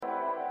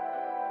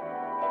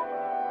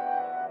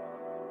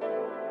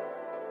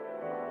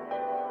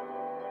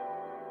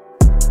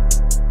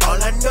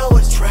know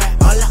is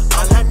trap. All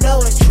I know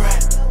is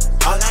trap.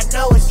 All I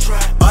know is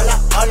trap. All I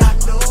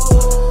know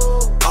is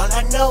trap. All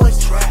I know is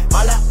trap.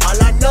 All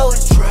I know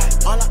is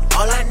trap. All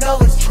I know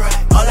is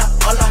trap. All I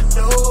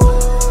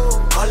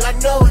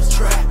know is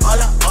trap. All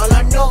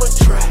I know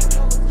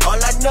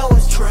is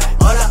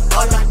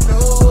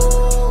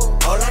trap.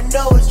 All I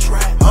know is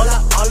trap. All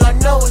I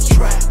know is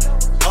trap.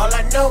 All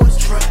I know is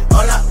trap.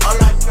 All I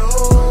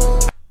know.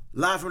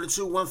 Live from the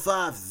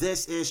 215,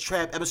 this is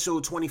Trap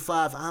episode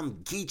 25. I'm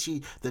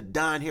Geechee, the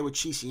Don here with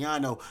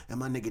Chisiano, and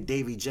my nigga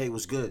Davey J.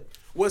 Was good.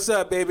 What's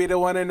up, baby? The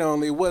one and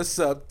only. What's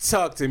up?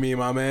 Talk to me,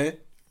 my man.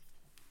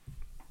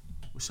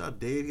 What's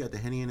up, Dave? You got the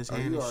Henny in his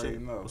hand and shit.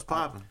 Know. What's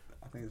popping?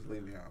 I think it's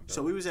Le'Veon.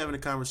 So we was having a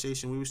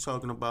conversation. We was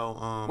talking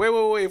about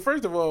Wait.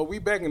 First of all, we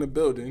back in the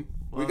building.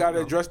 We got to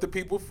no. address the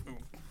people,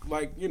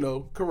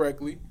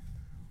 correctly.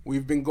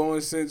 We've been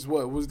going since,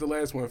 what was the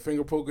last one?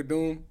 Finger Poke of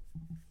Doom?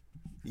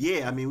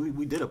 Yeah, I mean,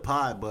 we did a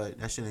pod, but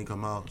that shit ain't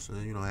come out, so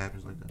it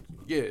happens like that.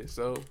 Yeah,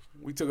 so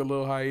we took a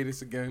little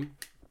hiatus again.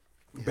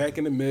 Back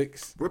in the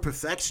mix. We're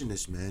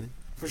perfectionists, man.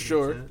 For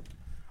sure.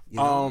 You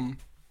know?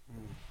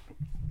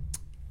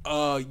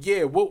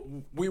 What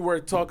we were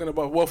talking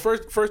about. Well,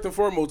 first and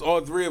foremost,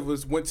 all three of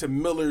us went to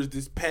Miller's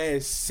this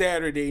past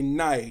Saturday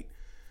night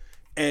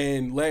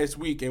and last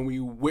week, and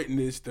we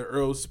witnessed the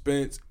Earl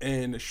Spence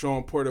and the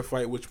Sean Porter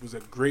fight, which was a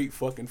great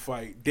fucking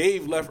fight.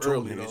 Dave left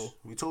early though.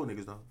 We told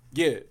niggas though.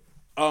 Yeah.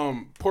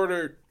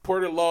 Porter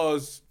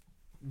lost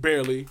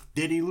barely.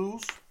 Did he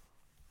lose?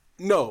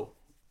 No.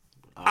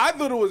 I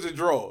thought it was a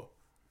draw.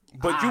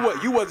 But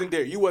you wasn't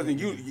there. You wasn't.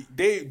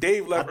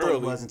 Dave left I thought early.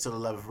 it wasn't until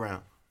the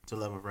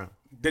 11th round.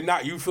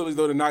 You feel as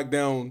though the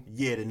knockdown.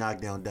 Yeah, the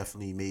knockdown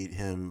definitely made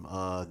him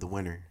the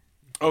winner.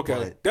 Okay,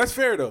 But that's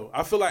fair though.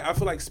 I feel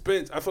like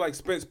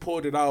Spence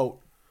pulled it out.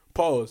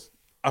 Pause.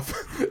 I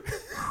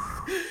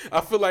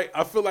feel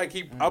like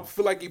he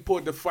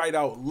pulled the fight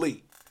out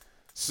late.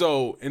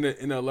 So in the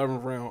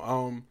 11th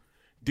round,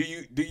 do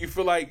you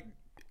feel like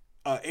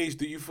Ace?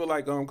 Do you feel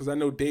like because I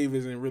know Dave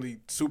isn't really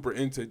super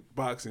into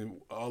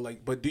boxing,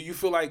 but do you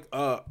feel like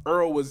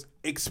Earl was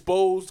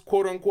exposed,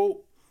 quote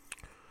unquote?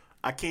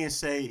 I can't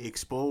say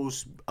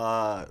exposed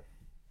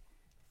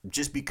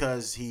just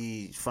because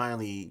he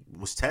finally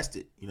was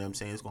tested. You know what I'm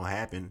saying? It's going to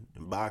happen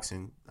in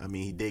boxing. I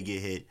mean, he did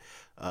get hit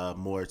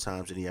more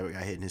times than he ever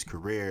got hit in his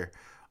career.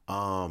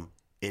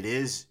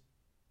 It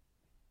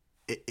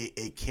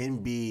can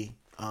be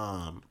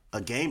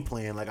a game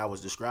plan, like I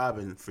was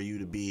describing, for you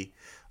to be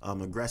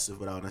aggressive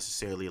without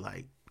necessarily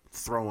like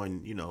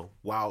throwing,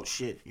 wild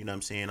shit. You know what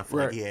I'm saying? I feel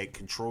like he had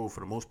control for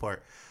the most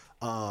part.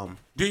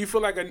 Do you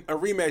feel like a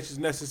rematch is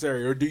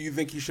necessary, or do you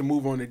think he should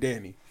move on to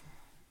Danny?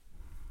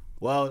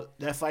 Well,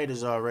 that fight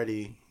is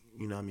already,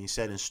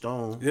 set in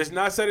stone. It's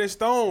not set in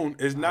stone.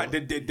 It's not the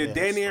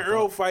Danny and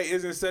Earl fight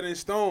isn't set in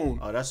stone.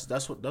 Oh, that's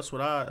what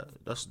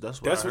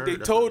they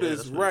told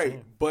us,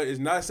 right? But it's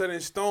not set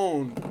in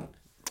stone.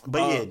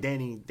 But yeah,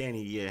 Danny,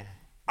 yeah.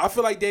 I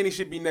feel like Danny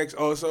should be next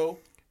also.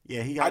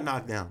 Yeah, he got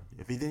knocked down.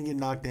 If he didn't get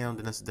knocked down,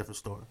 then that's a different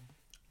story.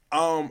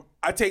 I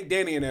take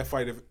Danny in that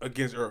fight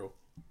against Earl.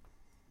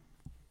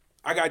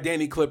 I got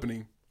Danny clipping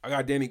him,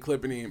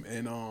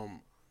 and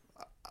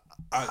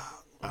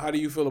how do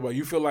you feel about it?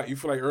 You feel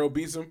like Earl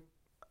beats him?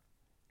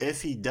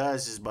 If he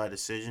does, it's by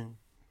decision.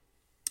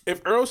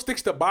 If Earl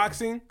sticks to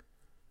boxing,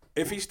 and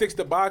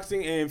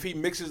if he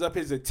mixes up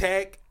his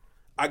attack,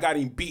 I got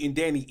him beating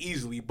Danny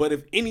easily. But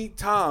if any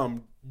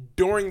time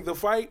during the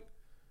fight,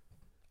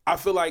 I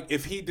feel like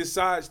if he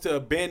decides to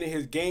abandon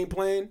his game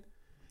plan,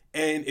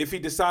 and if he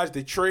decides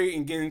to trade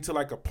and get into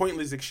like a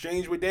pointless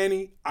exchange with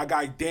Danny, I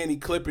got Danny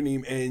clipping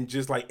him and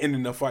just like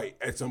ending the fight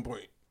at some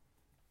point.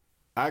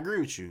 I agree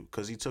with you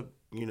because he took,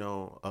 a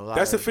lot.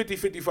 That's a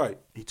 50-50 fight.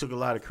 He took a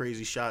lot of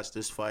crazy shots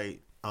this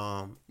fight.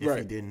 If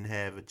he didn't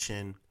have a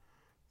chin,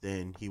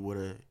 then he would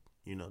have,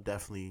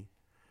 definitely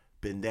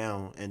been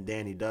down. And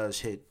Danny does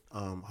hit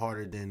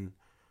harder than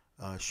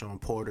Sean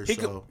Porter.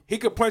 He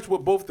could punch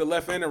with both the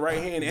left and the right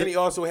hand, and he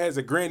also has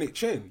a granite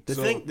chin.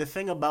 The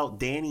thing about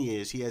Danny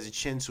is he has a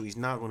chin, so he's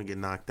not going to get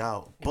knocked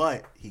out,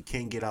 but he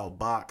can get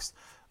outboxed.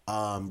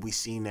 We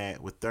seen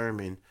that with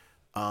Thurman.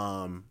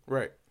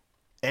 Right.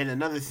 And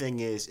another thing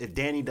is, if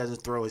Danny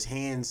doesn't throw his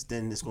hands,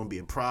 then it's going to be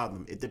a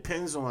problem. It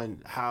depends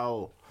on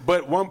how.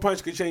 But one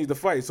punch could change the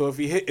fight. So if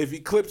he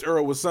clips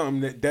Earl with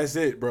something, that's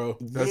it, bro.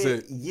 That's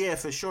it. Yeah,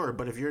 for sure.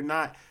 But if you're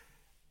not,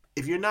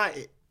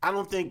 I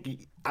don't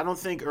think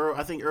Earl.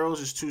 I think Earl's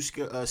just too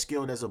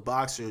skilled as a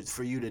boxer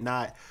for you to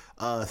not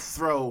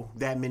throw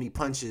that many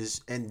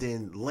punches and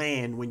then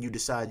land when you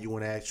decide you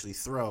want to actually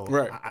throw.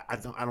 Right. I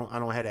don't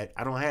have that.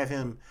 I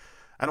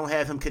don't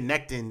have him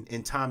connecting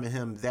and timing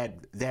him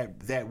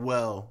that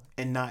well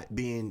and not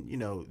being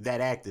that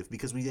active,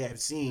 because we have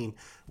seen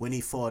when he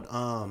fought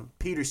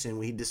Peterson,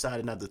 when he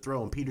decided not to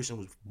throw and Peterson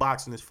was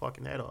boxing his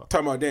fucking head off.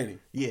 Talking about Danny.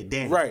 Yeah,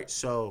 Danny. Right.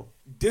 So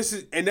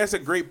that's a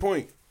great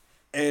point.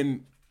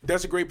 And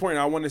that's a great point.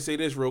 I want to say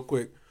this real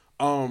quick.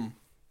 The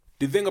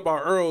thing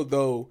about Earl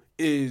though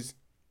is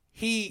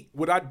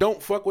what I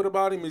don't fuck with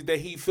about him is that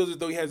he feels as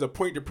though he has a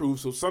point to prove.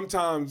 So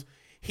sometimes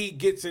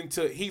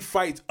he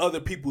fights other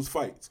people's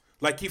fights.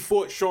 Like he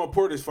fought Sean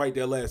Porter's fight,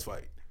 that last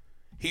fight.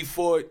 He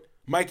fought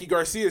Mikey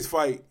Garcia's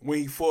fight when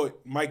he fought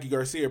Mikey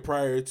Garcia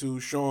prior to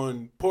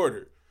Sean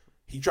Porter.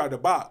 He tried to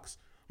box.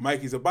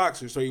 Mikey's a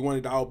boxer, so he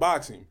wanted to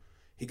outbox him.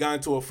 He got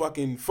into a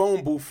fucking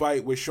phone booth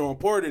fight with Sean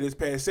Porter this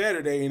past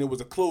Saturday, and it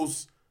was a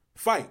close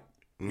fight.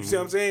 You see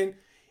what I'm saying?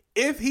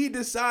 If he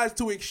decides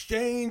to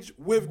exchange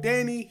with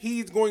Danny,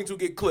 he's going to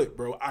get clipped,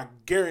 bro. I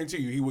guarantee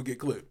you he would get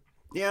clipped.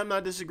 Yeah, I'm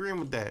not disagreeing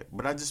with that,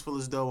 but I just feel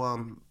as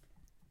though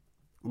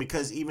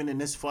because even in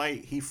this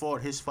fight, he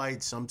fought his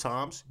fight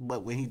sometimes,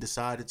 but when he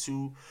decided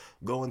to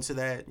go into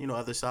that,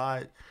 other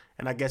side,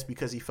 and I guess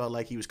because he felt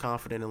like he was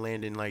confident in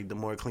landing like the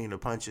more cleaner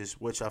punches,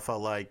 which I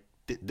felt like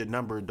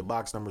the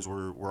box numbers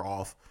were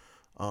off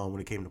when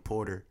it came to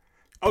Porter.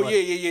 Oh, but,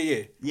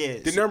 yeah.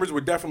 The numbers were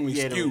definitely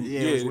skewed.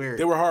 It was weird.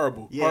 They were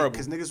horrible. Yeah,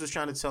 because niggas was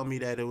trying to tell me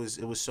that it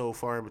was so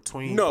far in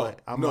between. No, but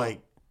I'm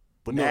like,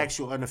 but the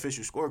actual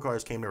unofficial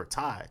scorecards they were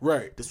tied.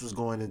 Right. This was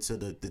going into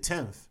the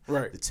 10th.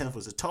 Right. The 10th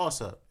was a toss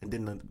up, and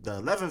then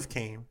the 11th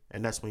came,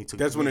 and that's when he took.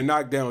 That's when the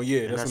knockdown.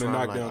 Yeah, that's when the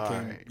knockdown like,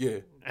 came. right. Yeah,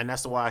 and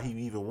that's why he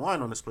even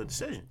won on the split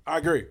decision. I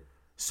agree.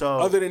 So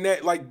other than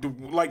that, like two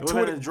of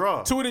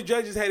the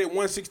judges had it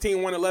 116,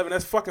 111.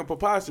 That's fucking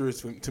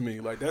preposterous to me.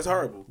 Like that's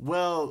horrible.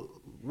 Well,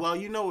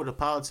 the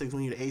politics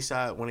when you're the A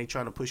side when they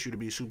trying to push you to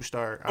be a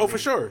superstar. For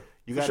sure.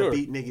 You gotta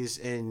beat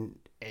niggas and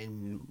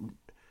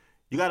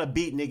you gotta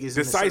beat niggas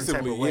decisively. In a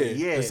certain type of way.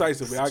 Yeah,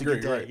 decisively. I agree.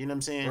 Right. You know what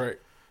I'm saying? Right.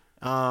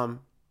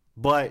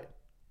 But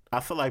I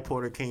feel like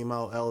Porter came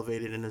out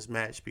elevated in this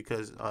match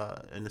because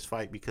in this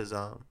fight because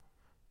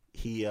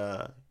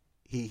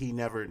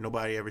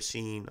nobody ever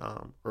seen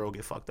Earl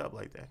get fucked up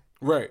like that.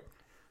 Right.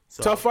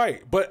 So, tough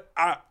fight, but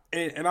I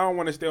don't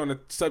want to stay on the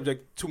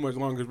subject too much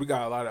longer because we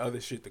got a lot of other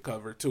shit to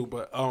cover too.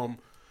 But I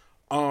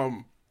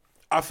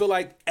feel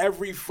like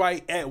every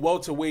fight at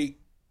welterweight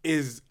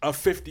is a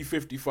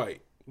 50-50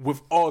 fight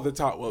with all the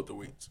top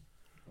welterweights,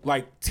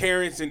 like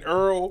Terrence and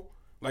Earl,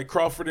 like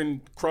Crawford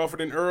and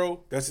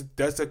Earl. That's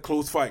a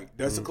close fight.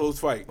 That's a close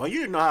fight. Well,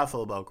 you know how I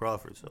feel about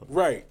Crawford, so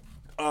right.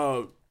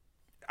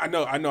 I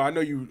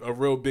know you a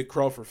real big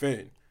Crawford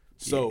fan.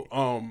 So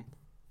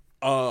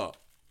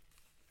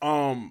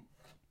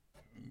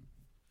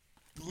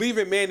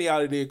leaving Manny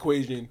out of the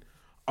equation,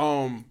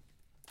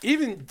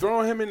 even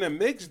throwing him in the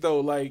mix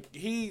though, like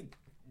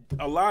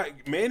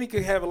Manny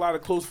could have a lot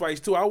of close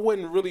fights too. I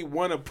wouldn't really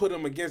want to put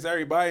him against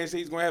everybody and say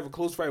he's gonna have a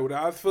close fight with it.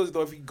 I feel as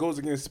though if he goes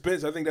against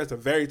Spence, I think that's a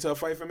very tough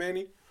fight for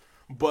Manny.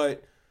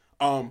 But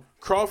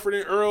Crawford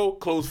and Earl,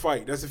 close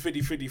fight. That's a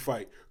 50-50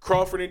 fight.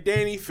 Crawford and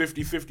Danny,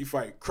 50-50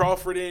 fight.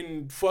 Crawford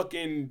and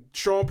fucking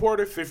Sean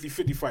Porter,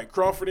 50-50 fight.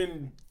 Crawford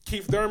and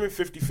Keith Thurman,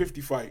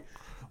 50-50 fight.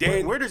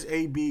 Where does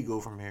AB go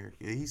from here?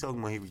 He's talking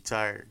about he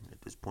retired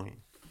at this point.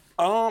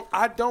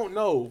 I don't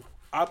know.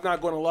 I'm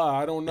not gonna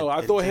lie. I don't know.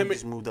 I thought him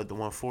just moved up to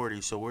 140.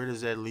 So where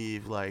does that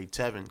leave like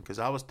Tevin? Because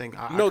I was thinking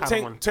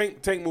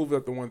Tank moved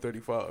up to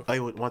 135.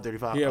 Oh,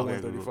 135. Yeah, okay,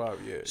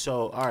 135. Yeah.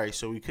 So all right.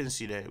 So we couldn't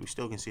see that. We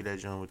still can see that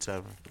John with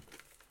Tevin.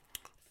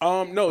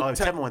 No.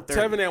 Tevin 130.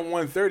 Tevin at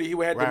 130. He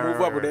had to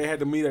move up, or they had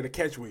to meet at a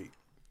catch weight.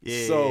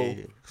 Yeah.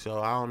 So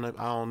I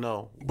don't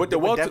know. But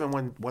Devin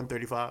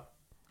 135.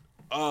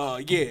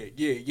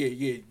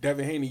 Yeah.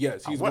 Devin Haney,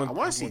 yes. I want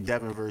to see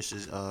Devin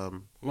versus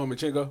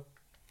Lomachenko.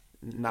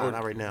 Nah,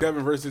 not right now.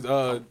 Devin versus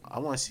I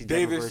want to see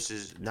Davis. Devin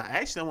versus. Nah,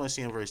 actually, I want to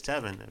see him versus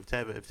Tevin.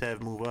 If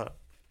Tev move up.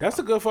 That's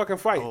a good fucking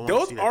fight.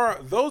 Those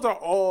are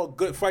all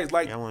good fights.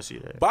 Like I want to see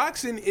that.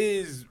 Boxing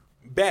is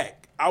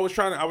back. I was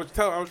trying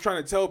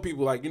to tell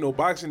people like,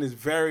 boxing is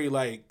very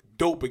like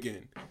dope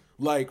again.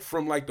 Like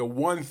from like the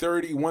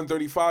 130,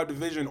 135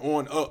 division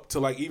on up to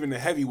like even the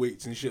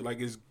heavyweights and shit. Like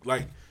it's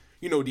like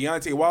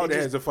Deontay Wilder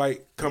has a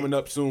fight coming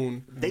up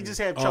soon. They just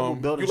have trouble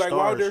building stars.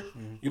 Wilder?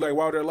 Mm-hmm. You like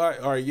Wilder a lot?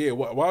 All right, yeah.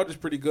 Wilder's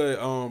pretty good.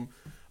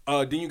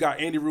 Then you got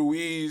Andy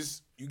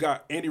Ruiz. You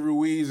got Andy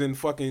Ruiz and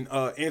fucking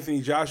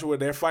Anthony Joshua.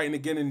 They're fighting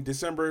again in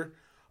December.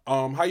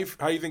 How you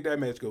think that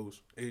match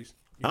goes, Ace?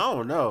 I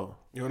don't know.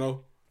 You don't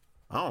know?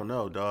 I don't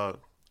know, dog.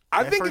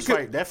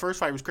 That first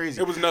fight was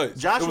crazy. It was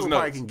nuts. Joshua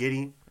probably can get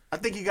him. I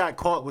think he got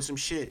caught with some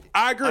shit.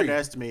 I agree.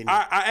 Underestimating.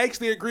 I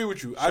actually agree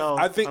with you. So,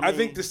 I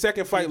think the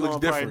second fight looks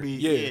different.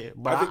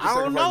 But I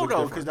don't know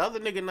though, because the other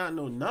nigga not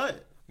no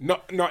nut. No,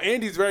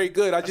 Andy's very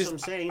good. That's what I'm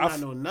saying. He's not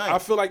no nut. I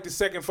feel like the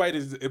second fight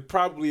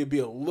probably be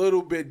a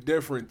little bit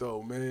different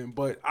though, man.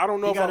 But I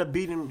don't know. He gotta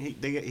beat him. He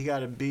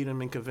gotta beat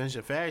him in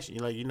convention fashion.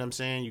 Like you know what I'm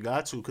saying. You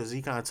got to because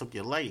he kind of took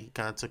your light. He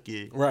kind of took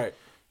you right.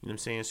 You know what I'm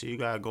saying? So you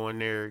gotta go in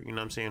there, you know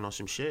what I'm saying, on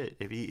some shit.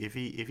 If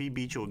he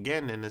beat you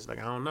again, then it's like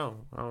I don't know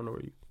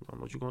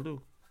what you gonna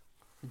do.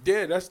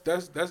 Yeah, that's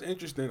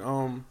interesting.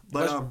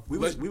 We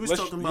was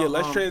talking about. Yeah,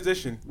 let's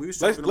transition. Let's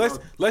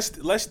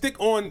stick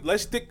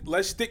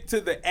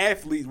to the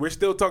athletes. We're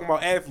still talking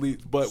about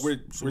athletes, but we're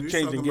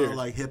changing gears. About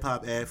like hip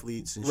hop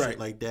athletes and shit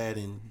like that,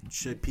 and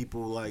should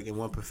people like in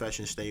one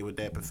profession stay with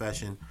that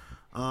profession?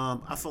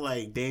 I feel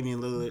like Damian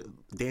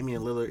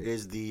Lillard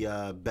is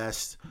the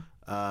best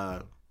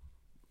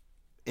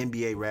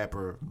NBA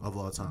rapper of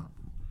all time.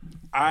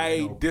 I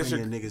Plenty of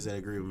disagree. niggas that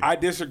agree with me.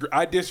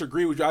 I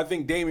disagree with you. I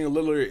think Damian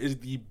Lillard is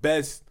the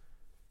best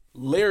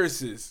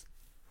lyricist,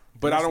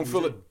 but I don't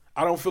feel it.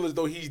 I don't feel as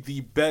though he's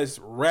the best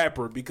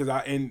rapper because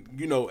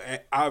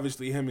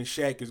obviously him and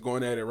Shaq is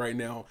going at it right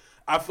now.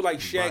 I feel like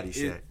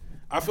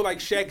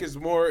Shaq is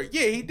more.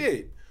 Yeah, he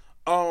did.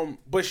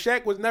 But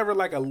Shaq was never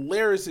like a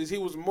lyricist. He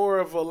was more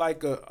of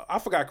I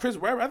forgot Chris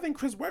Webber. I think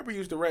Chris Webber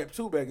used to rap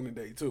too back in the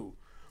day too.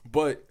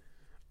 But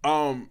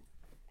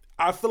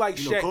I feel like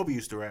Shaq. Kobe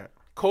used to rap.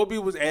 Kobe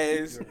was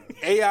ass.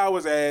 AI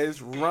was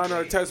ass. Ron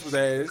Artest was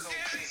ass.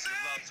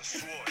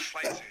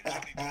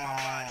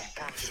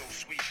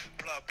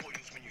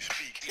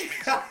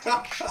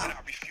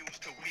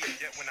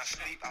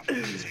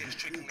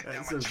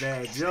 That's a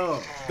bad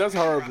joke. That's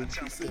horrible.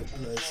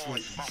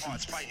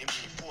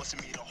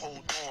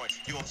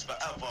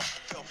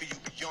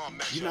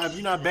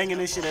 You're not banging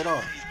this shit at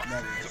all.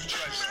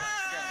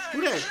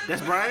 Who that?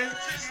 That's Brian?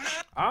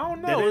 I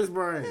don't know. That is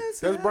Brian.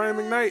 That's Brian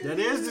McKnight. That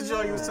is the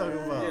joke you was talking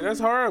about. Yeah, that's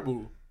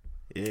horrible.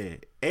 Yeah.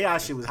 AI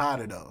shit was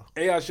hotter though.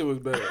 AI shit was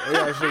bad.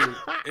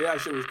 AI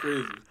shit was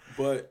crazy.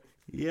 But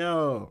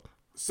yo.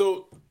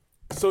 So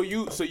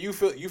you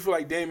feel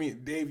like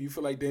Damian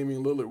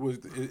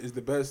Lillard is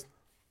the best?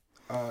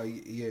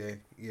 Yeah.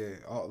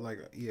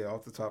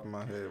 Off the top of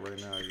my head right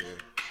now, yeah.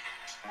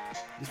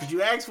 That's what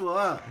you asked for,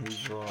 huh?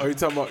 Oh, you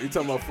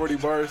talking about 40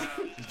 bars?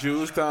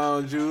 Juice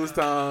Town.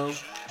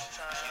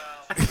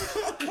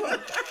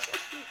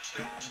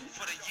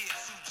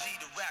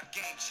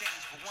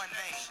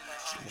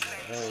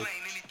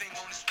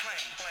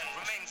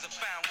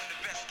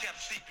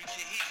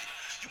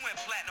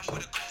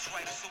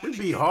 It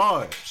be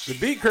hard. The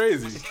beat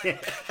crazy.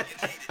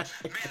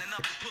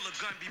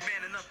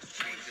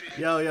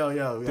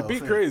 Yo. The beat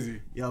fam.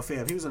 crazy. Yo,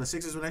 fam, he was on the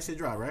Sixers when that shit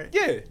dropped, right?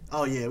 Yeah.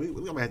 Oh yeah, we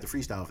gonna have to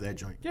freestyle for that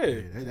joint.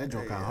 Yeah. That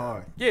joint kind of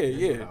hard.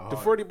 Yeah. The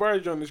 40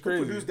 bars joint is Who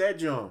crazy. produced that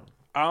joint?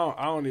 I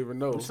don't even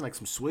know. It's like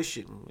some Swiss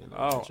shit.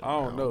 I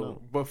don't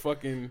know. But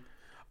fucking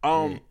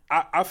I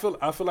feel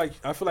like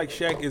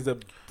Shaq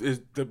is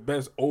the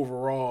best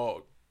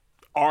overall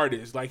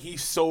artist. Like he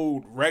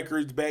sold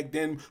records back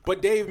then.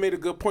 But Dave made a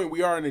good point.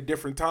 We are in a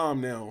different time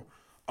now.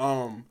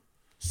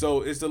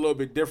 So it's a little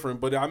bit different.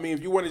 But I mean,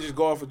 if you want to just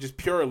go off of just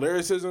pure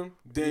lyricism,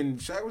 then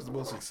Shaq was the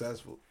most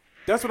successful.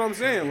 that's what I'm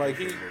saying. Like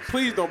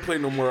please don't play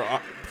no more.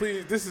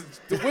 Please, this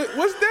is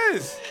what's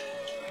this?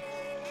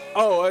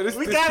 Oh, this.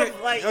 We this got kid-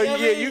 like. oh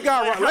yeah, you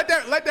got like,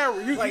 let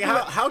that. You, Like you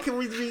how can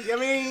we be? I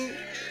mean,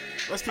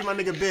 let's keep my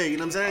nigga big. You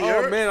know what I'm saying?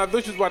 Oh man, I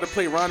thought you was about to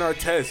play Ron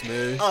Artest,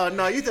 man. Oh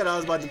no, you thought I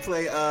was about to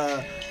play.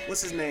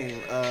 What's his name?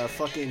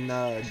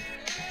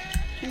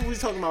 Who was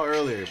talking about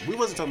earlier? We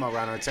wasn't talking about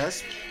Ron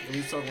Artest. We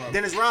was talking about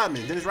Dennis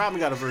Rodman. Dennis Rodman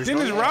got a verse.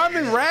 Dennis though.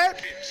 Rodman rap?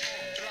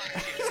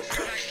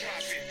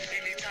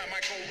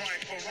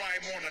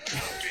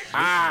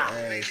 Ah.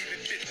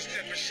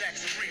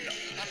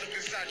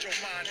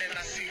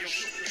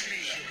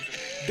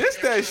 This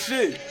that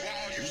shit.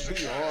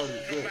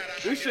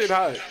 This shit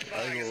hot.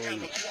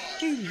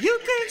 You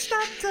can't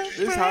stop the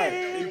This hot.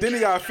 And then he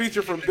got a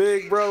feature from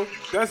Big, bro.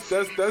 That's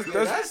heavy.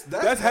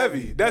 That's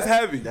heavy. That's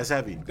heavy. That's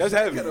heavy. That's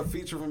heavy. got a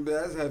feature from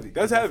that's heavy.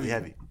 That's heavy.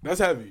 Heavy. That's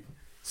heavy.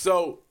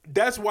 So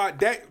that's why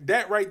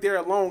that right there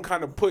alone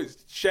kind of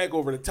puts Shaq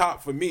over the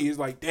top for me. It's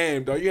like,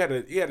 damn, dog, he had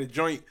a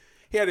joint.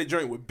 He had a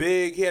joint with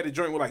Big. He had a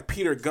joint with like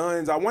Peter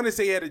Guns. I want to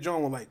say he had a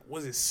joint with like,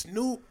 was it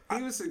Snoop?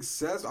 He was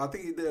successful. I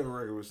think he did have a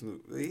record with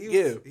Snoop.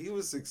 He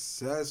was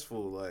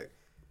successful. Like,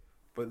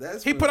 but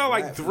that's He when put out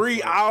like rap 3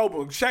 was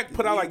albums. Shaq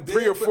put out like He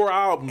 3 or did, 4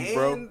 albums, and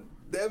bro.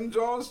 Them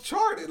Jones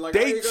charted. Like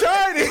They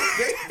charted.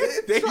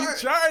 They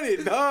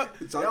charted, dog.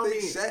 So I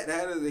think Shaq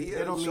had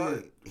a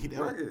chart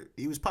record.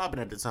 He was popping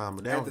at the time,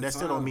 but At the that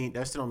still don't time. mean he's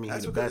That's the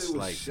because best. it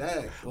was Like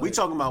Shaq. we Like,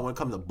 talking about when it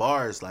comes to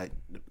bars, like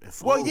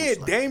Well, flows, yeah,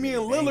 like, Damian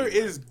Lillard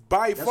Damian. is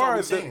by That's far all I'm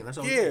the saying. That's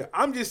all I'm yeah. saying.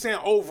 I'm just saying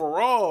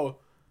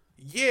overall,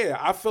 yeah,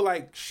 I feel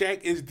like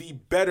Shaq is the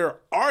better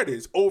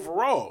artist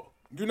overall.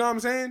 You know what I'm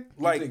saying?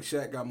 you Like, think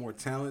Shaq got more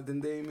talent than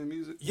Dame in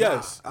music?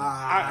 yes.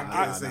 I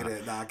can't nah, say nah.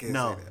 that. Nah, I can't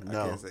No, say that.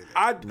 no. I can't say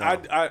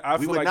that. I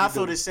We feel would like not he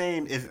feel do. the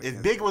same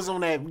if Big was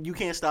on that. You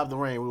can't stop the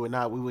rain. We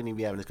wouldn't even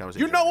be having this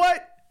conversation. You know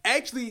what?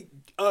 Actually,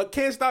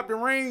 Can't Stop the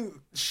Rain.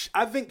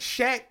 I think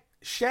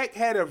Shaq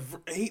had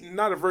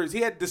not a verse. He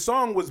had the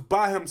song was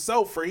by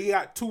himself. He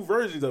got 2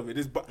 versions of it.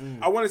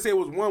 I want to say it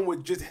was one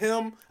with just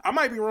him. I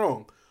might be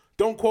wrong.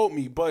 Don't quote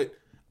me, but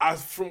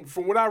from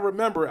what I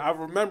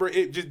remember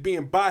it just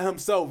being by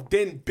himself.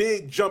 Then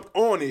Big jumped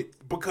on it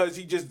because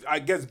I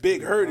guess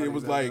Big heard it. It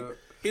was like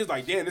he was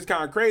like, damn, this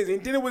kind of crazy.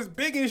 And then it was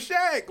Big and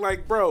Shaq.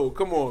 Like, bro,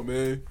 come on,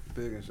 man.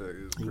 Big and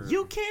Shaq is crazy.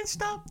 You can't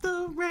stop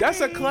the rain. That's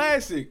a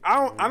classic.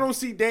 I don't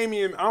see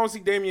Damian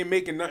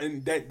making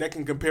nothing that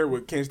can compare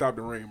with Can't Stop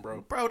the Rain, bro.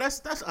 Bro,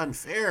 that's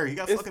unfair. You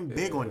got fucking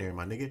Big on there,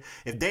 my nigga.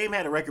 If Dame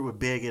had a record with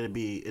Big, it'd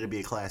be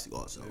a classic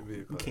also.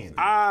 You can't.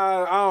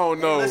 I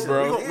don't know, Listen,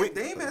 bro.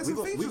 Dame has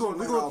some features on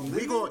that album, we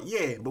didn't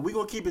yeah, but we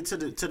gonna keep it to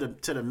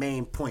the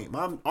main point.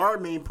 Our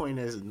main point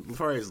is as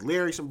far as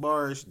lyrics and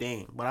bars,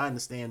 Dame. But I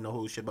understand the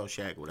whole shit about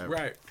Shaq, whatever.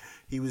 Right.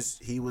 he was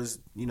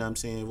you know what I'm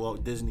saying,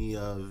 Walt Disney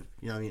of,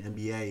 you know what I mean,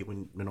 NBA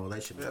when all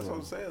that shit was That's going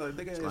what I'm on. saying.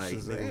 Like, nigga,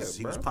 Like,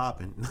 he was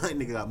popping.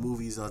 Nigga got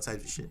movies, all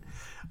types of shit.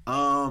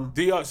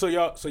 Do y'all so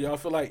y'all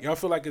feel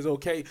like it's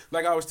okay?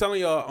 Like I was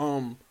telling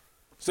y'all,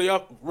 so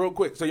y'all real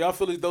quick, so y'all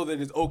feel as though that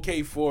it's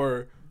okay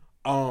for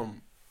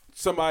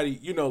somebody,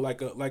 you know,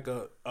 like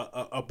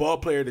a ball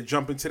player to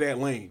jump into that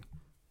lane.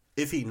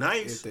 If he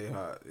nice, If they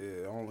hot,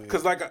 yeah, only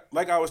Cause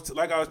like I was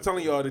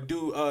telling y'all, to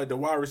do the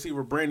wide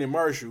receiver Brandon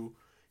Marshall,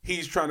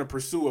 he's trying to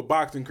pursue a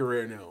boxing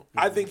career now. Mm-hmm.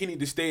 I think he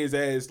need to stay his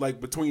ass like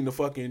between the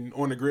fucking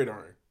on the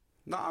gridiron.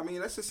 No, I mean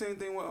that's the same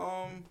thing with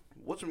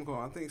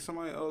whatchamacallit. I think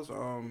somebody else.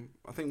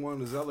 I think one of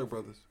the Zeller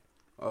brothers.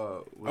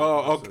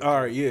 Okay,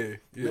 all right, yeah.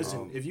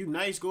 listen, if you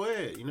nice, go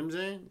ahead. You know what I'm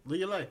saying? Live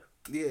your life.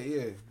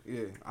 Yeah.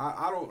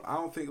 I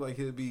don't think like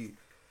he'll be.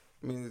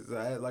 I mean,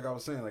 like I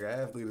was saying, like an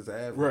athlete is an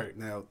athlete. Right.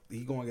 Now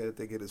he going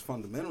to get his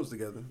fundamentals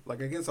together. Like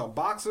against a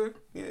boxer,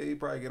 yeah, he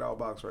probably get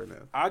outboxed right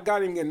now. I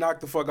got him get knocked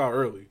the fuck out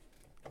early.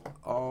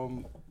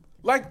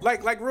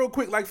 Like real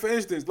quick, like for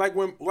instance, like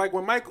when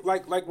Michael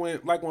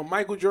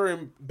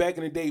Jordan back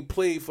in the day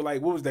played for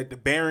like, what was that, the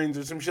Barons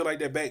or some shit like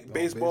that back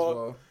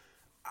baseball.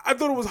 I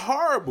thought it was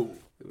horrible.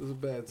 It was a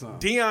bad time.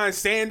 Deion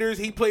Sanders,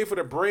 he played for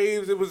the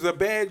Braves. It was a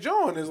bad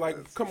joint. It's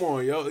like, come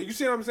on, yo. You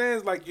see what I'm saying?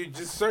 It's like, you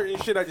just certain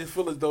shit I just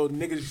feel as though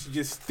niggas should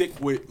just stick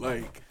with,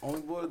 like,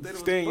 Only boy that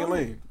stay in your Bo.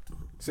 lane.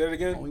 Say it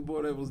again? Only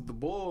boy that was the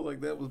ball like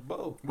that was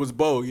Bo. Was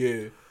Bo,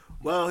 yeah.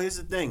 Well, here's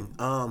the thing.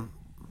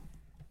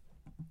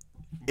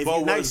 If Bo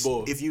you was nice,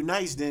 Bo. if you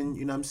nice, then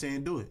you know what I'm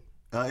saying, do it.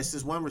 It's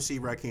this one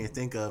receiver I can't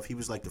think of. He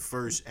was like the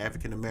first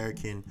African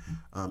American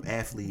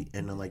athlete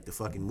in like the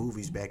fucking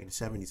movies back in the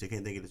 70s. I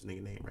can't think of this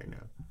nigga name right now.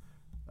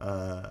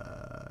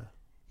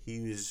 He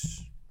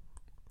was.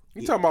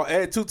 You talking about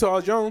Ed Too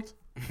Tall Jones?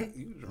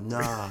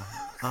 Nah.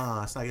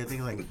 It's like I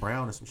think like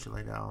Brown or some shit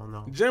like that. I don't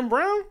know. Jim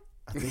Brown?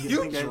 I think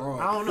You that, drunk.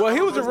 I don't know. Well,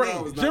 he was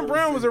a Jim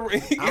Brown was a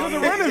running back. I don't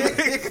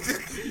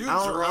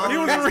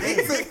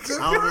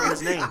remember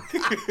his name.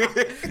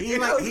 He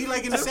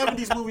like in the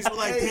 70s movies with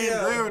like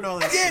Dan Blair and all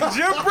that shit. Yeah,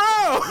 Jim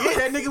Brown. Yeah,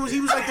 that nigga he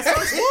was like the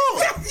first one.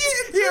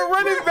 He a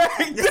running back.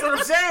 That's what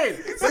I'm saying.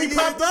 So he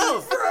popped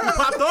off. He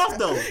popped off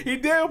though. He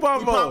did pop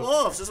He popped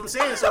off. off. That's what I'm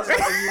saying. So it's like,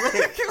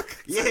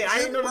 yeah, I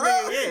didn't know the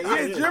nigga.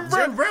 Yeah,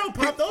 Jim Brown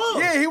popped off.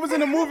 Yeah, he was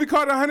in a movie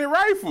called 100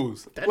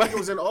 Rifles. That nigga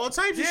was in all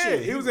types of Yeah,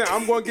 shit. he was in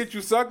I'm Gonna Get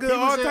You Sucker, He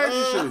all was in, types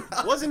of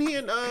shit. Wasn't he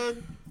in the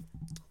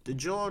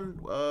John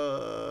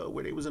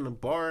where they was in the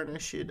bar and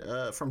that shit?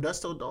 From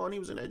Dusk Till Dawn, he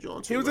was in that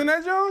John too. He was in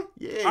that, John?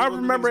 Yeah, I he was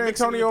remember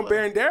mixing Antonio in the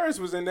play. Banderas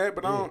was in that,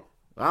 but I don't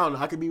know.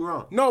 I could be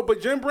wrong. No, but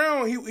Jim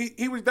Brown,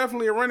 he was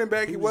definitely a running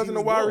back. He wasn't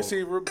a wide bald.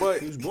 receiver, but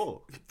He was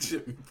bald.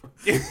 Jim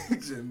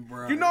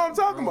Brown. You know what I'm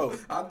talking about.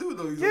 I do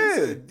know.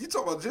 Yeah. You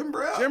talking about Jim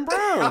Brown? Jim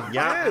Brown.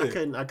 Yeah, I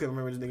couldn't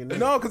remember his nigga name.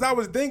 No, because I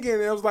was thinking,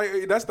 it was like,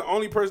 that's the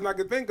only person I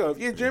could think of.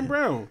 Yeah, Jim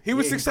Brown. He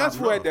was Yeah,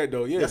 successful popped at that,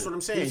 though. Yeah, That's what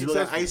I'm saying. He You was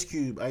look at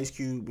successful. Ice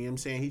Cube, you know what I'm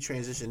saying? He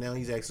transitioned now.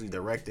 He's actually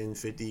directing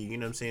 50. You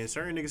know what I'm saying?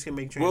 Certain niggas can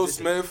make Will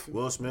transitions.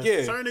 Smith. Yeah.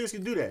 Yeah. Certain niggas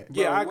can do that.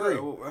 Yeah, I agree.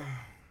 What?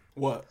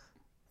 What?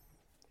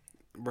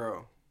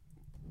 Bro.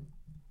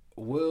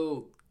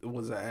 Will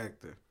was an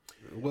actor.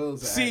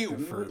 Will's an See, actor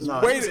first.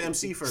 Nah, wait, he was an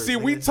MC first, see,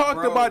 we nigga. talked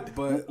Bro, about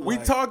but, we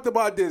like- talked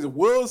about this.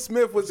 Will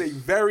Smith was a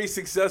very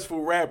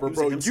successful rapper, was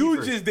bro. an MC You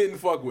first. just didn't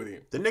fuck with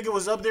him. The nigga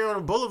was up there on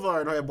the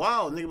boulevard like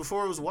Wild. Nigga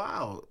before it was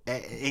Wild.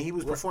 And he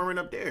was performing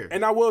up there.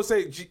 And I will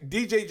say,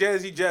 DJ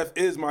Jazzy Jeff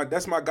is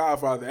that's my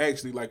godfather,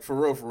 actually, like for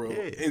real.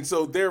 Yeah. And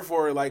so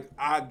therefore, like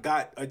I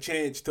got a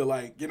chance to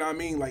like, you know what I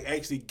mean, like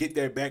actually get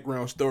that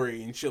background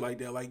story and shit like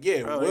that. Like,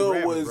 yeah, Bro, they Will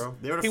rappers, was bro.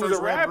 They were the he first was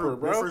a rap rapper,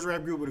 group. They were bro. the first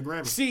rap group with a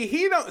Grammy.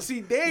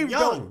 See, Dave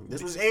Young. don't.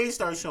 This was age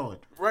started showing.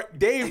 Right,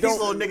 Dave These don't.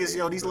 little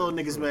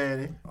niggas,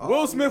 man.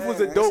 Will Smith was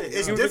a dope.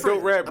 It's he was a different.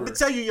 dope rapper. I'm gonna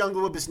tell you, young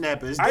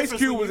whippersnapper. It's Ice different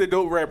Cube when was you- a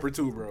dope rapper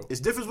too, bro.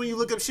 It's different when you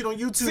look up shit on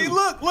YouTube. See,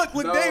 look,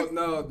 with Dave.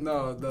 No.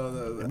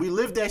 We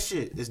live that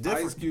shit. It's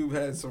different. Ice Cube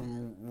had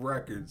some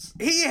records.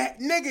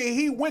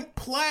 He went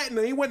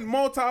platinum. He went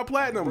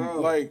multi-platinum.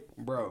 Bro, like,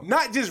 bro.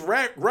 not just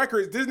rap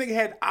records. This nigga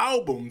had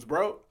albums,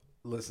 bro.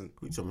 Listen,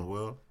 We talking about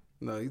Will?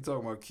 no, you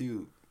talking about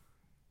Cube.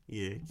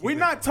 Yeah. We're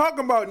not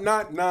talking about We're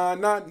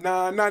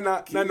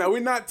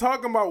not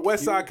talking about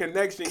West Side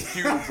Connection,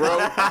 Q, bro.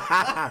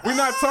 We're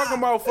not talking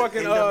about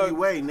fucking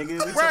NWA, nigga. We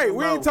right, talking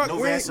we ain't about talking-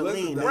 no we ain't- Vaseline.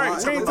 right, We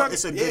we talking ain't about talking-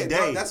 it's a Yeah, good bro,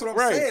 day. that's what I'm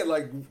Right. saying.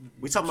 Like,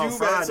 We talking about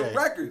Cube had some Friday.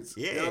 records.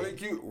 Yeah. You know what I mean?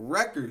 Cube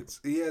records.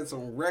 He had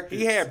some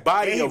records. he had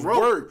body And he of wrote.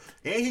 work.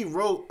 And he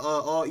wrote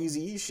all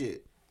Eazy-E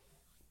shit.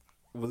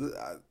 Was it?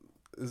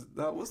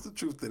 What's the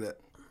truth to that?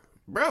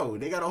 Bro,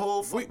 they got a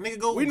whole nigga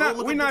go. We're go not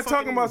look we're up not the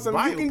talking about fucking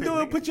something. You can do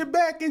biopic, it, put your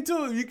back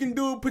into it. You can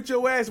do it, put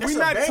your ass. That's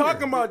We're a not banger.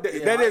 talking about that.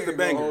 Yeah, That I is ain't a gonna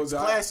banger. hold you.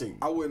 Classic.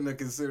 I wouldn't have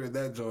considered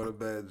that joint a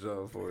bad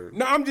job for it.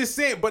 No, I'm just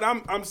saying, but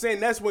I'm saying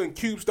that's when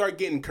Cube started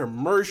getting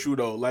commercial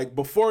though. Like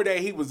before that,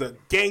 he was a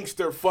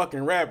gangster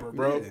fucking rapper,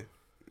 bro.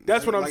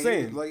 That's what I'm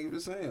saying. Like you were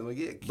saying, like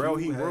yeah, Bro,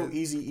 he wrote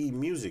Easy E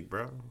music,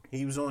 bro.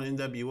 He was on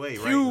NWA,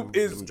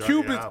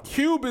 right?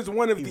 Cube is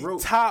one of the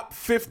top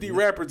 50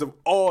 rappers of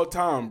all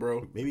time,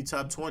 bro. Maybe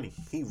top 20.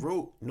 He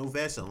wrote No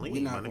Vaseline.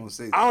 We're not gonna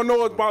say I don't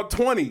know about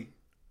 20.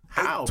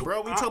 How,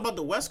 bro? We talk about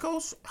the West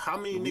Coast? How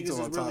many niggas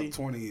is really top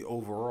 20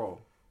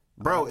 overall?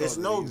 Bro, it's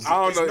no Ace,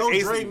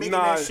 Dre making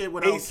that shit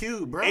without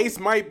Cube, bro. Ace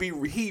might be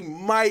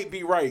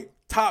right.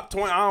 Top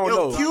 20, I don't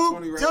know.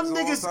 Cube,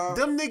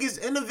 them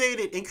niggas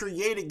innovated and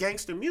created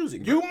gangster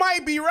music. Bro. You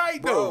might be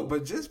right though.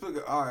 But just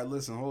because, all right,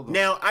 listen, hold on.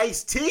 Now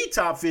Ice-T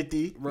top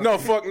 50. Right. No,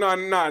 fuck, not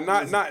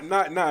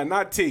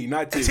T. T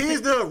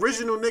is the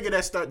original nigga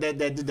that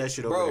did that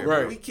shit over there.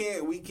 Right.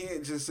 We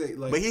can't just say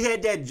like. But he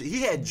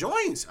had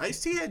joints.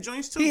 Ice-T had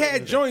joints too. He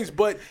had joints,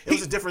 but it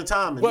was a different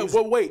time.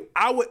 But wait,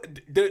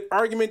 the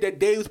argument that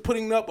Dave was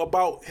putting up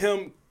about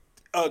him,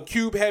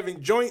 Cube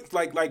having joints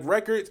like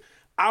records.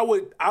 I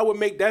would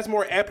make that's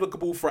more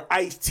applicable for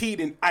Ice-T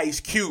than Ice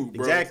Cube,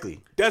 bro.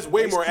 Exactly. That's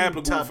way more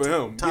applicable for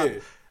him. Yeah.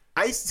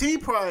 Ice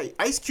Cube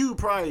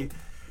probably.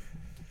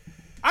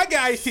 I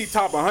got Ice-T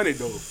top 100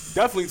 though.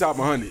 Definitely top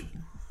 100.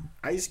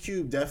 Ice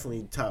Cube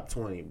definitely top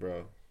 20,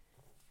 bro.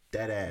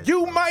 That ass.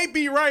 You might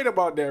be right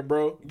about that,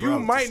 bro. You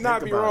might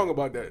not be wrong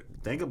about that.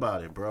 Think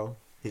about it, bro.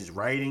 His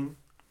writing.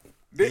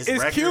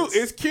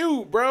 It's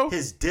Cube, bro.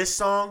 His diss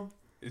song.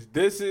 His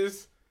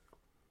disses.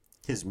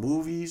 His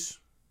movies.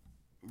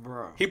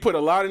 Bro. He put a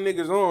lot of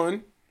niggas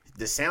on.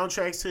 The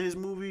soundtracks to his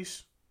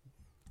movies.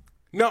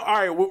 No, all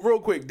right, well, real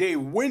quick,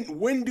 Dave.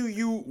 When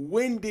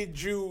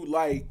did you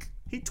like?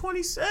 He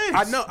 26.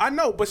 I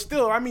know, but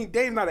still, I mean,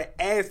 Dave's not an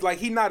ass. Like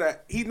he's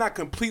not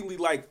completely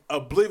like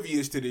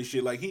oblivious to this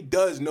shit. Like he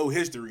does know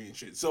history and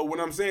shit. So what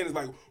I'm saying is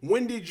like,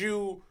 when did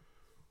you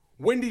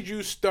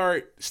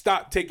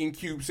stop taking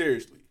Cube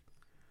seriously?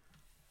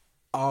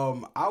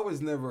 I was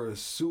never a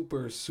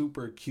super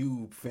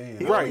Cube fan.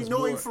 He right,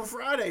 know him from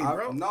Friday,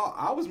 bro.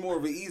 I was more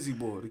of an Easy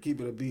Boy to keep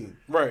it a bean.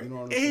 Right, you know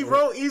what I'm saying? He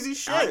wrote easy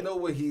shit. I know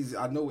what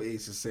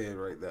Ace is saying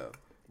right now.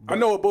 I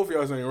know what both of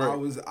y'all saying. Right,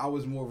 I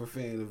was more of a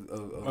fan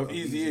of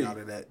Easy out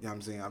of that. You know what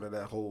I'm saying, out of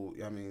that whole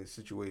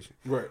situation.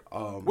 Right.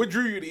 What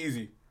drew you to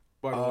Easy?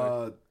 By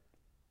the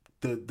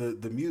way,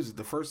 the music.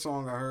 The first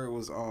song I heard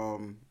was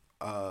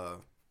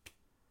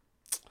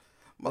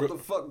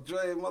Motherfuck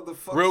Dre,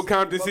 motherfuck. Real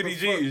Compton City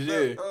G's,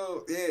 yeah.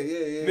 Oh, yeah.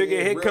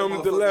 Nigga, here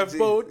comes the left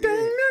boat. That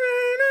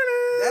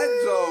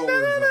joke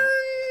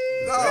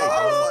was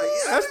I was like,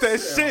 yeah, that's that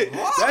shit.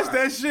 That's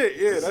that shit.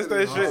 Yeah, that's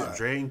that shit.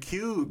 Dre and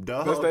Cube,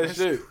 dog. That's that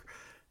shit.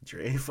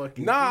 Dre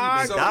fucking Cube.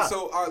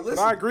 So all right, listen.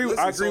 I agree with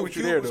you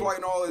Cube there, was though.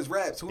 writing all his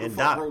raps. Who the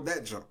fuck wrote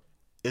that junk?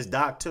 It's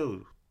Doc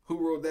too.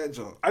 Who wrote that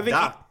junk? I think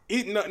not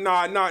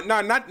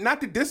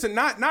the diss,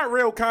 not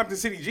Real Compton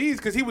City G's,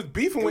 because he was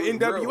beefing with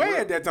NWA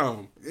at that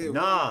time. He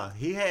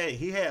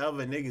had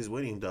other niggas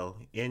with him though,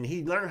 and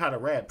he learned how to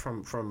rap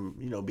from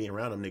being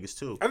around them niggas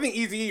too. I think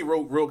Eazy-E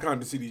wrote Real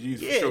Compton City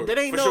G's for sure. That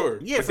ain't for sure.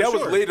 Yeah, but for that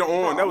sure. was later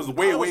on. That was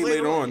way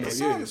later on. The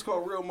song is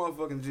called Real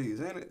Motherfucking G's,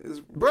 ain't it?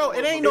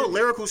 It ain't no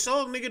lyrical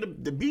song,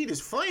 nigga. The beat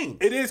is flame.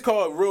 It is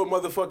called Real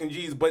Motherfucking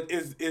G's, but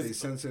it's they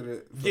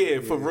censored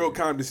it. For Real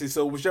Compton City.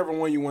 So whichever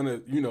one you want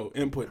to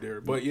input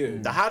there. But yeah,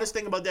 the hottest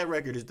thing about that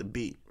record is the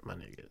beat, my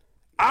nigga.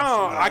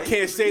 I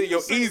can't say that. Yo,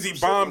 Easy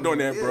bombed on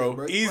that,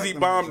 bro. Easy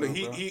bombed.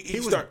 He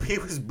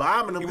was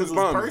bombing them because it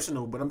was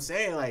personal. But I'm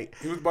saying, like,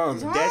 he was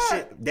bombing.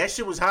 That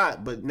shit was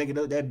hot. But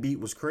nigga, that beat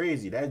was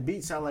crazy. That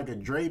beat sounded like a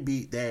Dre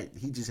beat that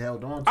he just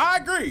held on to. I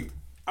agree.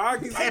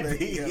 That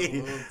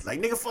beat, like,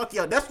 nigga, fuck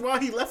y'all. That's why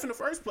he left in the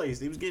first place.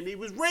 He was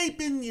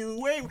raping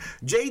you,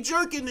 Jay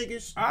jerking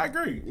niggas. I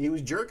agree. He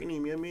was jerking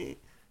him. You know what I mean?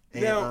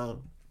 And, now,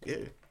 yeah.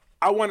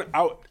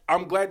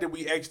 I'm glad that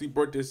we actually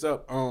brought this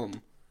up.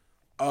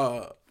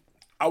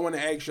 I want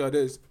to ask y'all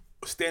this.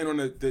 Staying on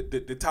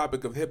the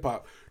topic of hip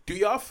hop, do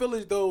y'all feel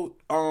as though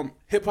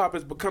hip hop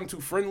has become too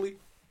friendly?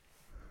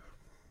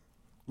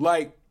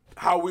 Like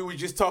how we were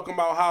just talking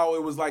about how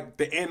it was like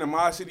the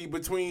animosity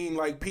between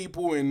like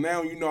people, and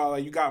now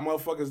like you got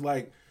motherfuckers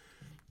like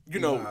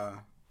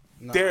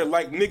they're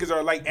like niggas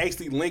are like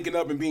actually linking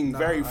up and being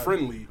very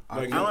friendly.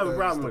 I don't have a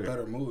problem with it.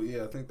 Better move.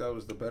 Yeah, I think that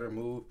was the better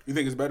move. You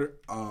think it's better?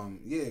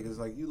 Yeah, because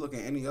like you look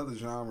at any other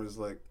genres,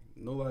 like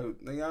nobody.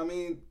 You know what I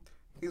mean?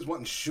 Niggas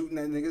wasn't shooting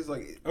at niggas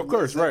like. Of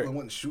course, right.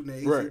 Wasn't shooting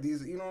at right.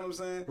 these. You know what I'm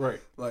saying?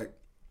 Right. Like,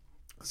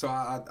 so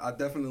I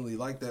definitely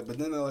like that. But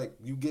then like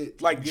you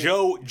get like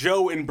Joe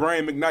and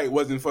Brian McKnight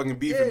wasn't fucking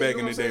beefing back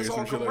in the day or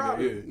some shit like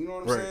that. Yeah. You know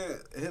what I'm saying?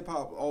 Hip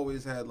hop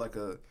always had like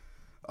a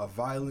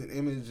violent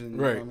image and you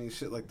know what I mean,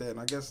 shit like that. And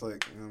I guess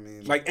like you know what I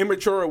mean, like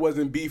Immature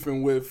wasn't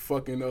beefing with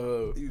fucking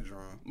you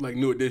drunk, like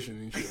New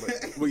Edition and shit.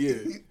 Like, well,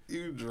 yeah,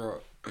 you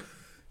drunk.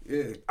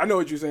 Yeah, I know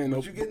what you're saying though.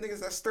 But you get niggas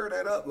that stir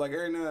that up like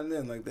every now and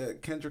then, like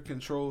that Kendrick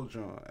Control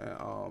joint.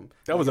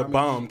 That was a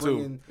bomb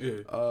too.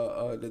 Yeah.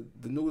 The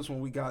newest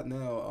one we got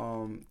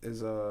now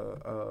is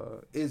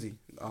Izzy.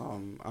 I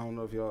don't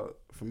know if y'all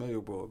familiar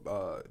with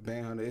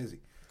Band Hunter Izzy.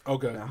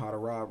 Okay. That How to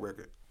Rob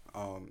record.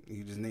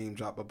 He just name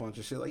drop a bunch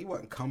of shit. Like, he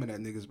wasn't coming at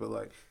niggas, but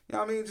like, you know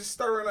what I mean? Just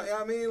stirring, you know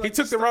what I mean? Like, he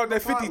took the route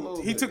that 50. He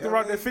bit, took the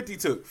route that 50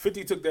 took.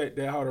 50 took that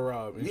how to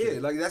rob. Yeah,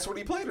 shit. like that's what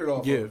he played it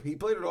off of. He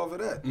played it off of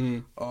that.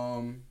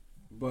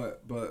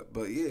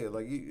 But yeah,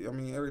 like I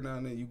mean, every now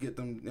and then you get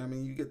them. I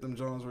mean, you get them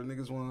Jones where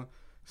niggas want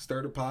to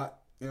stir the pot.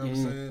 You know what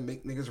I'm saying?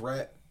 Make niggas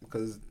rap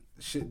because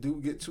shit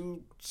do get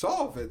too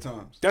soft at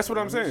times. That's what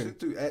I'm saying. Shit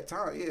do, at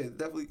times, yeah, it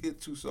definitely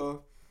get too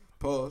soft.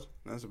 Pause.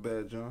 That's a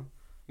bad John.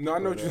 No, I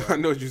know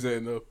what you're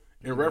saying though.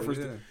 In reference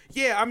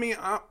to, I mean,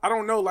 I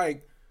don't know,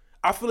 like,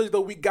 I feel as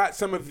though we got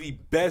some of the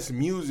best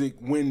music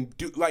when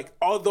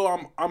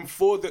although I'm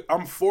for the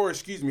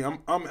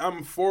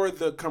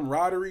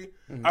camaraderie.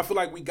 I feel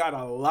like we got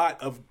a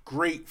lot of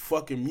great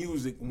fucking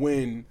music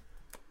when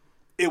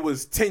it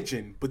was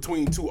tension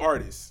between two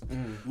artists.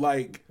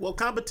 Like, well,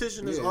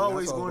 competition is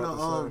always going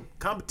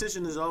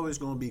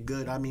to be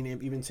good. I mean,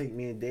 even take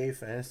me and Dave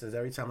for instance.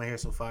 Every time I hear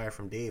some fire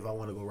from Dave, I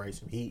want to go write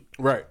some heat.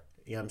 Right.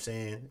 You know what I'm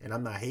saying? And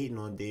I'm not hating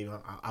on Dave.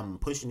 I'm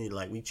pushing it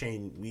like we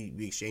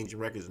exchanging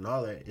records and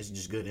all that. It's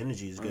just good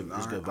energy. It's good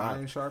vibe.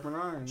 Iron sharpen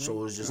iron.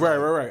 So it's just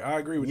right. I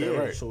agree with that.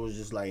 Right. So it's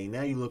just like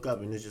now you look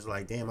up and it's just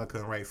like, damn, I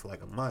couldn't write for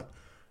like a month.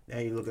 Now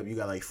you look up, you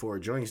got like 4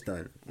 joints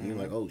done. And you're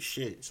like, oh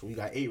shit. So we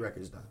got 8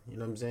 records done. You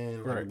know what I'm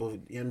saying? Right. Like both, you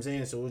know what I'm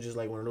saying? So it was just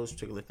like one of those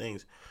particular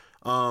things.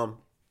 I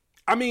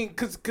mean,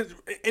 cause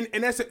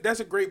that's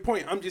a great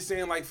point. I'm just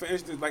saying, like, for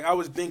instance, like I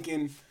was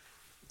thinking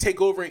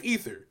Takeover and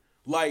Ether.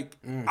 Like,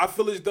 I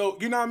feel as though,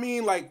 you know what I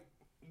mean? Like,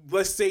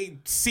 let's say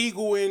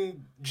Sigel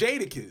and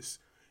Jadakiss.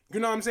 You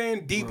know what I'm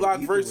saying? D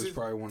Block versus. Was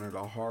probably one of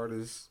the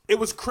hardest. It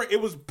was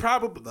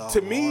probably the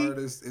to me.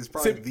 Hardest, it's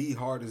probably the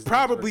hardest.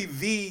 Probably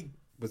the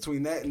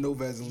between that and No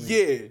Vaseline.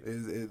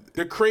 Yeah,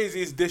 the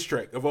craziest diss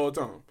track of all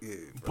time. Yeah,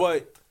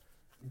 but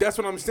that's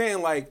what I'm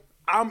saying. Like,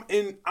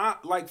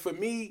 like for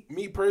me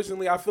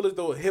personally, I feel as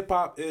though hip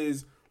hop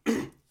is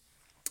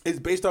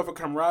based off of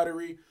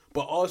camaraderie,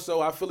 but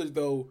also I feel as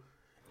though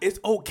it's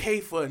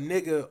okay for a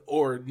nigga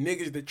or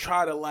niggas to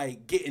try to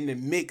like get in the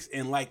mix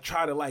and like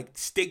try to like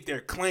stake their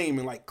claim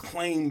and like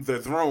claim the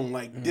throne.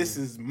 Like, this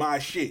is my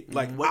shit.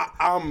 Like,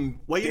 I'm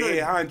the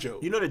head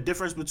honcho. You know the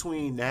difference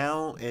between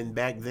now and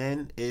back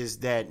then is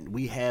that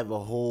we have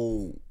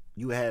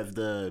you have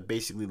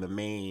basically the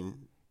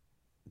main.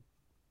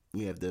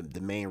 You have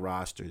the main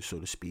roster, so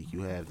to speak.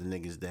 You have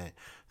the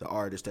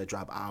artists that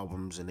drop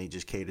albums and they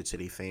just cater to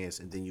their fans,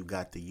 and then you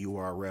got the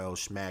URL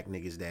smack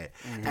niggas that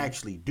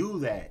actually do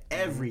that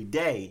every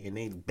day and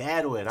they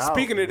battle it out.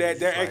 Speaking of that,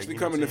 they're actually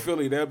coming to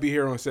Philly. They'll be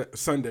here on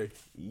Sunday.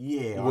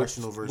 Yeah,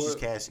 Arsenal versus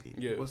Cassidy.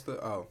 Yeah, what's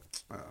the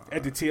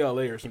at the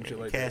TLA or some shit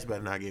like Cass that.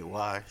 better not get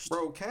washed,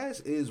 bro. Cass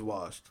is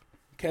washed.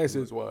 Cass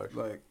is washed.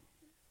 Like,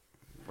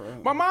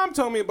 bro. My mom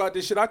told me about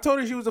this shit. I told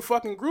her she was a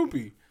fucking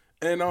groupie.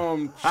 And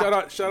shout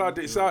out to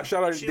Davey.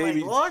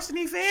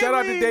 Family. Shout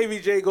out to Davey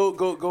J. Go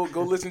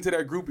listen to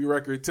that groupie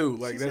record too.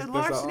 Like, that's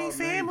Larceny all.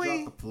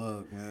 Family. Drop the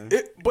plug, man.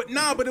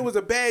 But it was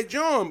a bad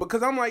John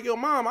because I'm like, yo,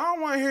 mom, I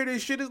don't want to hear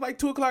this shit. It's like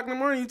 2:00 in the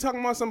morning. You talking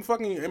about some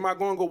fucking? Am I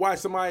going to go watch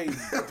somebody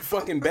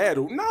fucking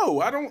battle?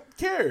 No, I don't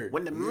care.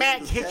 When the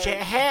Mac hit your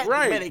hat,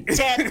 right? You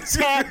better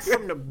tap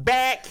from the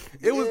back.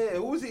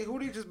 Who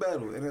did he just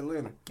battle in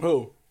Atlanta?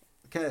 Who?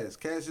 Cass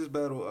just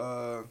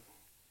battled.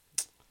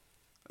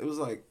 It was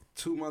like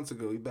 2 months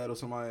ago. He battled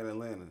somebody in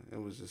Atlanta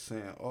and was just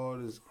saying all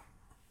this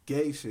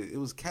gay shit. It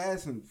was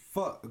Cass and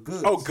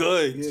Goods. Oh,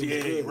 Goods.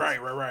 Yeah, Goods.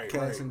 Right.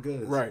 Cass and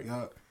Goods. Right.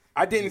 Yeah.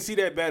 I didn't see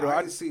that battle.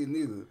 I didn't see it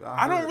neither.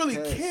 I don't really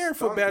care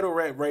for battle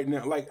rap right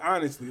now. Like,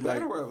 honestly,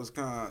 battle rap was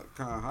kind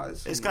of hot.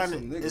 It's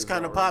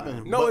kind of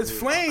popping. No, it's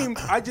flamed.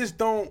 I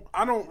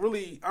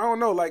don't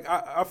know. Like,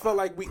 I felt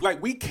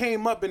like we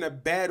came up in a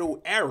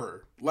battle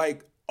era,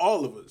 like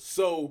all of us.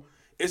 So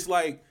it's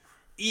like,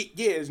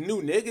 yeah, it's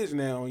new niggas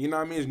now. You know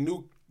what I mean? It's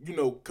new,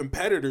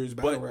 competitors.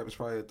 Battle but rap is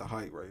probably at the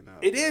height right now.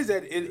 It is.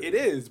 It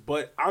is.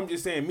 But I'm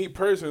just saying, me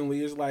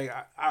personally, it's like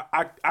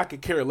I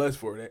could care less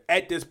for it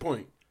at this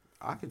point.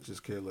 I could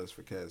just care less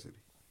for Cassidy.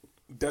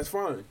 That's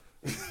fine.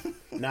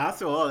 Now I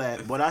feel all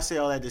that, but I say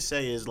all that to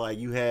say is like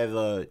you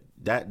have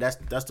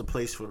that's the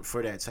place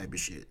for that type of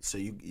shit. So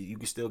you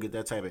can still get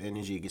that type of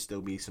energy. It can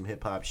still be some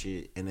hip hop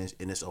shit, and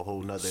it's a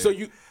whole nother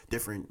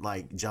different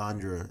like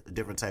genre,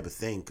 different type of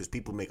thing because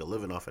people make a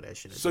living off of that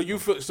shit. So you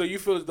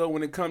feel as though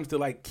when it comes to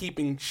like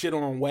keeping shit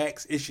on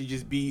wax, it should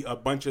just be a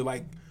bunch of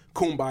like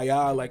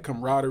kumbaya, like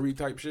camaraderie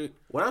type shit.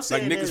 What I'm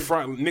saying like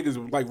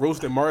niggas like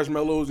roasting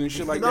marshmallows and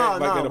shit like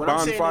that, like at a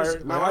bonfire.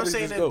 What I'm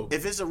saying is,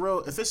 if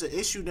it's an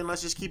issue, then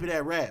let's just keep it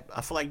at rap. I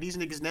feel like these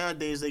niggas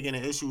nowadays they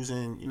getting issues,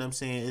 and you know what I'm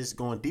saying, it's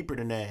going deeper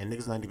than that, and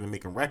niggas not even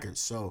making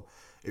records. So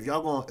if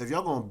y'all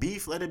gonna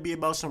beef, let it be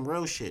about some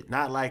real shit,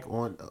 not like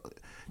on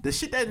the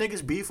shit that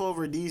niggas beef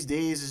over these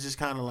days is just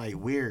kind of like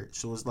weird.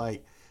 So it's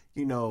like,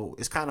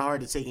 it's kind of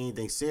hard to take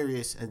anything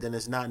serious, and then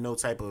it's not no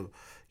type of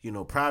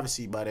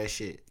privacy by that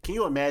shit. Can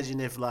you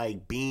imagine if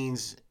like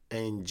Beans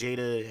and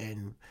Jada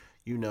and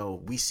you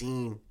know, we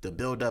seen the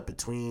build up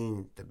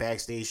between the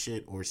backstage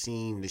shit, or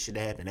seen the shit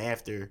that happened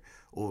after,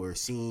 or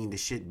seen the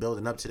shit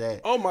building up to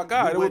that. Oh my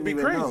God, we it would be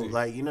wouldn't even crazy. know.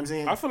 Like, you know what I'm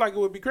saying? I feel like it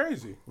would be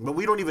crazy. But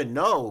we don't even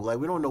know. Like,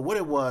 we don't know what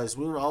it was.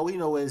 All we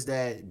know is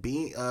that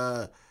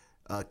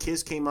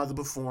Kiss came out to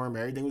perform.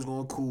 Everything was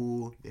going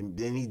cool. And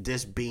then he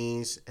dissed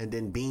Beans. And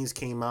then Beans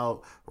came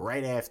out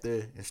right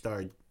after and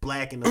started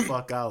blacking the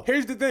fuck out.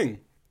 Here's the thing.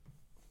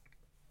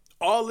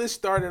 All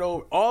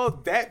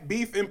that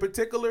beef in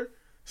particular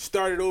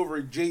started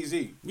over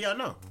Jay-Z. Yeah, I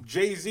know.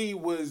 Jay-Z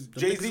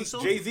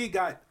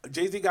got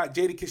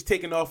Jadakiss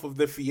taken off of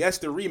the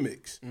Fiesta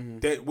remix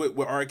that with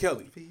R.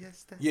 Kelly.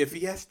 Fiesta. Yeah,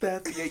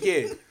 Fiesta.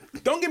 Yeah.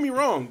 Don't get me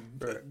wrong.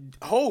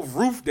 Whole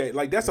roof that,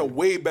 like, that's a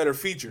way better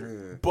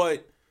feature.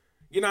 But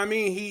you know what I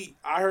mean?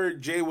 I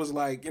heard Jay was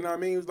like, you know what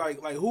I mean? He was like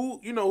who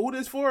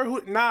this for?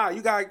 You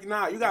gotta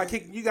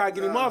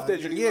get him off that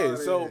joint. Yeah.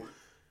 So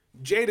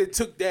Jada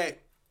took that,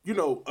 you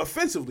know,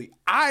 offensively.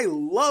 I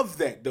love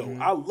that though.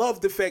 I love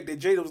the fact that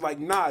Jada was like,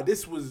 nah,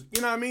 this was,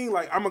 you know what I mean?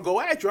 Like, I'm gonna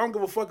go at you. I don't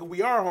give a fuck if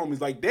we are homies.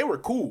 Like, they were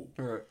cool.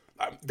 Right.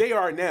 They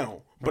are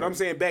now. But I'm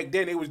saying back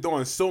then they was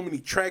doing so many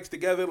tracks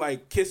together.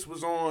 Like, Kiss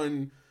was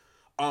on,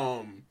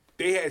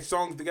 they had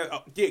songs together.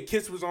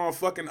 Kiss was on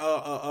fucking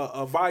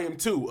Volume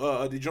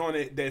 2. The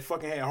joint that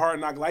fucking had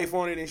Hard Knock Life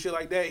on it and shit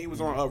like that. He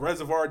was on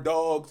Reservoir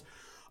Dogs.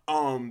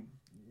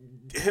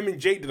 Him and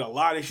Jay did a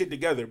lot of shit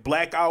together.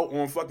 Blackout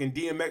on fucking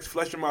DMX,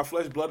 Flesh of My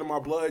Flesh, Blood of My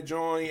Blood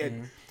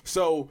joint.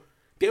 So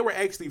they were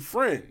actually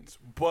friends,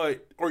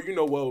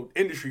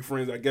 industry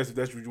friends, I guess, if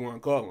that's what you want to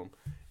call them.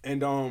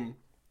 And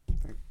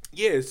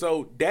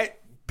so that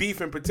beef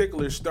in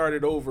particular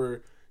started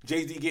over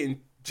Jay-Z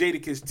getting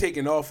Jadakiss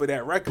taken off of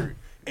that record.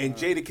 And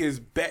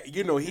Jadakiss back,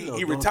 he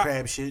retired.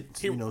 Crab shit,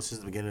 since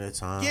the beginning of the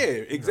time. Yeah,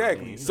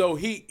 exactly. You know? So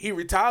he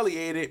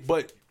retaliated,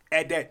 but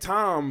at that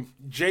time,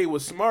 Jay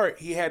was smart.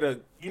 He had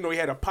a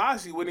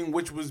posse with him,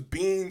 which was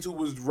Beans, who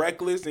was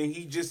reckless, and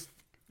he just,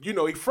 he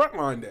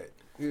frontlined that.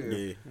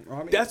 Yeah.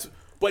 I mean, that's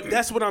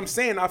what I'm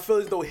saying. I feel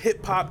as though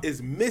hip hop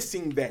is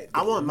missing that.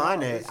 I wouldn't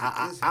mind that.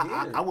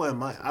 I wouldn't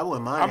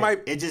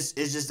mind. It's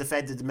just the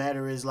fact that the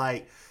matter is,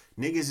 like,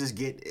 niggas just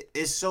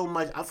it's so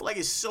much. I feel like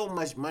it's so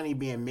much money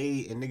being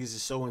made, and niggas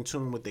is so in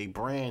tune with their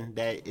brand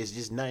that it's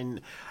just nothing.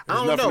 I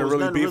don't know. There's nothing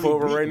to really beef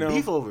over right now.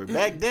 Beef over.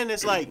 Back then,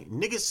 it's like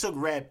niggas took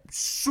rap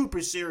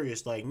super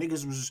serious. Like,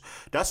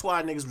 that's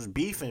why niggas was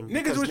beefing.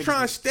 Niggas was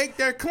trying to stake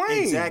their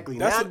claim. Exactly.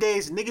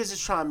 Nowadays, niggas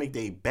is trying to make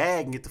their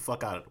bag and get the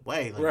fuck out of the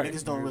way. Like,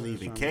 niggas don't really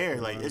even care.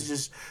 Like, it's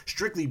just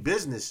strictly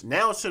business.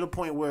 Now it's to the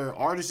point where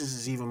artists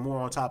is even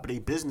more on top of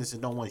their business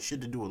and don't want shit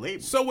to do with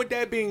labels. So with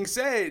that being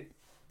said,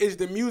 is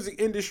the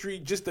music industry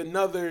just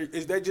another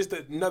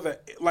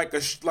like a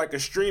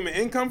stream of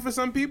income for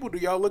some people? Do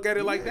y'all look at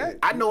it like that?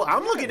 I know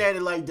I'm looking at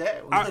it like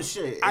that.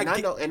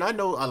 I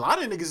know a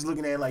lot of niggas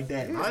looking at it like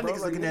that. A lot of niggas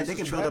looking at it, they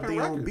can build up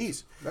their own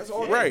beats. That's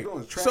all right.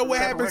 Doing, so what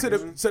happened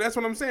to so that's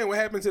what I'm saying. What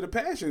happened to the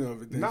passion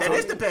of it then? That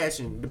is the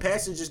passion. The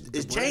passion just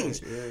is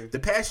changed. Yeah. The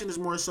passion is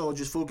more so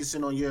just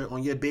focusing on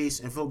your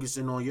base and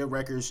focusing on your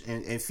records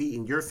and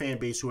feeding your fan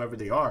base, whoever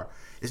they are.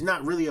 It's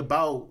not really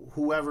about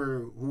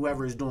whoever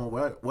is doing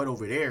what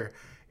over there.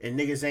 And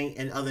niggas ain't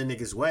in other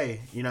niggas'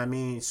 way. You know what I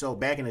mean? So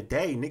back in the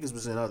day, niggas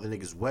was in other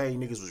niggas' way.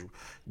 Niggas was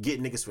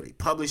getting niggas for their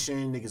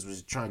publishing. Niggas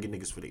was trying to get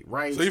niggas for their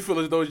rights. So you feel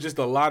as though it's just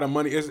a lot of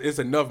money. It's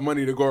enough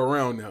money to go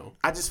around now.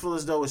 I just feel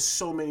as though it's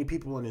so many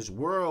people in this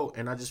world,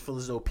 and I just feel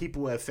as though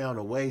people have found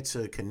a way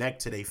to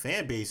connect to their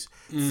fan base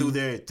through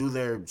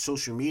their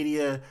social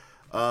media.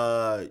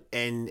 And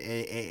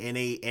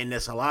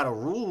there's a lot of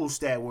rules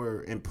that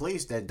were in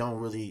place that don't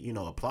really,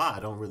 apply,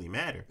 don't really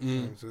matter.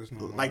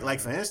 Like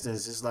for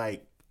instance, it's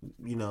like,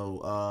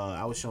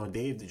 I was showing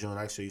Dave the joint.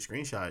 I showed you a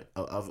screenshot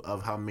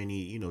of how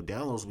many,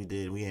 downloads we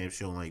did. We had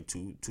shown like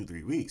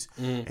 2-3 weeks.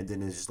 And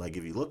then it's just like,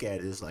 if you look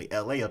at it, it's like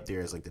LA up there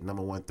is like the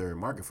number 1/3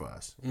 market for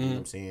us. You know what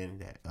I'm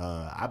saying?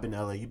 I've been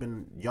to LA.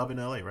 Y'all been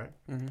to LA, right?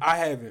 I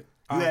haven't.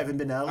 You haven't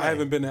been to LA. I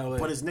haven't been to LA.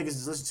 But it's niggas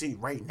is listening to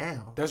you right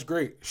now. That's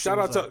great. Shout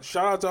out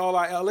to all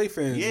our LA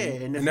fans. Yeah,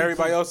 and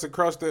everybody else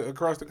across the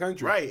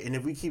country. Right. And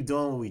if we keep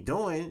doing what we're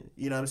doing,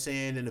 you know what I'm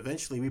saying, then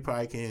eventually we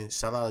probably can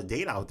sell out a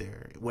date out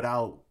there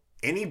without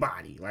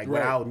anybody,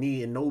 without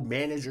needing no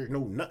manager,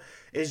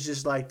 it's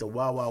just like the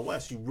Wild Wild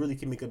West. You really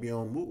can make up your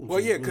own moves. Well,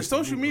 yeah, because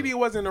social media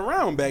wasn't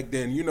around back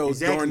then,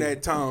 exactly. during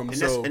that time.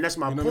 And that's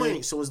my point. I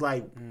mean? So it's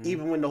like,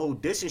 even when the whole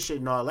dissing shit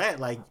and all that,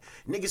 like,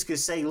 niggas could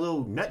say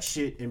little nut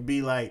shit and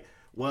be like,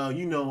 well,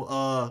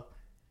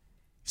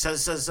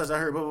 such I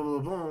heard, blah, blah, blah,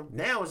 blah.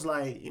 Now it's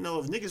like, if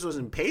niggas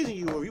wasn't paying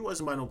you or you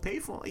wasn't by no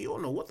payphone, you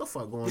don't know what the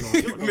fuck going on.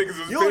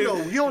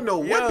 You don't know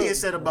what being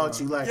said about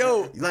you.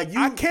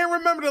 I can't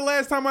remember the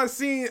last time I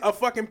seen a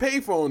fucking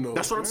payphone though.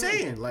 That's what I'm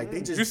saying. Like,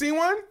 they just. You seen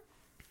one?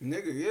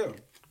 Nigga, yeah.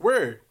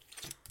 Where?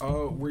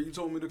 Where you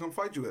told me to come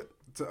fight you at?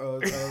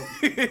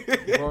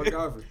 Broad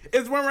Garvin.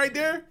 Is one right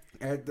there?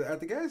 At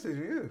the gas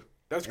station, yeah.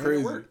 That's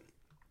crazy.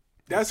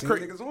 That's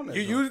crazy.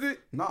 You used it?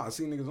 Nah, I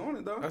seen niggas on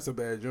it though. That's a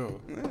bad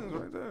joke. Yeah, it's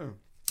right there.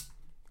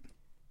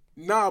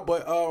 Nah,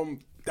 but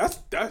That's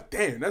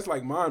damn. That's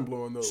like mind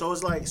blowing though. So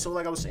it's like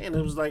I was saying,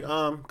 it was like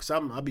because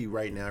I'll be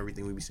writing now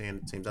everything we be saying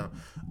at the same time.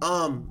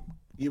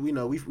 Yeah, we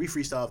know we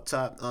freestyle off the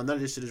top. None of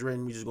this shit is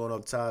written. We just going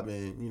off the top,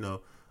 and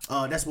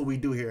that's what we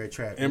do here at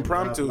Trap.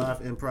 Impromptu. Live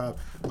improv.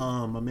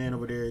 My man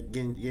over there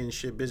getting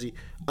shit busy.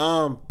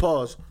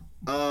 Pause.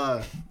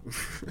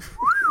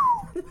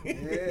 Yeah,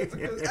 hey,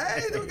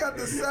 we got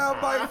the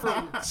soundbite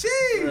from We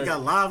Cheese.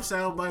 got live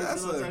sound bites.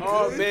 That's you know what I'm a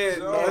Oh saying? man,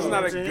 joint. that's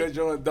not a You know what I'm good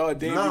joint, dog.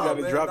 Damn, Nah, you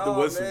gotta man, drop the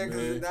whistle, man.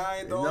 Cause I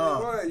ain't the Nah.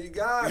 only one. You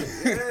got it.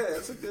 Yeah,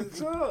 that's a good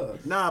job.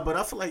 Nah, but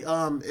I feel like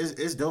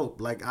it's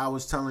dope. Like I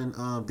was telling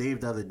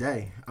Dave the other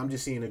day, I'm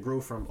just seeing it grow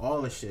from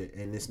all the shit,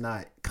 and it's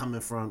not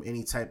coming from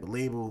any type of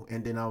label.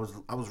 And then I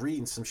was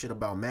reading some shit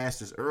about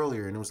masters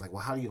earlier, and it was like,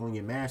 well, how do you own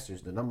your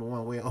masters? The number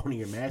one way of owning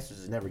your masters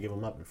is never give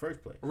them up in the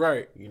first place.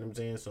 Right. You know what I'm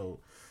saying? So,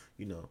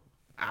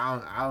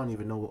 I don't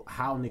even know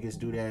how niggas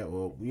do that,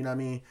 or you know what I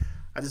mean.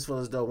 I just feel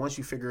as though once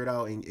you figure it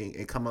out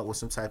and come up with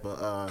some type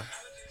of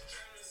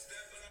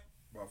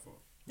My fault.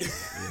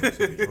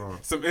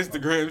 Some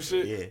Instagram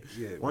shit. Yeah.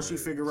 Yeah, Once you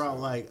man. figure out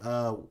like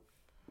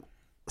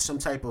some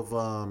type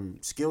of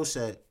skill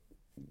set,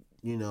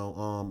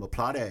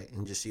 apply that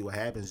and just see what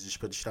happens. Just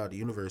put the shit out of the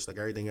universe. Like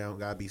everything out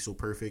gotta be so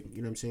perfect.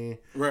 You know what I'm saying?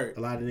 Right. A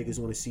lot of niggas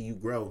want to see you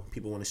grow.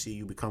 People want to see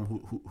you become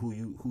who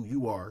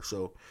you are.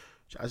 So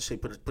I just say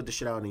put the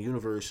shit out in the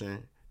universe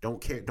and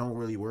don't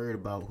really worry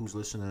about who's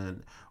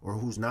listening or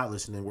who's not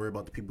listening. Worry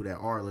about the people that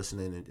are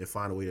listening and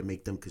find a way to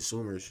make them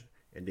consumers,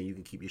 and then you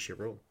can keep your shit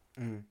rolling.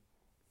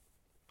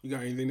 You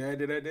got anything to add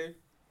to that, Dave?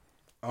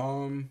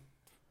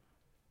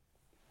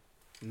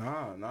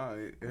 Nah,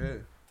 yeah.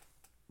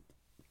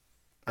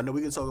 I know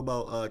we can talk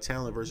about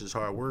talent versus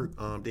hard work.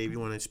 Dave, you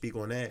want to speak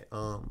on that?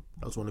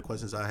 That was one of the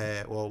questions I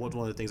had. Well, one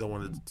of the things I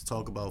wanted to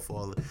talk about for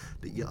all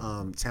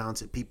the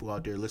talented people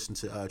out there listening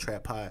to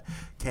Trap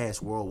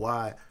Podcast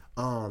worldwide.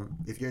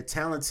 If you're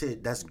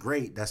talented, that's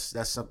great. That's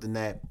something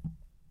that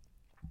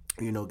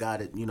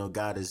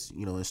God is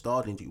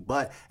installed into you.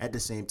 But at the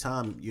same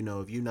time,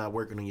 if you're not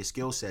working on your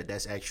skill set,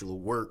 that's actual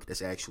work.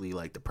 That's actually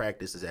like the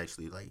practice is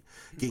actually like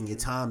getting your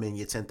time in,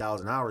 your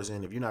 10,000 hours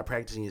in. If you're not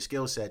practicing your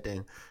skill set,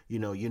 then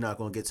you're not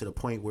going to get to the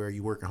point where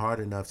you're working hard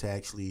enough to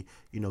actually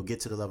get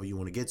to the level you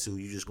want to get to.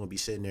 You're just going to be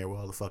sitting there with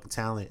all the fucking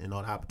talent and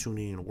all the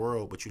opportunity in the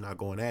world, but you're not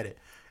going at it.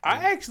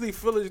 I actually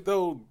feel as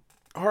though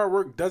hard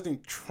work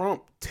doesn't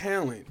trump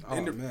talent.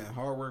 Oh man,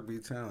 hard work be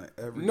talent.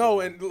 And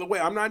wait,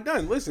 I'm not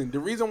done. Listen,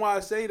 the reason why I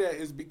say that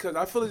is because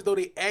I feel as though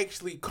they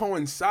actually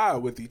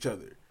coincide with each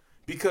other.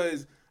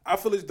 Because I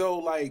feel as though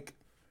like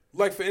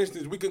for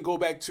instance, we can go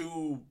back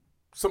to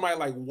somebody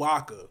like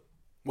Waka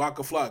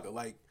Flocka.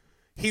 Like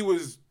he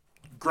was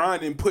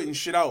grinding, putting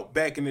shit out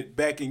back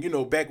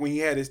when he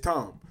had his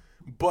time,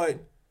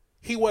 but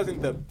he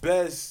wasn't the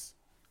best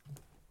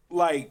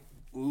like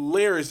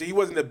lyricist. He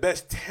wasn't the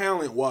best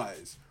talent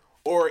wise.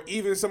 Or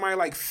even somebody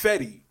like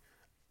Fetty,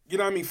 you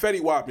know what I mean?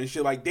 Fetty Wap and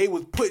shit. Like, they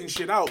was putting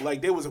shit out.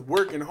 Like, they was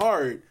working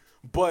hard.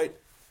 But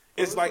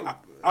it's like,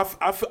 I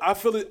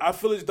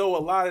feel as though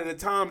a lot of the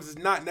times it's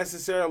not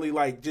necessarily,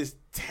 like, just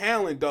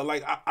talent, though.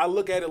 Like, I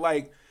look at it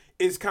like,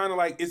 it's kind of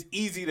like, it's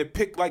easy to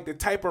pick, like, the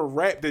type of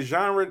rap, the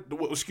genre,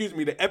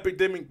 the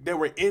epidemic that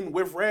we're in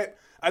with rap.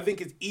 I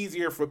think it's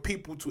easier for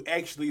people to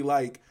actually,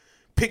 like,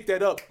 pick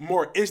that up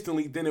more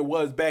instantly than it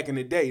was back in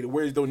the day.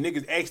 Whereas though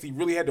niggas actually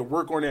really had to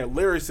work on that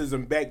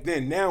lyricism back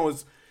then. Now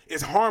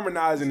it's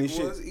harmonizing and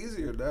shit. Well, it's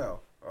easier now.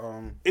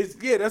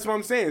 That's what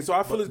I'm saying. So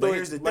I feel as though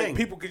like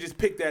people could just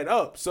pick that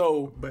up.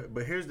 So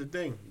but here's the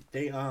thing.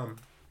 They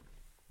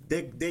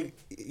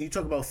you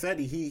talk about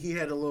Fetty, he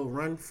had a little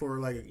run for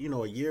like,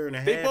 a year and a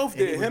half. they both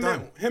did.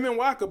 Him and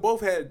Waka both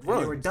had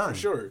runs. They were done. For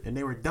sure. And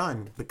they were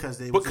done because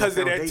of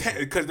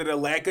the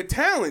lack of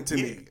talent to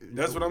me.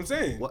 That's what I'm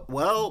saying.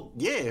 Well,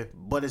 yeah,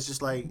 but it's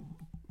just like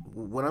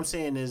what I'm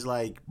saying is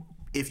like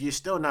if you're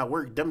still not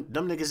them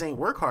niggas ain't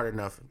work hard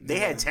enough. They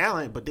had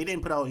talent, but they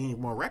didn't put out any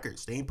more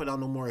records. They ain't put out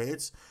no more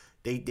hits.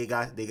 They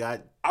got.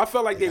 I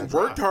felt like they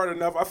worked hard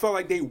enough. I felt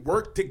like they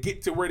worked to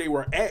get to where they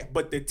were at,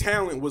 but the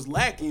talent was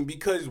lacking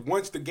because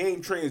once the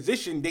game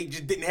transitioned, they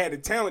just didn't have the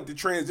talent to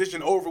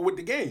transition over with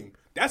the game.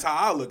 That's how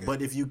I look at it.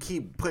 But if you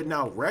keep putting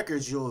out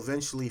records, you'll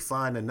eventually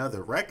find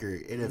another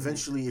record. And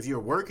eventually, if you're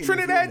working,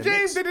 Trinidad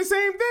James did the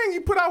same thing. He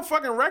put out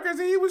fucking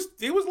records and he was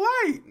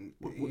light.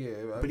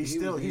 Yeah, but he's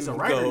a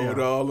writer now. Gold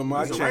all in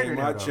my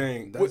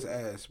chain. That's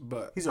ass.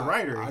 But he's a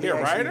writer. He a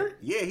writer?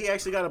 Yeah, he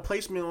actually got a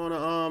placement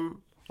on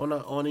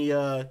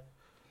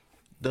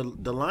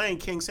the Lion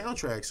King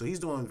soundtrack, so he's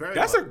doing very.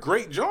 That's well. a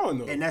great John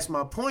though, and that's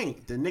my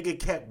point. The nigga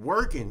kept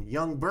working.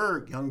 Young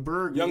Berg. He now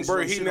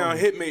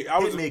Hitmaker.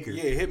 Hitmaker.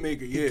 Yeah,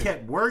 Hitmaker. Yeah, he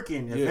kept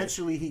working.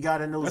 Eventually, he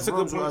got in those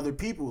rooms with other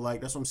people.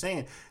 Like that's what I'm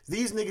saying.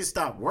 These niggas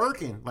stopped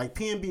working. Like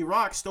PNB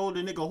Rock stole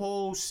the nigga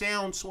whole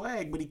sound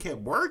swag, but he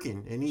kept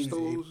working, and he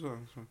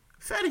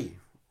Fetty.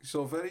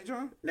 So Fetty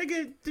John?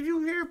 Nigga, did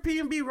you hear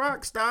P&B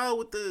Rock style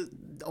with the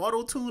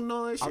auto tune and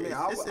all that shit? I mean,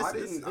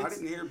 I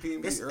didn't hear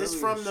P&B. It's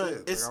from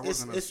the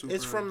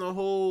it's from the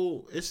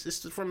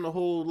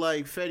whole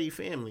like Fetty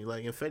family.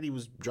 Like, and Fetty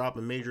was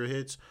dropping major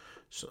hits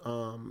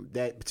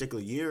that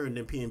particular year, and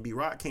then P&B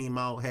Rock came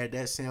out, had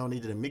that sound. They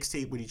did a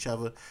mixtape with each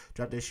other,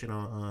 dropped that shit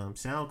on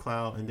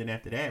SoundCloud, and then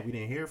after that, we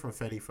didn't hear from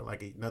Fetty for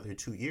like another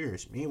 2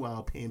 years.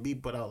 Meanwhile, P&B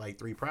put out like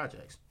 3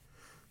 projects.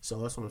 So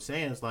that's what I'm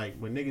saying. It's like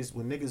when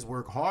niggas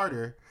work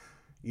harder,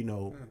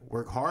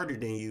 work harder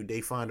than you,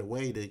 they find a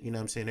way to,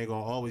 they're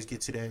gonna always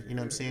get to that. You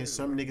know what I'm saying?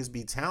 Some niggas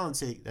be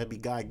talented, that be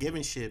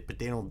God-given shit, but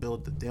they don't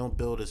build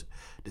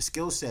the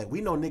skill set.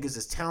 We know niggas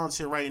is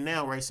talented right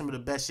now, right? Some of the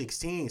best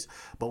 16s,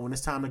 but when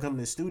it's time to come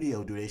to the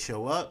studio, do they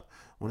show up?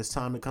 When it's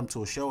time to come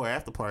to a show or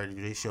after party,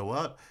 do they show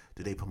up?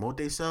 Do they promote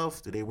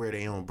themselves? Do they wear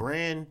their own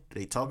brand? Do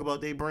they talk about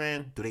their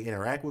brand? Do they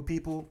interact with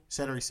people? Et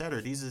cetera, et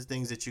cetera. These are the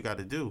things that you got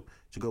to do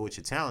to go with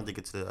your talent to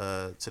get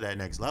to that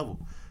next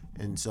level.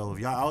 And so if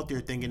y'all out there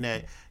thinking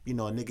that, a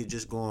nigga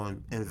just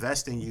going to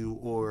invest in you,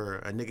 or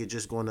a nigga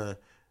just going to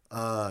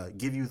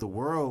give you the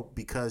world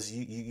because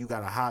you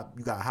got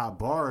hot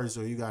bars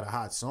or you got a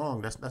hot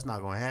song, that's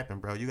not going to happen,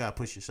 bro. You got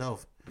to push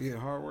yourself. Yeah,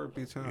 hard work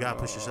beats time. You got to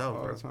push yourself,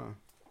 all bro. the time.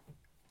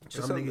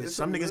 Some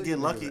niggas get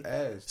lucky.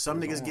 Some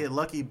niggas get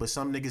lucky, but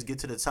some niggas get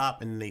to the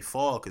top and they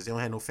fall because they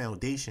don't have no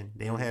foundation.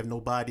 They don't have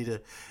nobody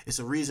to. It's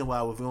a reason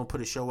why if we don't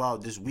put a show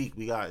out this week,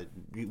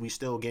 we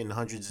still getting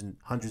hundreds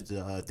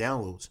of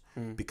downloads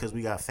because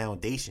we got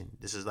foundation.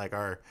 This is like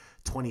our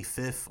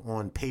 25th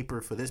on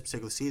paper for this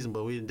particular season,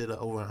 but we did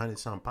over 100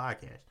 some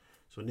podcasts,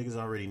 so niggas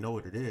already know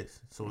what it is.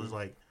 So it's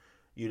like,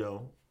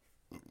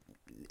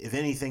 if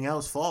anything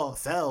else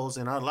fails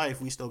in our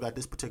life, we still got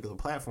this particular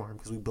platform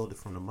because we built it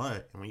from the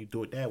mud. And when you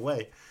do it that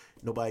way,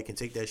 nobody can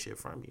take that shit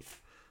from you.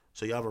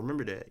 So y'all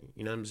remember that.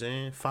 You know what I'm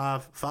saying?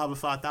 5 and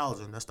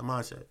 5,000. That's the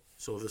mindset.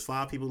 So if there's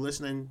 5 people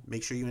listening,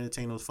 make sure you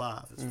entertain those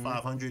 5. If it's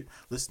 500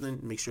 listening,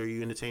 make sure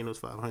you entertain those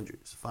 500.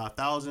 It's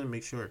 5,000,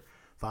 make sure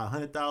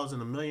 500,000,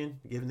 $1 million,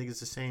 give niggas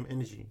the same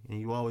energy. And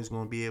you always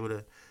going to be able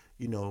to,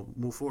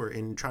 move forward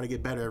and try to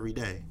get better every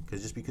day.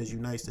 Because just because you're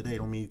nice today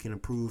don't mean you can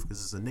improve,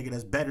 because it's a nigga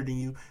that's better than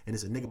you and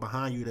it's a nigga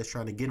behind you that's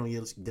trying to get on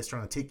you, that's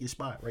trying to take your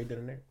spot right then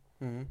and there.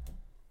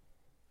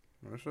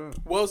 That's right.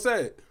 Well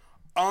said.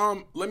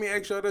 Let me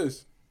ask y'all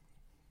this.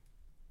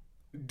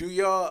 Do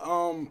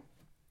y'all,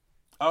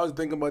 I was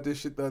thinking about this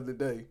shit the other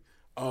day.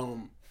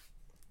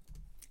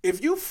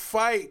 If you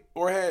fight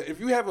if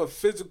you have a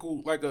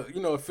physical, like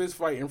a fist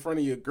fight in front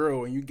of your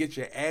girl and you get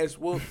your ass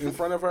whooped in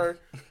front of her,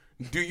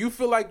 do you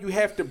feel like you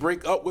have to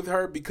break up with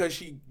her because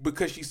she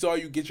saw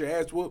you get your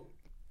ass whooped?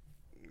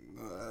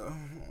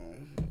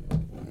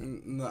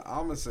 No,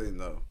 I'm gonna say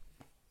no.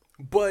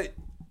 But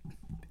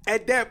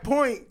at that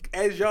point,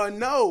 as y'all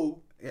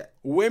know,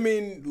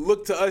 women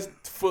look to us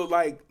for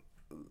like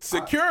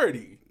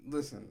security.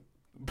 Listen.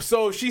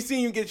 So if she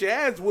seen you get your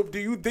ass whooped, do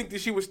you think that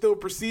she would still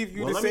perceive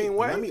you the same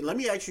way? Let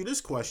me ask you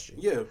this question.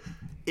 Yeah.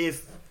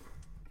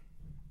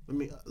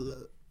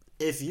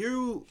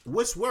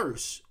 What's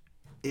worse?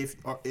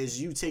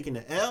 Is you taking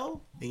the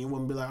L and you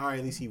want to be like, all right,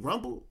 at least he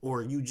rumbled,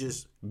 or you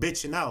just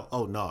bitching out?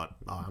 Oh no,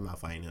 I'm not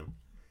fighting him.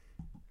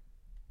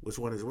 Which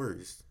one is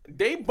worse?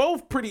 They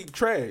both pretty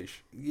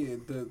trash. Yeah,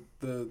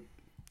 the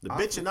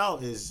bitching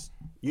out is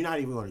you're not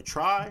even going to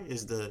try.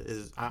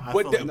 I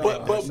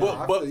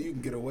feel you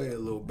can get away a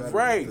little better,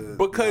 right?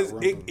 Because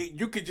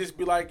you could just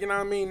be like, you know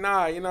what I mean?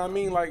 Nah, you know what I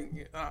mean?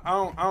 Like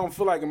I don't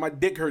feel like my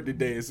dick hurt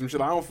today or some shit.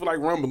 I don't feel like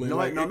rumbling. No,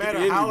 like, no matter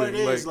how it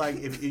is, like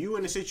if you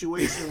in a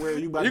situation where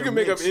you can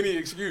make up any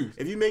excuse.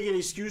 If you make an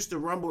excuse to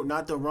rumble,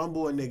 not to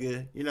rumble a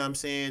nigga, you know what I'm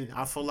saying?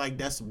 I feel like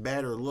that's a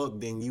better look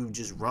than you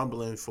just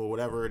rumbling for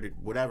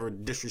whatever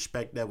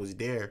disrespect that was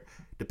there.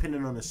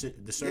 Depending on the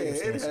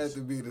circumstances. Yeah, it had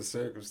to be the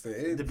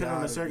circumstance. Depending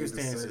on the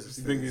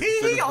circumstances.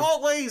 He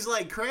always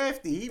like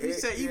crafty. He be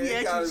asking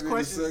these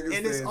questions,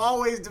 and it's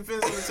always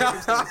depends on the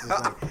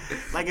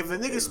circumstances. like if a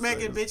nigga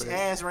smacking bitch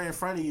ass right in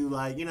front of you,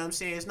 like, you know what I'm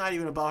saying? It's not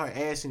even about her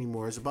ass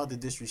anymore. It's about the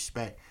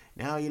disrespect.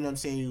 Now, you know what I'm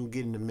saying, you can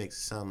get in the mix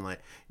or something. Like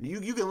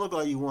you can look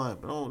all you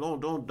want, but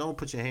don't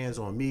put your hands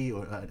on me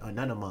or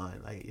none of mine.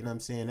 Like, you know what I'm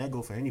saying? That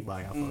go for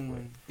anybody I fuck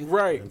with. Right. You know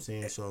what I'm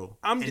saying? So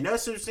in that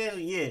circumstance,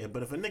 yeah.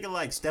 But if a nigga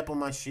like step on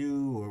my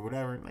shoe or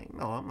whatever, like,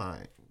 no, I'm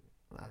not.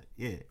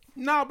 Yeah.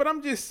 No, but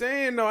I'm just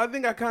saying though. I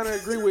think I kind of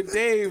agree with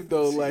Dave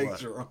though. Like,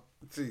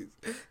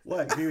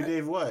 what? Agree with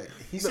Dave? What?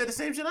 He said the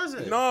same shit I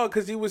said. No,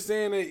 because he was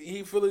saying that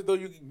he feel as though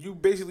you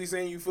basically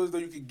saying you feel as though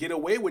you could get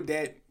away with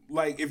that.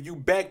 Like if you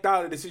backed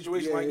out of the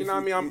situation, like, you know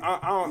what I mean? I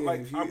don't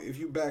like. If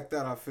you backed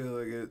out, I feel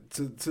like it.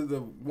 To the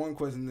one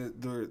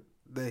question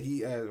that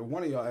he asked,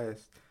 one of y'all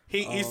asked.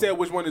 He said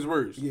which one is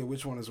worse. Yeah,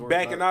 which one is worse?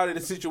 Backing out of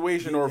the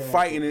situation or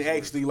fighting and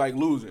actually like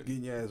losing.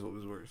 Getting your ass what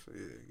was worse?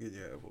 Yeah, getting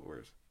your ass what was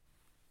worse.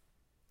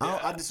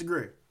 I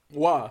disagree.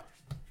 Why?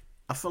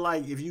 I feel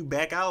like if you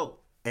back out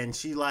and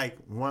she like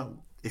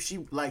if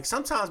she like,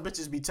 sometimes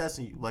bitches be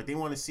testing you, like they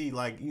want to see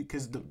like you,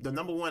 because the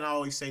number one, I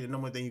always say the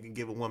number one thing you can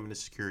give a woman is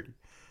security.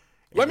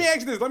 Let me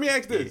ask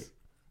this.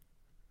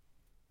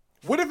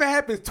 What if it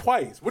happens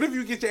twice? What if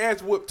you get your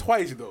ass whooped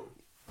twice though?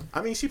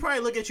 I mean, she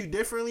probably look at you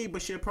differently,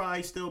 but she'll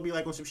probably still be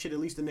like on some shit. At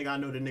least the nigga I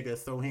know, the nigga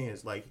throw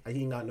hands. Like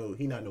he not no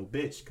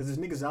bitch. Because there's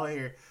niggas out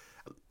here.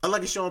 I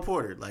like Sean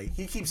Porter. Like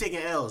he keeps taking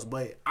L's,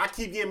 but I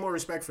keep getting more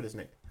respect for this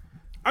nigga.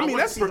 I mean,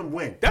 that's him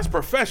win. That's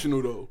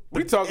professional though.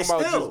 We talking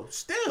about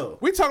still.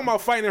 We talking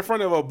about fighting in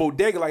front of a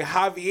bodega like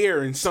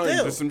Javier and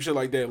Sons or some shit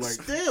like that. Like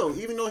still,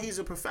 even though he's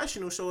a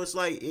professional, so it's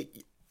like,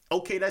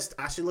 okay,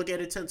 I should look at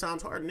it 10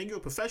 times harder. Nigga, you're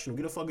a professional.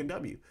 Get a fucking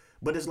W.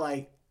 But it's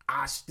like,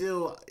 I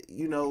still,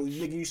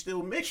 nigga, you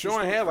still mix.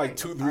 Sean had like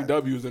 2-3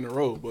 W's in a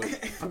row, but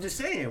I'm just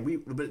saying, we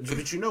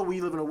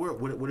live in a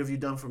world. What have you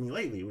done for me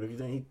lately? What have you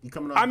done? You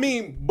coming up? I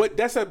mean, but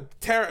that's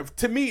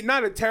to me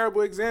not a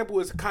terrible example.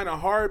 It's kind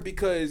of hard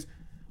because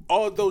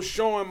although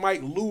Sean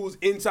might lose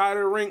inside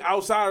of the ring,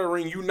 outside of the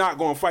ring, you're not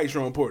gonna fight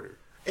Sean Porter.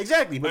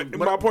 Exactly. But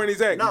my point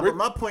exactly. No, but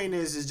my point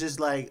is just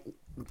like,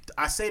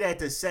 I say that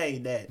to say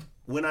that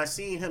when I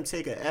seen him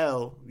take a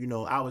L,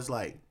 I was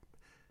like,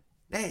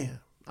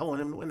 damn. I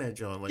want him to win that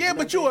joint. Like, yeah,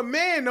 but you a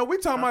man though. We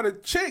talking about a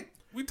chick.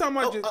 We talking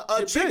about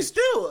a chick. Bitch.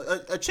 Still,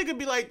 a chick would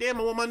be like, "Damn,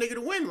 I want my nigga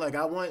to win. Like,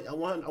 I want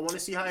to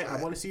see how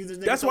I want to see this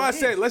nigga." That's why I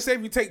said, let's say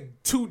if you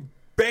take 2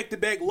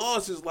 back-to-back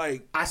losses,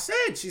 like I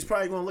said, she's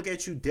probably gonna look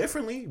at you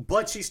differently,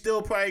 but she's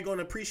still probably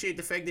gonna appreciate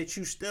the fact that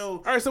you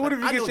still. All right, so what if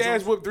you get your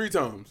ass whooped 3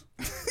 times?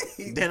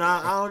 Then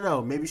I don't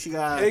know. Maybe she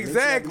got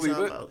exactly.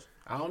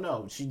 I don't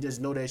know. She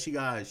just know that she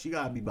got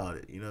to be about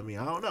it. You know what I mean?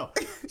 I don't know.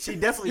 She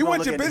definitely. You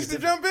want your bitch to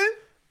jump in?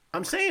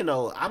 I'm saying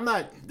though, I'm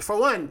not for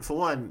one.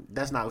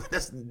 That's not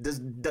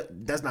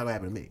gonna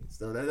happen to me.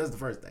 So that's the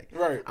first thing.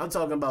 Right. I'm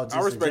talking about just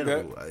I respect in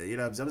general. that. You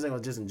know, I'm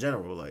saying just in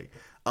general. Like,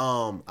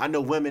 I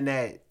know women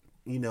that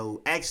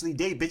actually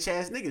date bitch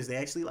ass niggas. They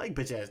actually like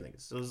bitch ass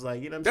niggas. So it's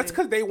like, that's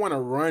because they want to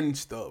run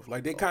stuff.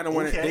 Like they kind of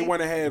want to. They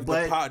want to have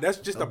the power. That's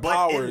just a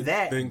power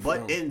thing.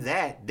 But in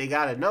that, they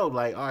gotta know,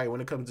 like, all right, when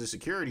it comes to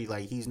security,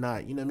 like he's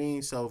not. You know what I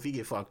mean? So if he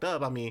get fucked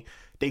up, I mean,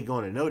 they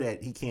gonna know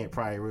that he can't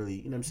probably really.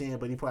 You know what I'm saying?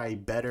 But he probably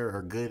better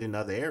or good in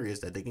other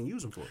areas that they can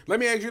use him for. Let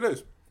me ask you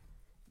this.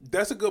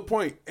 That's a good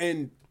point.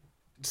 And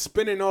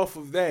spinning off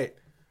of that,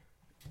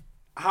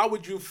 how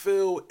would you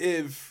feel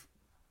if,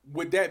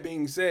 with that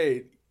being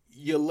said,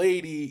 your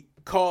lady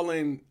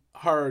calling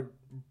her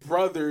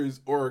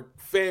brothers or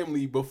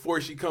family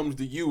before she comes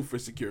to you for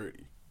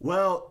security?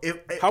 Well,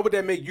 how would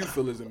that make you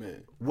feel as a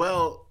man?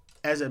 Well,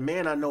 as a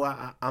man, I know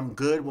I'm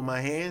good with my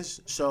hands.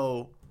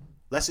 So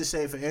let's just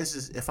say, for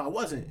instance, if I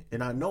wasn't,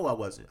 and I know I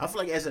wasn't, I feel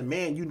like as a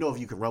man, you know if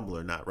you can rumble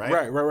or not, right?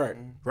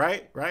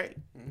 Right?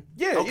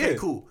 Yeah. Okay, yeah.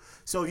 Cool.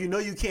 So if you know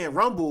you can't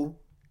rumble,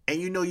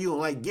 and you know you don't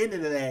like getting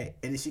into that,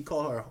 and then she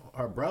call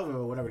her brother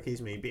or whatever the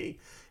case may be,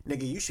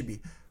 nigga, you should be,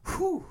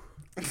 whew.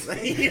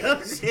 Like, you know what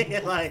I'm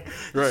saying? Like,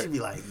 you should be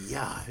like,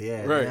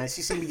 yeah, man.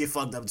 She seen me get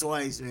fucked up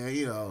twice, man.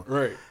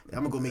 Right. I'm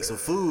gonna go make some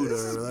food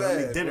or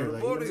make dinner.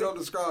 Like, what y'all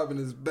describing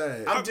is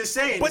bad. I'm just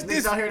saying, but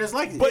this out here that's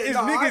like it. But it's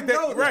niggas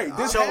that right.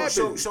 This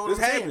happens. So this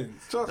happens.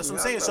 That's what I'm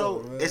saying.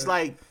 So it's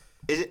like,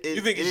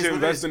 you think he should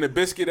invest in a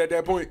biscuit at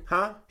that point?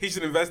 Huh? He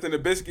should invest in a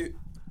biscuit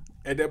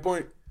at that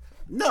point.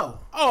 No.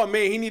 Oh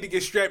man, he need to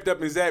get strapped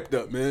up and zapped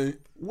up, man.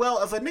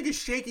 Well, if a nigga's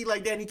shaky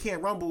like that and he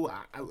can't rumble,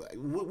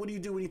 what do you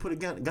do when you put a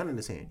gun in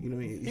his hand? You know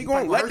what I mean? He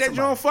gonna let that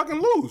joint fucking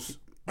loose.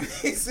 a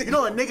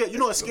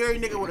scary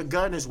nigga with a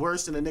gun is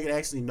worse than a nigga that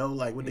actually know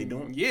like what they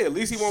doing. Yeah, at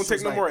least he won't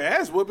take no more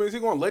ass whoopings. He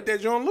gonna let that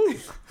joint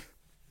loose.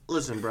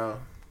 Listen, bro.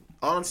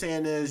 All I'm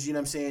saying is, you know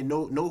what I'm saying,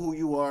 know who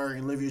you are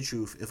and live your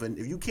truth. If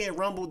you can't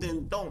rumble,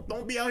 then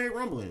don't be out here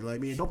rumbling.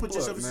 Like, man, don't put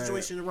yourself in a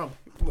situation to rumble.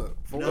 Look,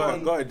 go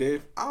ahead,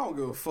 Dave. I don't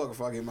give a fuck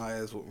if I get my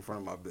ass whooped in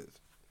front of my bitch.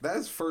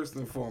 That's first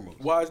and foremost.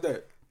 Why is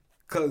that?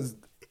 Cause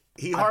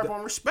he hard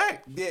on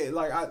respect. Yeah,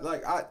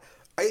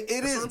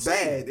 it is bad.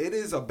 Saying. It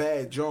is a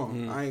bad joint.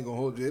 Mm-hmm. I ain't gonna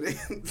hold you.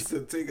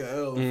 To take a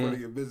L in front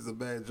of your bitch is a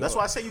bad joint. That's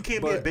why I say you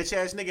can't be a bitch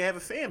ass nigga and have a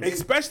family.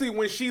 Especially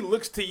when she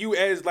looks to you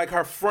as like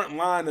her front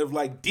line of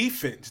like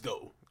defense,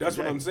 though. That's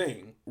what I'm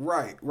saying.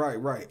 Right.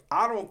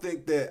 I don't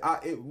think that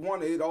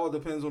it all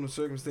depends on the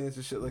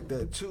circumstances, shit like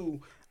that. 2,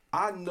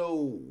 I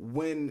know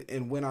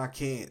when I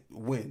can't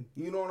win.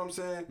 You know what I'm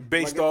saying?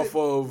 Based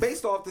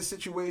off the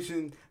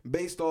situation,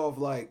 based off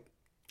like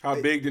how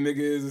big the nigga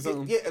is or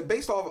something. Yeah,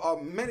 based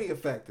off many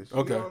factors.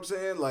 Okay. You know what I'm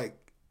saying? Like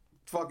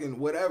fucking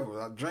whatever,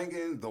 like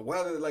drinking, the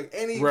weather, like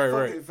any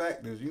fucking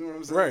factors. You know what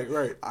I'm saying?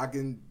 Right. I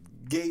can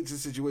gauge the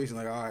situation,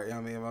 like, all right, I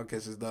mean, I'll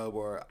catch this dub,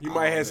 or you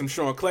might have some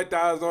Sean Kleck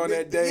eyes on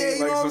that day. Yeah,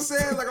 you know what I'm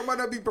saying? Like, I might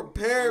not be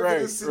prepared for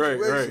this situation.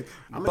 Right.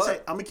 I'm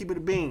gonna keep it a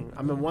bean.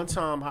 I mean, one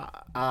time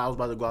I was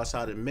about to go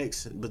outside and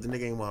mix, but the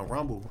nigga ain't want to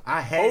rumble. I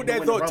had hold to that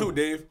win thought too,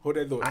 Dave. Hold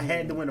that thought. I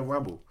had to win the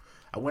rumble.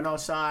 I went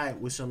outside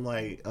with some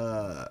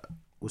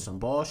with some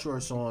ball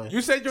shorts on.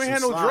 You said you ain't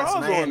had no drawers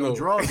on, no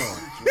drawers on.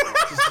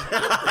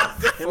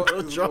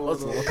 no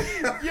drawers on.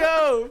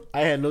 Yo, I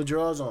had no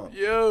drawers on.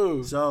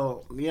 yo.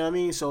 So you know what I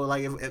mean. So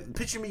like, if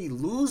picture me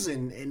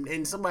losing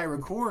and somebody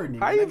recording.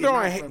 How you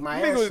throwing?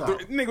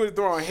 Nigga Nigga was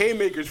throwing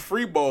haymakers,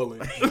 free balling,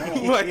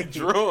 like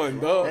drawing,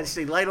 dog. That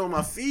shit light on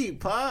my feet,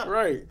 pop.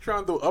 Right,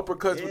 trying to throw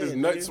uppercuts with his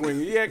nut nigga. swing.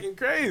 He acting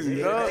crazy,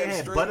 Yeah, dog. they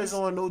had butters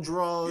on, no Yeah,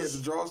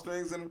 drawers. the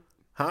drawstrings in them.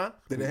 Huh?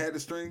 Did they have the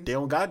strings? They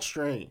don't got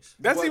strings.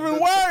 That's What, even the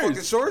fucking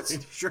worse. shorts.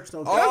 Shirts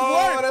don't Oh,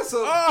 got. that's a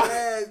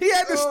bad. He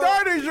had the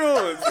starter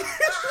joints.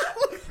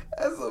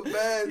 That's a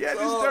bad. He had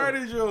the song.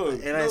 starter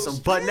joints. And I had some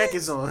butt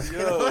neckers on.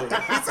 Yo,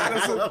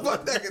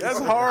 that's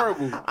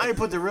horrible. I ain't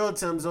put the real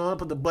Timbs on. I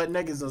put the butt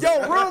neckers on.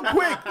 Yo,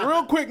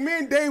 real quick. Me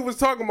and Dave was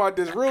talking about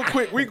this real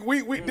quick. We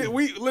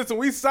listen.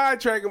 We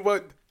sidetracking,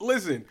 but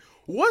listen.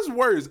 What's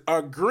worse,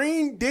 a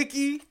green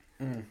dickie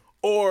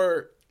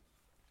or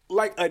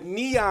like a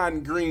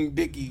neon green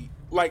dickie?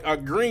 Like a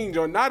green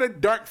joint, not a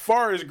dark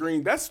forest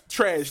green. That's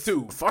trash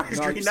too.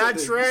 Forest No, green, not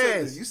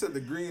trash. You said the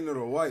green or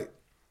the white.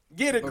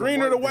 Yeah, the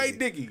green or the white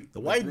dickie. The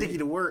white dicky,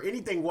 the word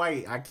anything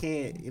white, I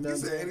can't. You know You what I'm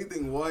said saying?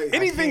 anything white.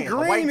 Anything Can't. A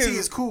green white is tee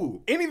is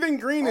cool. Anything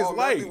green is Oh, man,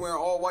 light. we wearing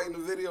all white in the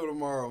video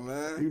tomorrow,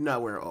 man. You're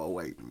not wearing all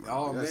white.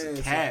 Oh, That's man,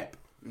 a cap.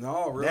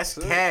 No, real That's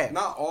shit. cap.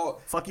 Not all.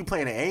 Fuck you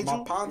playing an angel?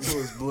 My poncho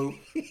is blue.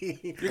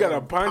 You got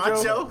a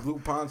poncho? Blue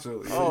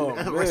poncho. Yeah.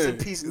 Oh, Rest in man.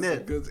 peace, It's a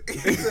Nip. good.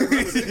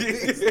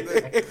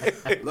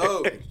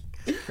 Look,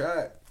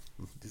 cat.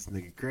 This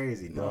nigga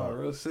crazy, No, dog.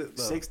 real shit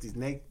though. 60s,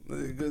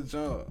 nigga. Good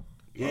job.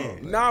 Yeah.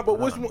 Nah, but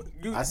which one?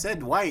 I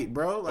said white,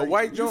 bro. Like,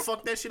 white you joint-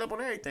 fuck that shit up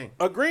on everything.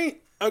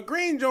 A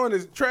green joint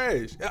is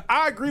trash.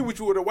 I agree with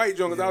you with a white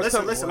joint because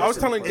I was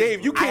telling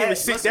Dave you I can't had- even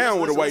sit listen, down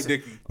with a listen, white listen.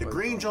 dickie. The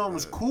green joint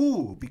was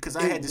cool because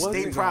I had the wasn't.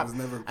 state prop. It was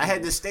never I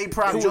had the state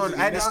prop was joint. I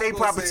had the not state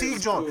gonna prop say it fatigue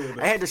was joint. cool,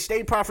 though. I had the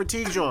state prop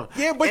fatigue joint.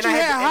 Yeah, but And you I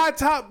had the- high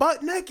top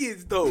butt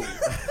nakeds though.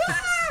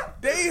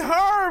 They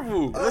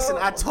horrible. Listen,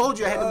 I told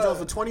you I had them joints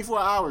for 24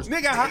 hours.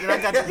 Nigga, and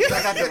I got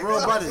the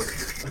real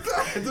butters.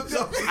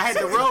 I had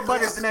the real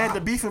butters and I had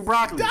the beef and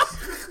broccoli.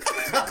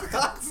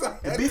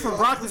 The beef and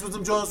broccoli with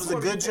them joints was a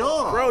good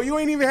joint. Bro, you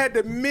ain't even had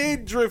the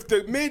mid drift,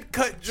 the mid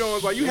cut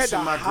joints. Like you had the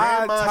Listen, my high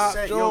grandma top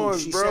said,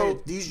 joints, she bro.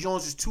 said these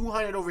joints is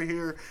 200 over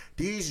here.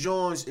 These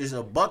joints is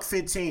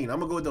 $1.15. I'm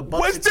gonna go with the $1.15.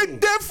 What's the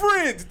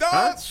difference, dog?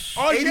 Huh?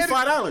 All you had to-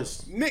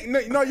 $85.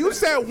 Nick, no, you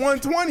said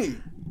 120.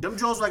 Them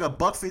joints like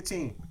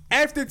 $1.15.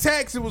 After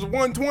tax, it was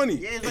 120.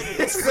 Yeah,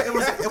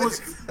 it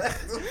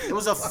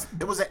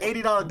was an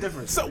 $80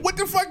 difference. So what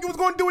the fuck you was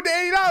gonna do with the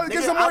 $80? Get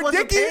Nigga, some I more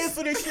wasn't paying dickies?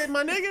 for this shit,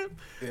 my nigga.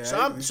 Yeah, so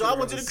you I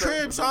went to the should've got a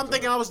crib. So set I'm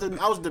thinking I was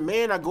the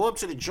man. I go up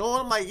to the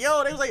joint. I'm like,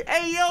 yo. They was like,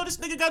 hey, yo, this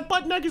nigga got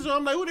butt nuggets on.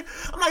 I'm like,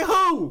 I'm like,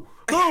 who?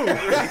 Who?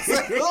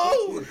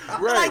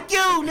 I'm like, you,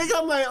 nigga.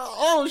 I'm like,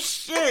 oh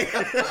shit.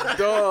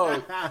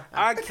 Dog,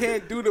 I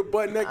can't do the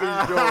butt naked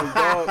joint,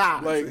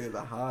 dog. Like, Yeah,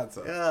 the hot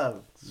top. Yeah.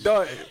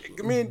 dog,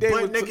 me and Dave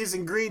Butt was niggas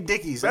and green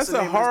dickies. That's the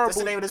a name horrible. That's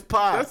the name of this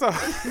pod. That's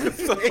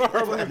a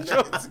horrible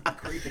joke.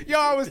 Yo,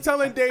 I was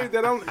telling Dave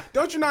that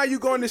don't you know how you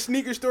go in the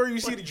sneaker store, you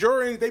see the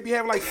Jordans, they be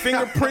having like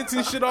fingerprints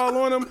and shit all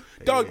on them.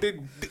 Dog,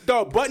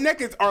 dog, butt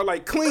nakeds are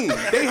like clean.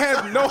 They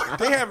have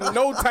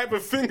no type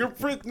of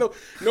fingerprints,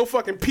 no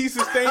fucking piece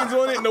of stains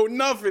on it, no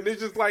nothing.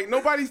 It's just like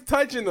nobody's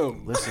touching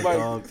them. Listen, like,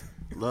 dog.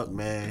 Look,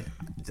 man.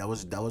 That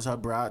was her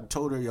bro. I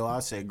told her, yo. I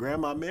said,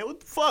 Grandma, man, what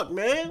the fuck,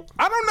 man?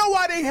 I don't know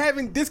why they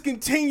haven't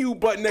discontinued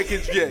butt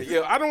nakeds yet.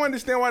 Yo, I don't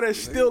understand why they're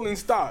still in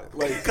stock.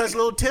 Like, Cause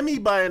little Timmy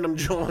buying them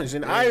joints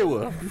in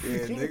Iowa. Yeah,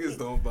 niggas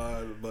don't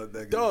buy the butt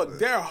naked. dog,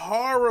 they're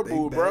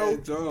horrible, They bro.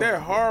 bad joints. They're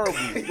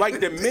horrible. Like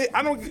the mid,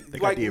 I don't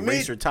Got like the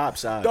eraser mid, top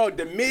side. dog.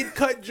 The mid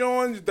cut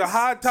joints, the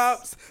high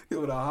tops,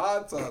 Yo, the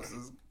hot tops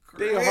is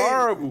they crazy.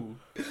 horrible.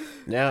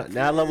 Now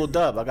I leveled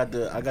up. I got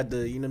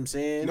the. You know what I'm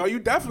saying? No, you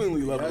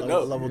definitely leveled I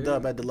up. leveled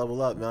up. I had to level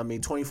up, man. I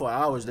mean, 24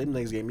 hours. Them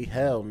niggas gave me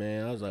hell,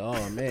 man. I was like,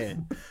 oh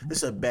man,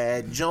 this a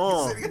bad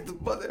joint. Get the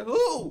butt naked.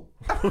 Who?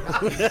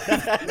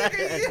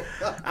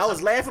 I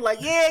was laughing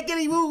like, yeah, get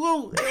him, woo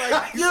woo. They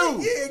like, you.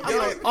 Yeah, I'm get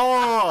like, him.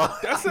 oh.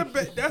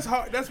 That's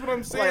hard. That's what I'm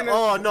Like, saying.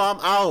 oh no, I'm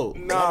out.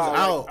 Nah, I was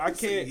out. I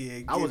can't. Yeah,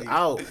 I was get it.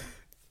 out.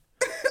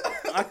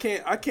 I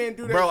can't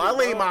do that. Bro, shit, I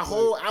laid dog. my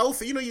whole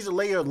outfit. You know, you used to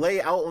lay your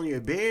lay out on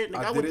your bed. Nigga,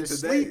 I I did went it to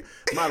today. sleep.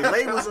 My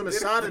lay was on the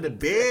side of the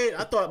bed.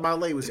 I thought my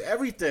lay was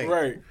everything.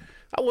 Right,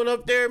 I went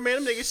up there,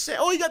 man. Them niggas said,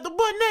 "Oh, you got the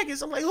butt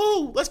naked." I'm like,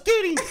 "Who? Let's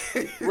get him."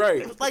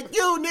 right. It was like,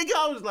 "You, nigga."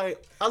 I was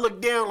like, I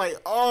looked down, like,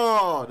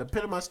 "Oh," the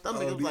pit of my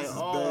stomach. It was like,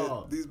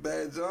 "Oh." These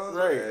bad Johns.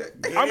 Right.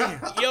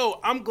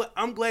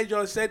 I'm glad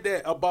y'all said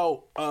that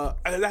about. I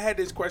had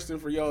this question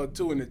for y'all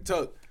too in the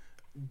tuck.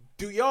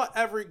 Do y'all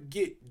ever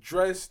get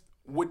dressed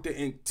with the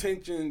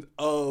intentions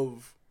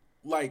of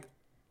like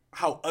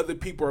how other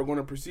people are going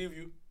to perceive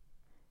you?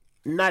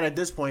 Not at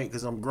this point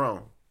because I'm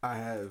grown. I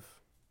have.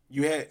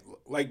 You had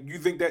like you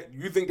think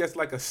that's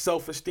like a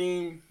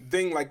self-esteem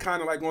thing, like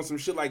kind of like on some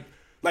shit like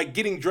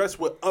getting dressed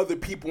with other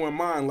people in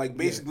mind. Like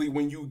basically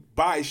when you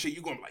buy shit,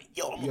 you gonna be like,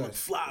 yo, I'm gonna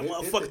fly,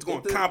 motherfuckers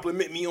gonna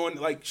compliment me on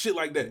like shit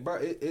like that. Bro,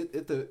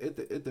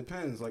 it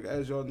depends. Like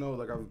as y'all know,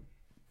 like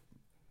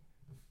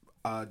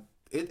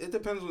it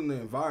depends on the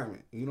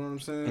environment. You know what I'm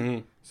saying? Mm-hmm.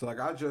 So like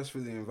I dress for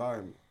the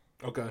environment.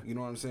 Okay. You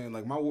know what I'm saying?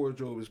 Like my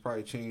wardrobe has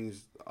probably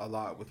changed a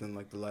lot within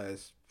like the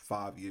last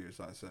 5 years,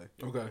 I'd say.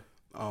 Okay.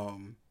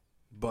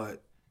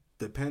 But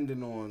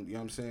depending on, you know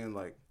what I'm saying,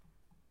 like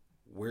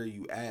where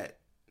you at,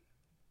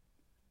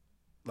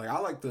 like I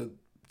like to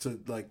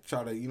like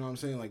try to, you know what I'm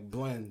saying, like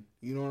blend,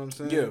 you know what I'm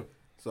saying? Yeah.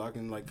 So I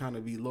can like kind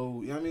of be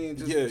low, you know what I mean?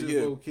 Just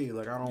Yeah. low key.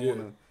 Like I don't want to, you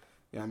know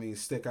what I mean,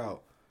 stick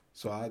out.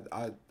 So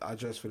I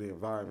dress for the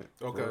environment.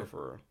 Okay.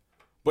 For real.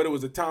 But it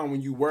was a time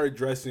when you were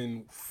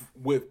dressing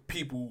with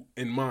people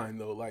in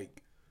mind, though.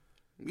 Like,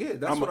 yeah,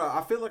 that's what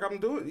I feel like I'm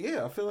doing.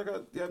 Yeah, I feel like you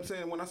know what I'm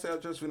saying, when I say I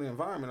dress for the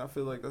environment, I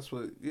feel like that's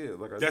what. Yeah,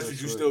 like that's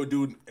what you still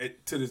do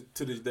to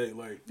this day.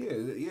 Like, yeah.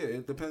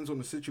 It depends on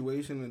the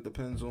situation. It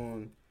depends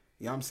on.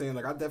 You know what I'm saying?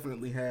 Like I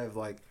definitely have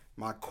like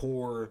my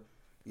core.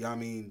 You know what I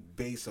mean,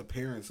 base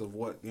appearance of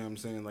what, you know what I'm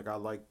saying, like I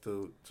like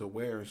to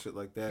wear and shit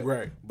like that.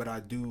 Right. But I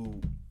do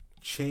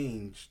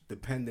change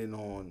depending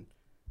on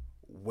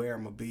where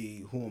I'm gonna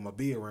be, who I'm gonna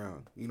be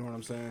around. You know what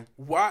I'm saying?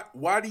 Why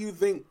do you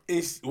think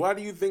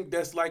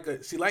that's like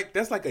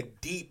that's like a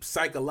deep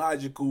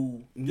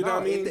psychological, you know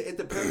what I mean? It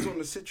depends on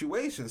the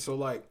situation. So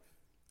like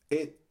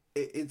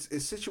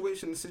it's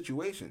situation to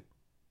situation.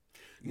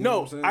 You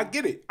know what I'm saying? I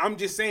get it. I'm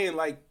just saying,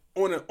 like,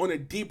 on a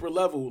deeper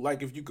level,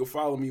 like, if you could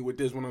follow me with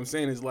this, what I'm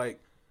saying is like,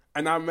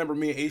 and I remember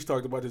me and H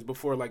talked about this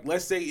before, like,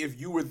 let's say if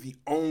you were the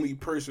only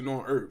person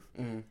on earth,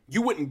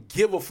 you wouldn't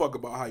give a fuck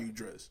about how you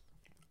dress.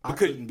 I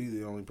couldn't be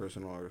the only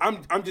person on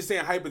earth. I'm just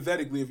saying,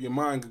 hypothetically, if your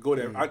mind could go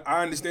there.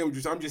 I understand what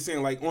you're saying. I'm just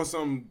saying, like, on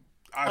some.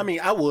 I mean,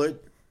 I would.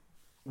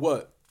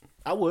 What?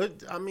 I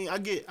would. I mean, I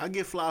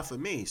get fly for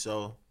me,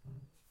 so.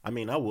 I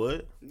mean, I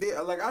would. Yeah,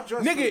 like I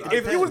dress. Nigga,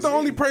 if you was the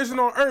only person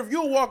on earth,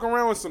 you'll walk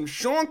around with some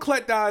Sean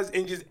Clettas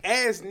and just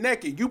ass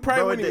naked. You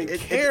probably wouldn't even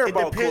care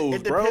about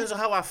clothes, bro. It depends on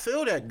how I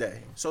feel that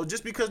day. So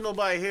just because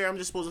nobody here, I'm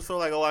just supposed to feel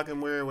like, oh, I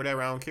can wear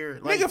whatever. I don't care.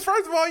 Like, Nigga,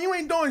 first of all, you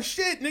ain't doing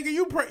shit, nigga.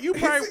 You probably you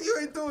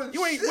ain't doing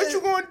shit. What you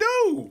gonna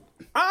do?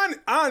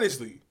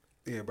 Honestly.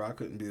 Yeah, bro, I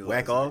couldn't be the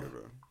whack last off. nigga,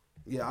 bro.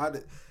 Yeah,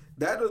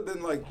 that would have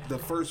been like the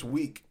first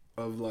week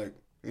of like.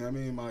 You know what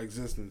I mean? My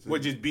existence.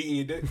 What, just beating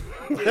your dick?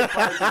 Yeah,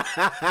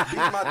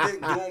 beating my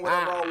dick, doing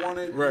whatever I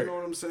wanted. Right. You know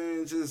what I'm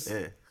saying? Just,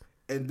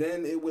 and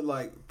then it would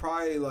like,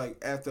 probably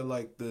like after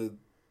like the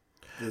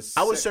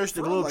I would search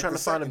the globe trying to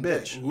find a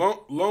bitch.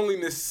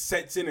 Loneliness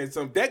sets in at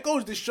some. That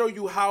goes to show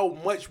you how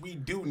much we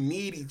do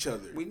need each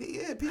other. We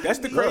need, That's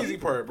the crazy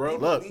part, bro.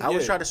 Look, I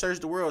would try to search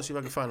the world, see if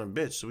I can find a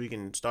bitch so we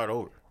can start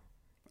over.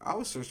 I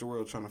would search the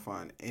world trying to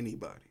find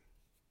anybody.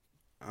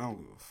 I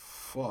don't give a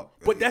fuck.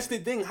 But that's the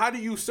thing. How do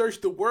you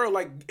search the world?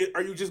 Like,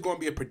 are you just going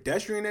to be a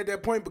pedestrian at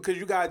that point? Because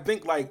you got to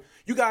think, like,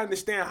 you got to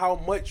understand how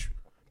much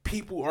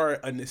people are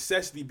a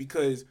necessity.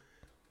 Because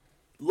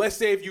let's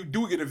say if you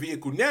do get a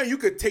vehicle, now you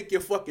could take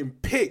your fucking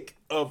pick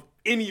of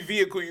any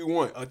vehicle you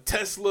want. A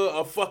Tesla,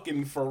 a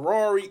fucking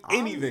Ferrari,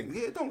 anything.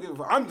 Yeah, don't give a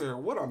fuck. I'm there.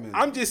 What I'm in.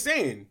 I'm just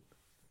saying.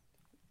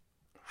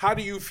 How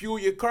do you fuel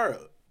your car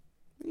up?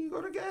 You go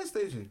to the gas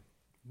station.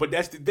 But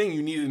that's the thing.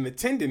 You need an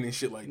attendant and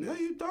shit like that. No,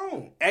 you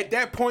don't. At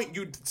that point,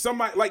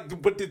 somebody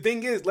like. But the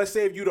thing is, let's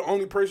say if you're the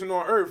only person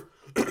on Earth.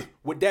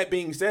 With that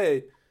being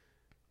said,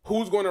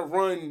 who's gonna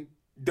run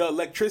the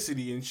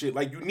electricity and shit?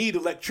 Like, you need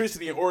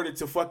electricity in order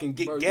to fucking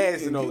get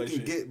gas and all that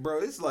shit.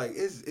 Bro, it's like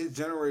it's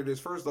generators.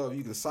 First off,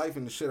 you can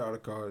siphon the shit out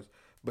of cars.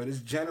 But it's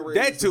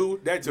generators. That too.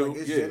 Like,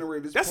 it's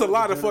generators. That's a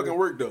lot of fucking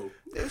work, though.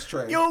 It's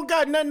trash. You don't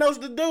got nothing else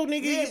to do,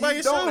 nigga. Yeah, you by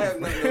yourself. Don't have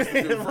nothing else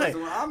to do. First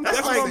of all, I'm not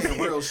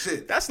saying real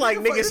shit. That's like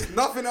niggas. There's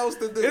nothing else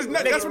to do.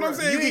 That's what I'm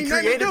saying. You get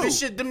creative and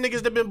shit. Them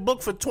niggas that been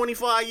booked for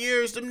 25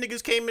 years. Them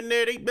niggas came in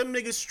there. Them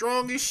niggas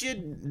strong as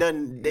shit.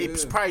 They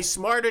probably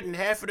smarter than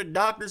half of the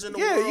doctors in the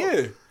world.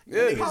 Yeah.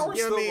 Niggas, you know what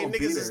I mean?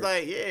 Niggas is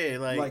like,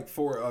 like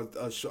for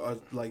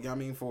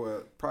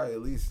for probably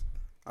at least.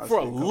 For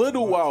a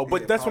little while,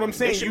 but that's what I'm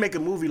saying. They should make a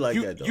movie like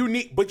that,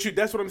 though.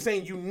 That's what I'm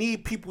saying. You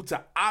need people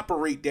to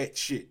operate that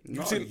shit.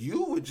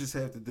 You would just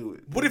have to do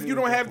it. What if you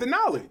don't have the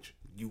knowledge?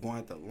 You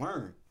going to have to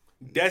learn.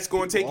 That's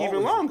going to take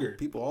even longer.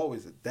 People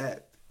always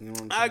adapt. You know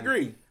what I'm saying? I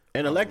agree.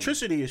 And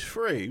electricity is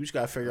free. You just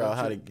gotta figure out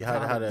how to you know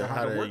what I'm saying,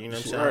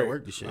 how to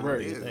work the shit.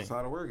 Right. That's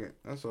how to work it.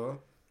 That's all.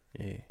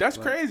 Yeah. That's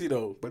crazy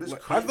though. But it's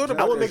I thought about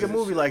I would make a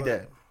movie like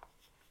that.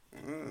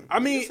 I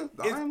mean,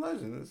 I Am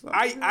Legend.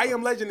 I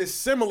Am Legend is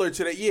similar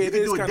to that. Yeah, it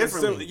can is do it kind of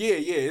differently. similar.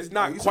 Yeah, it's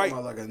not quite.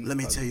 Let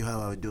me tell you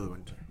how I would do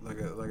it. Like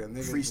a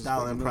nigga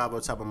Freestyle improv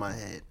on top of my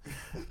head.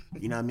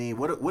 You know what I mean?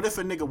 What if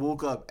a nigga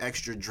woke up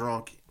extra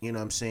drunk, you know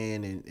what I'm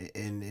saying,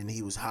 and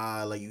he was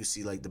high, like you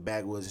see like the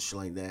backwoods and shit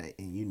like that,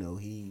 and you know,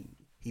 he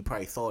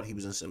probably thought he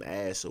was in some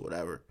ass or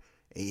whatever,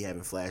 and he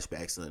having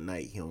flashbacks in the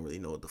night. He don't really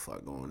know what the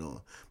fuck going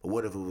on. But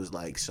what if it was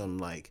like some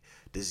like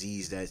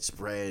disease that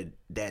spread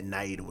that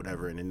night or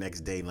whatever, and the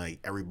next day like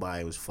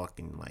everybody was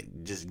fucking like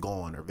just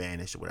gone or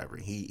vanished or whatever.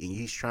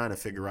 He's trying to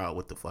figure out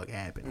what the fuck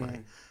happened.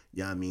 Like,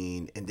 Yeah, I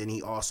mean, and then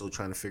he also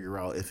trying to figure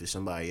out if it's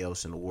somebody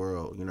else in the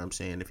world, you know what I'm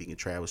saying, if he can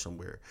travel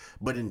somewhere.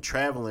 But in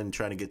traveling,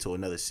 trying to get to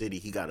another city,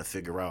 he got to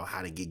figure out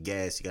how to get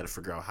gas. He got to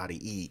figure out how to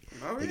eat.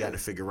 He got to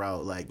figure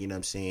out, like, you know what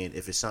I'm saying,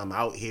 if it's something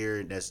out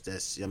here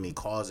that's I mean,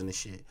 causing the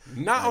shit.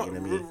 Not like, you know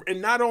what I mean?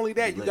 And not only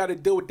that, you got to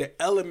deal with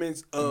the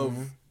elements of.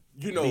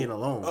 You know, being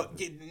alone,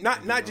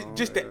 not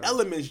just the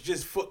elements,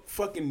 just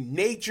fucking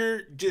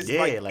nature, just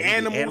like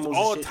animals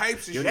all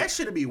types of Yo, shit. that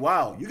shit'd be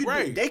wild. You can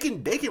Right. they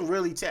can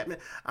really tap. Man,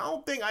 I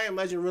don't think I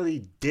Imagine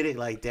really did it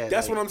like that.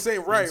 That's like, what I'm saying.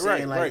 you know what Right, I'm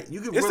saying? right, Like, right.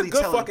 You could It's really a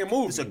good tell fucking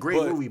movie. It's a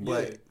great movie,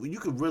 yeah. but you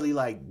could really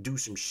like do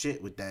some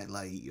shit with that.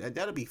 Like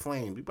that'll be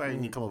flame. We probably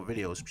need to come up with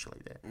videos, some shit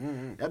like that.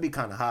 That'd be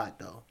kind of hot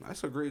though.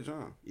 That's a great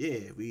job.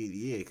 Yeah,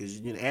 because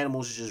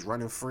animals are just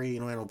running free. You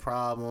don't have no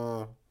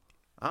problem.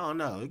 I don't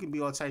know. It can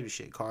be all types of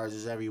shit. Cars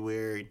is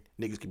everywhere.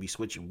 Niggas could be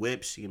switching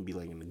whips. You can be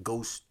like in the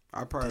ghost.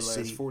 I probably the last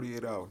city.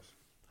 48 hours.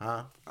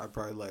 Huh? I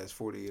probably last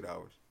 48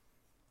 hours.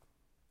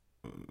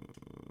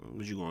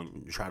 Was you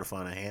going to try to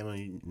find a hammer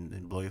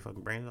and blow your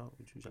fucking brains out?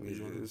 It's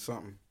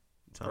something.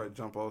 Probably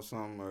jump off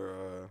something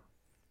or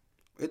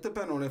it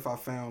depends on if I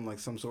found like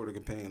some sort of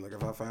companion. Like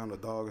if I found a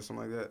dog or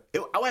something like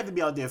that. I would have to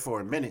be out there for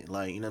a minute.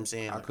 Like, you know what I'm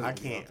saying? I couldn't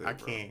can't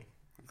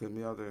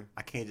be out there.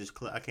 I can't just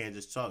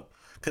talk.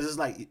 Because it's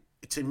like,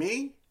 to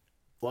me,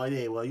 well,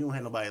 you don't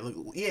have nobody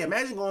look. Yeah,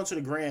 imagine going to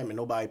the gram and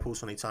nobody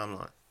posts on their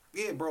timeline.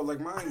 Yeah, bro. Like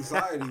my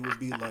anxiety would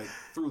be like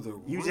through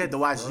the. You just have to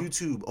watch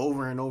YouTube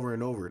over and over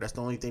and over. That's the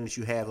only thing that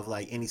you have of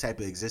like any type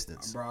of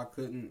existence. Bro, I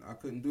couldn't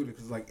do it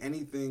because like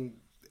anything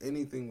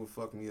would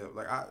fuck me up.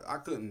 Like I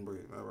couldn't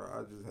breathe, bro.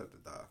 I just had to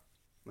die.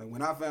 Like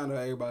when I found out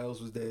everybody else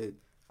was dead,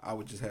 I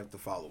would just have to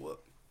follow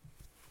up.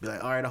 Be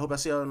like, all right, I hope I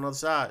see you on the other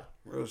side.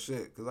 Real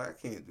shit, because I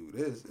can't do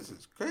this. This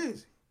is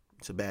crazy.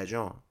 It's a bad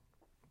job.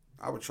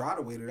 I would try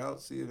to wait it out,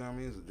 see if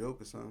it's a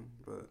joke or something,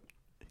 but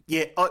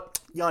yeah,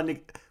 y'all nigga,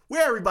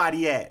 where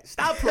everybody at?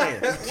 Stop playing.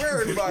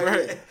 Where everybody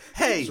at?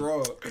 Hey,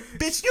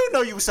 bitch, you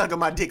know you was sucking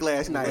my dick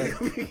last night.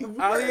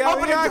 Ali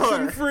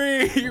oxen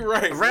free,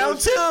 right? Round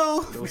 2.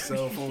 No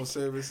cell phone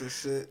service and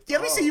shit. Yeah,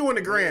 let me see you on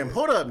the gram.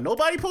 Hold up,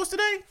 nobody posted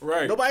today?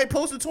 Right. Nobody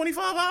posted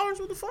 25 hours?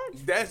 What the fuck?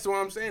 That's what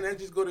I'm saying. That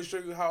just go to show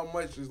you how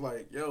much is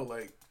like, yo,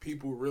 like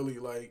people really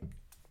like.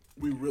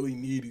 We really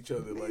need each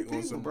other, like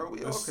on some. Bro,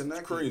 we all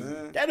connected, crazy.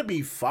 man. That'd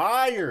be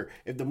fire.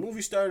 If the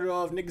movie started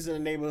off, niggas in the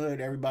neighborhood,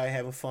 everybody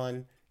having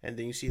fun, and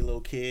then you see a little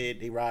kid,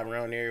 they ride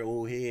around there,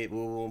 old head,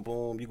 boom, boom,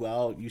 boom. You go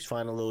out, you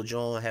find a little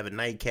joint, have a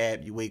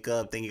nightcap, you wake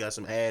up, think you got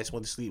some ass,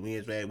 went to sleep, when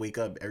you bad, wake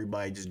up,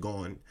 everybody just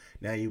gone.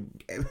 Now you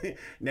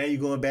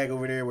going back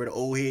over there where the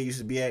old head used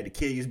to be at, the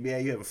kid used to be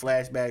at, you having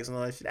flashbacks and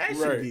all that shit. That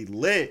should be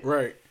lit.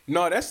 Right.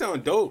 No, that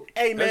sound dope.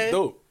 Hey, man. That's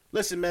dope.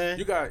 Listen, man.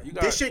 You got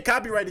this shit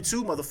copyrighted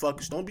too,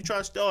 motherfuckers. Don't be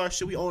trying to steal our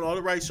shit. We own all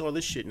the rights to all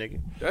this shit,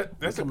 nigga.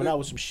 That's coming out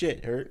with some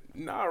shit, heard?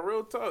 Nah,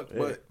 real talk.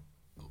 Yeah.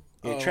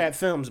 But Trap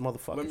Films,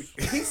 motherfuckers.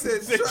 He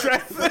said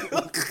Trap Films.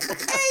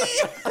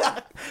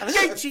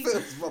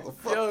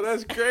 Yo,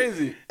 that's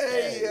crazy.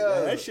 Hey,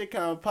 that shit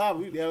kind of pop.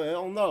 I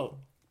don't know.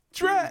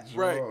 Trap,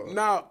 right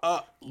now.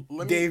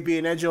 Dave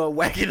being that joint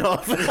whacking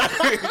off.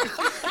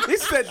 He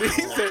said, I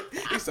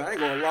ain't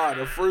gonna lie.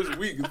 The first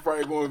week is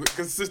probably going to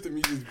consist of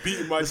me just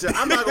beating my shit.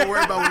 I'm not gonna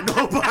worry about what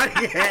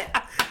nobody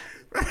at.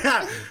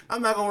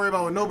 I'm not gonna worry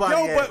about what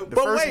nobody at. The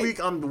first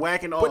week I'm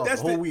whacking off the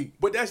whole week.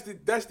 But that's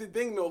the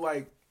thing though.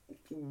 Like,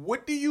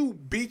 what do you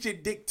beat your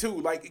dick to?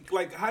 Like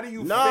how do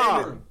you?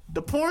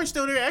 The porn's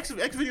still there. X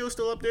video's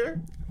still up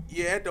there.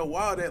 Yeah, after a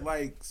while that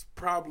like it's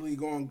probably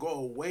gonna go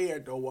away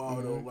after a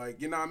while though. Like,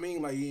 you know what I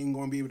mean? Like you ain't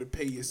gonna be able to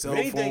pay your cell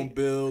phone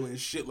bill and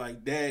shit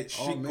like that.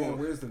 Oh man,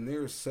 where's the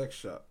nearest sex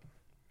shop?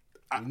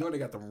 You know they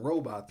got them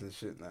robots and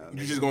shit now.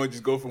 You just gonna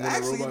go from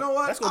one robot? You know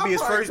what? That's gonna be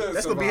his first.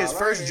 That's gonna be his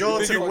first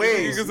joint to the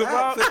waves. I'll think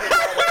about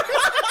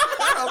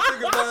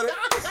it.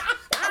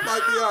 I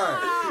might be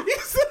alright. He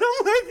said I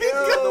might be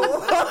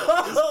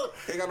good.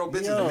 Ain't got no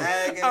bitches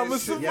nagging. I'm a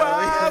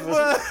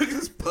survivor.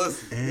 Just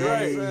pussy. You know what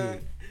I'm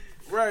saying?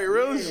 Right,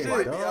 real shit.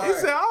 He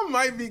said I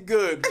might be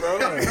good,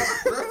 bro.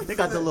 They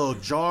got the little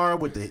jar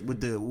with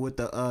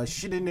the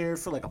shit in there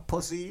for like a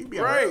pussy. You be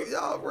right. They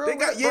got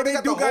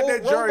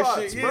that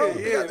jar shit.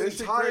 Yeah. They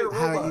entire robots.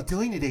 How are you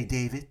doing today,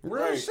 David?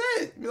 Real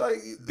shit.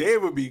 Like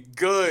Dave would be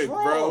good,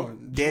 bro.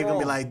 Dave gonna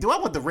be like, do I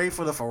want the rate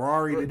for the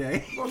Ferrari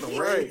today? Want the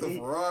rate, the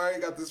Ferrari.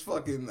 Got this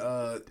fucking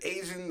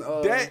Asian.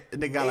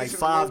 They got like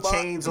 5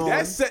 chains on.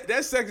 That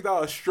sex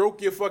doll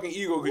stroke your fucking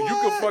ego because you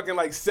can fucking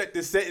like set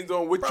the settings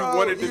on what you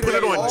wanted to put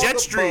it on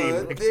Jetstream.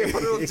 Yeah,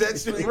 put it on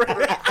Jetstream.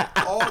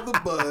 All the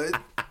bud.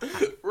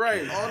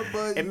 Right. All the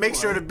bud. And make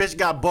sure the bitch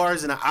got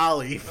bars in the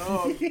alley.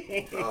 Oh,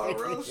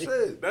 real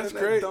shit. That's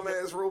crazy. That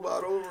dumbass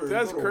robot over.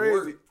 That's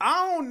crazy.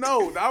 I don't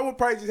know. I would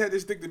probably just have to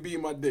stick to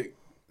beating my dick.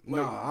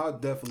 Like, I'll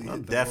definitely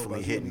I'm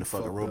definitely hitting the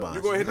fucking robot.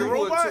 You gonna hit the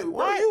robot?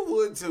 What? You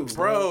would too,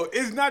 bro.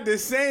 It's not the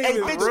same Hey,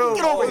 as bitch, real.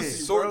 get over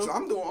here.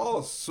 I'm doing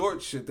all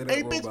sorts shit that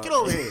Hey, bitch, get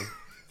over here.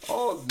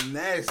 All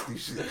nasty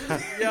shit.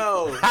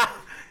 Yo.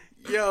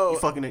 You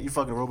fucking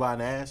robot in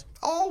the ass?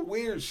 All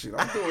weird shit.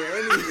 I'm doing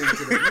anything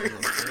to that.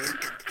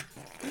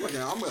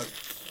 I'm gonna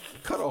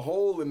cut a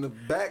hole in the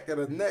back of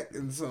the neck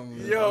and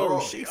something. Yo,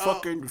 She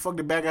fucked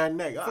the back of her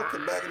neck. Fuck the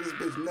back of this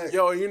bitch neck.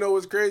 Yo, you know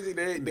what's crazy?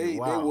 They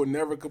Wow. will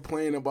never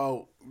complain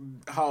about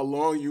how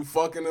long you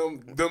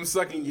fucking them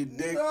sucking your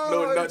dick.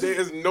 No, just there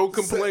is no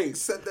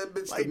complaints. Set that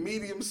bitch to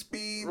medium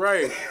speed.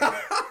 Right.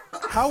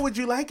 How would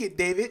you like it,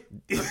 David?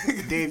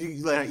 Dave,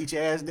 you let her eat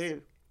your ass,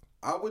 Dave?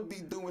 I would be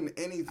doing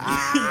anything.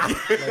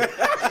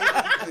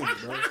 Anything,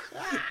 bro.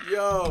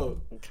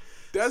 Yo,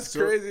 that's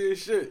crazy as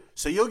shit.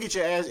 So you'll get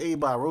your ass ate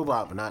by a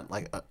robot, but not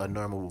like a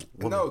normal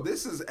woman. No,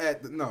 this is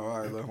at no. All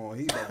right, hold on.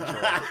 He about to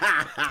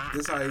try.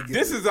 This how he get.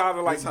 This is out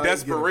of like This how he get it.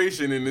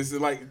 desperation, and this is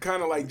like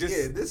kind of like just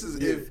Yeah, this is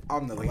if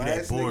I'm the Like that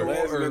last bored. nigga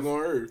last on earth. nigga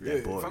on earth. That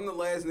Yeah. boy. If I'm the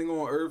last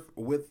nigga on earth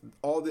with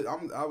all the,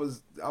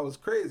 I was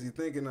crazy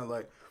thinking of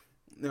like,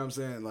 you know what I'm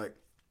saying, like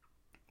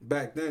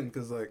back then,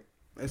 because like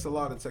it's a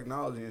lot of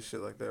technology and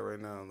shit like that right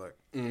now, like.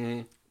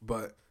 Mm-hmm.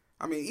 But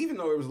I mean, even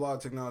though there was a lot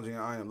of technology in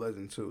I Am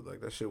Legend too,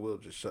 like that shit will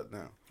just shut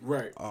down.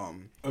 Right.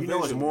 You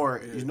know it's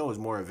more. Yeah. You know it's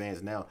more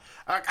advanced now.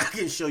 I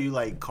can show you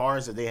like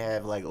cars that they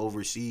have like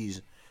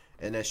overseas,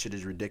 and that shit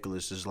is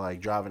ridiculous. It's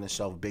like driving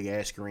itself, big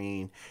ass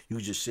screen. You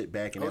can just sit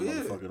back and that yeah.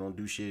 motherfucker don't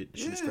do shit.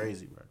 Shit's Yeah.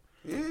 crazy, bro.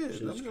 Yeah, Shit's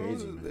them crazy,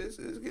 joints,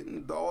 man. it's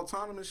getting the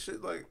autonomous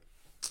shit. Like,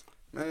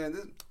 man,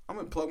 I'm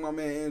gonna plug my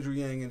man Andrew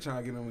Yang and try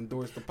to get him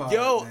endorsed the pod.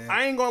 Yo, man.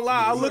 I ain't gonna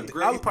lie. I He's a looked.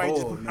 great I,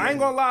 bull, man. I ain't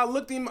gonna lie. I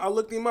looked him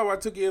up. I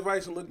took your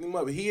advice and looked him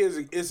up. He is.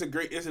 It's a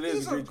great. It is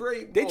He's a a great.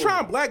 great They bull. try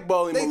and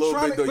blackball him a little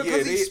trying bit to, though.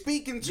 because Yeah, he's they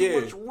speaking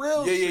too much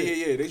real shit.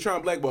 Yeah. They try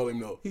and blackball him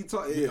though. He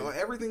talk, Yeah.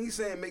 everything he's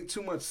saying make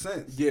too much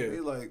sense. Yeah. They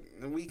like,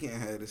 we can't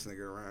have this nigga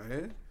around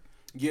here.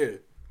 Yeah.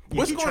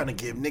 What's he trying to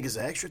give niggas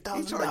an extra He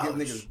 $1,000? trying to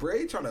give niggas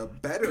bread, trying to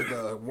better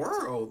the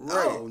world.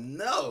 Right. Oh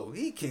no,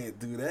 he can't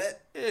do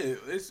that. Yeah.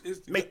 It's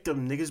Make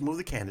them niggas move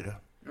to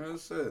Canada.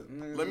 That's it.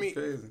 Niggas Let is me-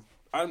 crazy.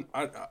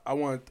 I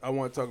want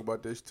to talk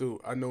about this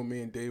too. I know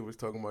me and Dave was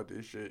talking about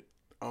this shit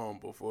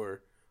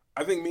before.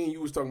 I think me and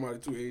you was talking about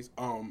it too, Ace.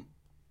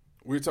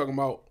 We were talking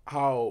about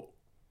how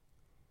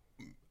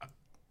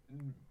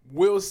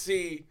we'll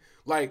see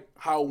like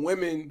how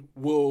women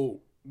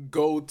will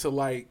go to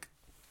like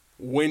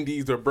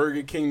Wendy's or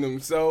Burger King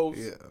themselves.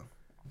 Yeah.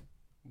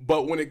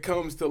 But when it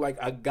comes to like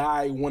a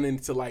guy wanting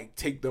to like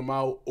take them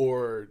out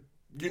or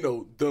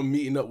them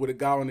meeting up with a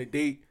guy on a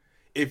date,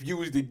 if you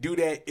was to do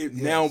that, it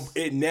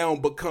now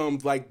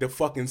becomes like the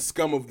fucking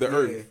scum of the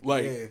earth.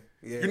 Like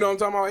you know what I'm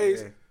talking about,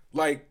 Ace? Yeah.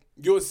 Like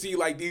you'll see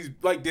like these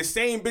like the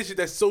same bitches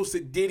that's so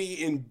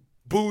sedity and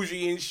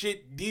bougie and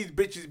shit, these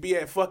bitches be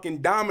at fucking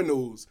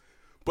Domino's.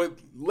 But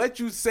let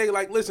you say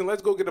like, listen,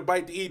 let's go get a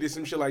bite to eat or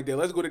some shit like that.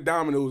 Let's go to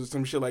Domino's or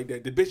some shit like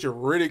that. The bitch will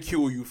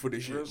ridicule you for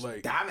this shit.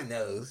 Like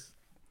Domino's.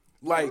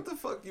 Like What the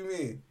fuck you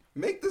mean?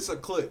 Make this a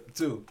clip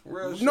too.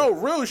 Real shit. No,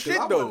 real shit,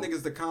 'Cause I though. want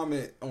niggas to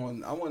comment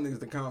on.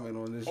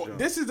 this joint.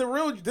 this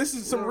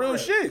is some real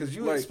shit. Because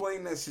you like,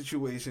 explained that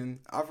situation.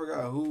 I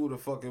forgot who the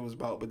fuck it was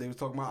about, but they was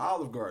talking about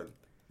Olive Garden.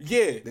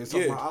 yeah, They was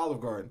talking yeah. about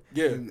Olive Garden.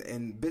 Yeah.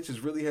 And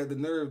bitches really had the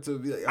nerve to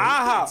be like,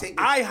 IHOP. take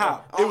me-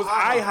 IHOP. It was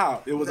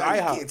IHOP. It was No,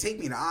 IHOP. You can't take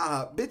me to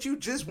IHOP. Bitch, you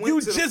just went You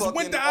to just the went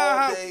fucking to all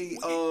IHOP day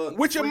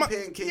with your free mo-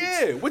 pancakes.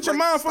 yeah, with your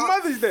mom for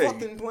stop Mother's Day.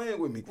 fucking playing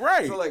with me.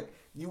 Right. So like,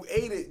 you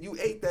ate it. You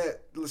ate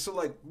that. So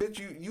like, bitch,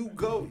 you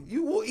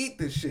will eat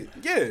this shit.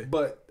 Yeah.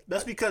 But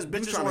That's because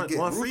bitches trying to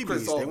want get Ruth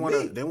Chris freebies. off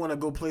They me. want to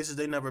go places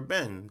they never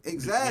been.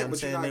 exactly, You know what I'm but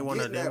saying? you're not They want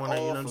to. getting They that want to.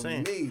 You know all what I'm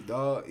from saying? me,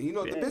 dog. You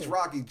know, the bitch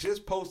Rocky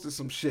just posted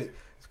some shit.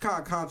 It's kind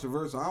of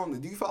controversial. I don't know.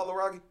 Do you follow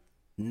Rocky?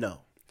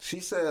 No.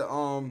 She said,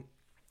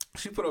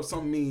 she put up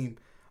some meme,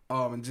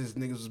 and just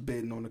niggas was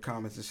bidding on the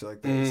comments and shit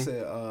like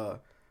that.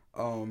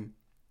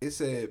 It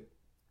said,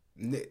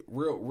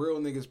 real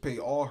niggas pay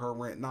all her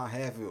rent, not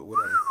half of it,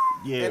 whatever.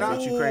 Yeah, And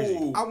but you crazy.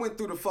 Ooh. I went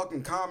through the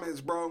fucking comments,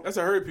 bro, That's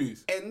a hurt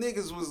piece. and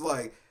niggas was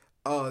like,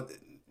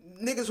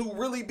 niggas who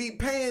really be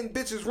paying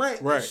bitches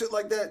rent Right. and shit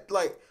like that.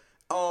 Like,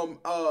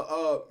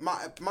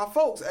 my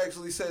folks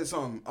actually said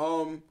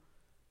something.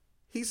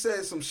 He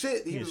said some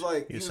shit. He was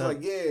like,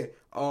 yeah.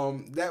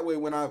 That way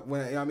when I'm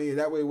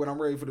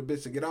ready for the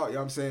bitch to get out, you know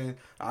what I'm saying,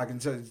 I can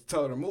tell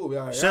her to move.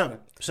 Yada, yada.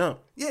 Some.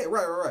 Yeah,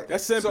 right.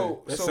 That's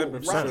simping. That's So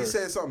simping for Rocky sure.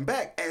 said something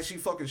back, as she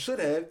fucking should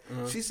have.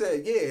 She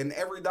said, yeah, and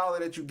every dollar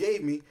that you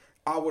gave me,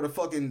 I would have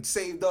fucking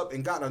saved up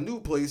and got a new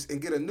place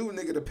and get a new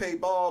nigga to pay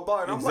blah,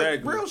 blah. And I'm like,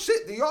 Exactly. real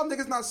shit. Do y'all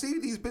niggas not see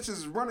these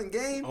bitches running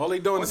game? All they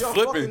doing Or is y'all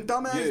flipping. fucking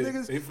dumbass Yeah,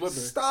 niggas. they flipping.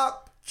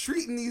 Stop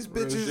treating these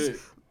Real bitches shit.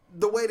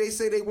 the way they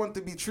say they want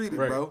to be treated,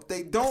 Right. bro.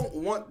 They don't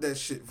want that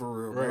shit for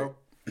real, bro. Right.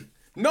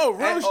 No,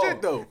 real At shit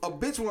all. though. A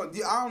bitch want.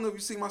 I don't know if you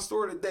see my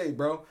story today,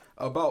 bro,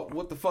 about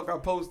what the fuck I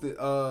posted.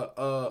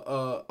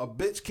 A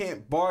bitch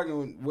can't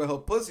bargain with her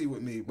pussy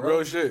with me, bro.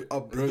 Real shit.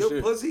 Real Your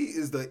shit. pussy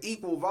is the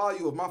equal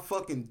value of my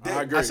fucking dick.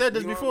 I agree. I said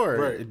this You know, before.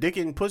 right. Dick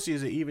and pussy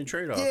is an even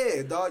trade off.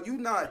 Yeah, dog. You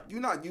not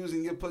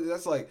using your pussy.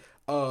 That's like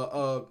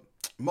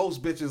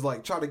most bitches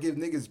like try to give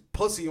niggas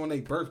pussy on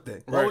their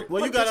birthday. Right.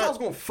 Well, like, you gotta. I was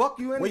gonna fuck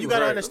you anyway. Well, you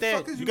gotta Right. understand.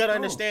 The fuck is You gotta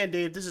doing? understand,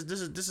 Dave. This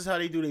is how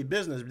they do their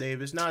business,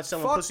 Dave. It's not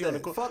selling Fuck pussy on the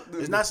that. corner. Fuck them.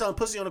 It's not selling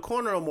pussy on the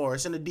corner no more.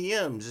 It's in the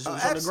DMs. It's on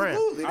the gram.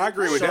 Absolutely. I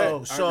agree with that. I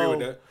agree with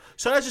that.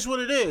 So that's just what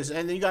it is.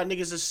 And then you got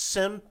niggas that's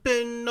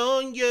simping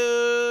on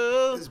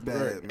you. It's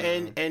bad,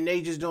 man. And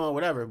they just doing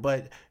whatever.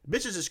 But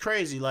bitches is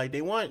crazy. Like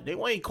they want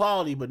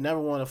equality, but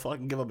never want to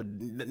fucking give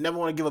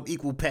up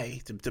equal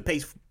pay to pay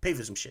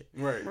for some shit.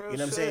 Right. You know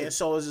what I'm saying?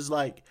 So it's just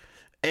like,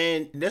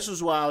 and this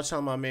was why I was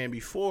telling my man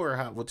before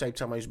what type of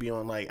time I used to be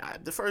on.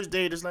 Like the first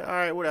date is like, all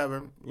right,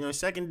 whatever. You know,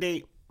 second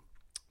date,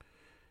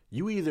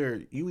 you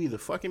either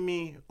fucking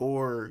me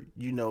or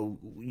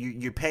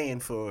you're paying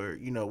for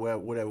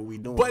whatever we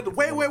doing. But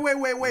wait.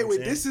 saying?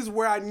 This is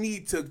where I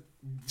need to.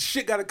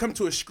 Shit got to come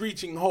to a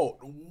screeching halt.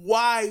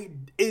 Why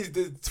is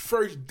the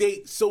first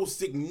date so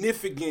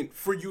significant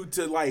for you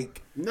to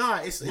like? Nah,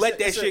 it's let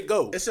that shit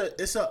go. It's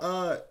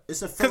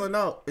a filling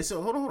out.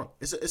 Hold on.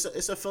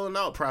 It's a filling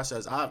out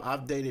process.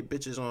 I've dated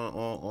bitches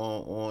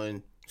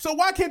on. So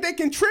why can't they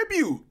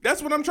contribute?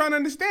 That's what I'm trying to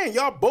understand.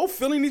 Y'all both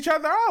filling each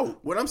other out.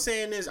 What I'm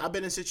saying is, I've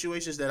been in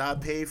situations that I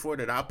paid for,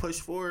 that I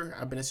pushed for.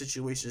 I've been in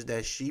situations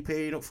that she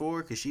paid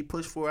for because she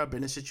pushed for. I've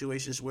been in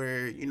situations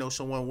where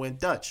someone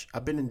went Dutch.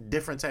 I've been in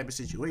different type of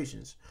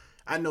situations.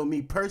 I know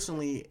me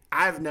personally,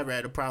 I've never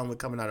had a problem with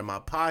coming out of my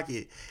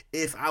pocket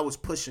if I was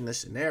pushing the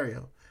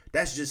scenario.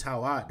 That's just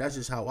how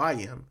I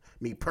am,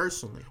 me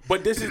personally.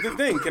 But this is the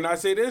thing. Can I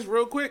say this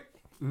real quick?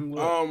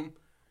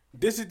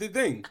 This is the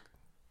thing.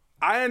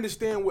 I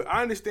understand what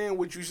Ace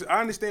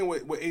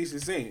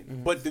is saying.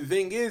 Mm-hmm. But the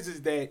thing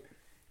is that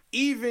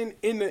even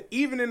in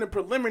the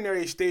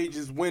preliminary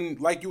stages, when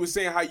like you were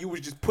saying how you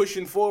was just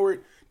pushing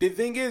forward, the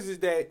thing is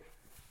that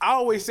I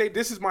always say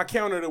this is my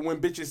counter to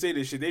when bitches say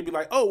this shit. They be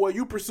like, "Oh, well,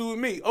 you pursued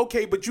me,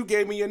 okay, but you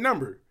gave me your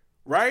number,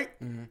 right?"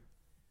 Mm-hmm.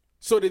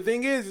 So the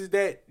thing is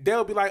that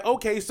they'll be like,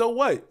 "Okay, so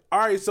what? All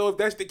right, so if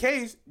that's the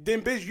case,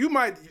 then bitch, you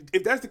might.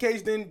 If that's the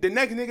case, then the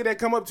next nigga that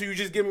come up to you,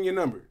 just give me your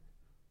number."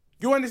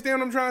 You understand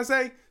what I'm trying to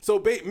say? So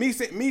me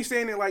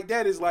saying it like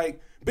that is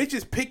like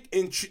bitches pick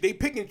and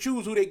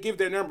choose who they give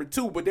their number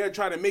to, but they're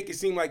trying to make it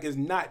seem like it's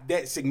not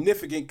that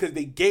significant because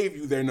they gave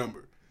you their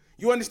number.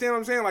 You understand what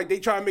I'm saying? Like they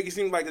try to make it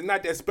seem like it's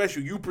not that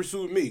special. You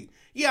pursued me.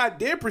 Yeah, I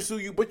did pursue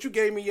you, but you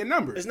gave me your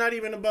number. It's not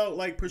even about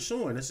like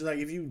pursuing. It's like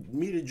if you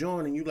meet a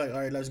joint and you like, all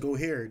right, let's go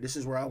here. This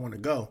is where I want to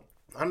go.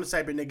 I'm the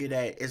type of nigga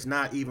that it's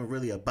not even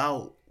really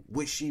about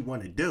what she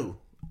want to do.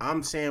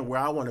 I'm saying where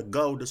I want to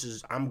go.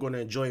 I'm going to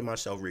enjoy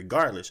myself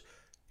regardless.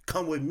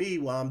 Come with me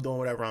while I'm doing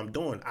whatever I'm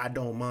doing. I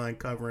don't mind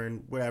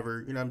covering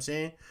whatever, you know what I'm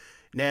saying?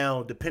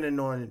 Now, depending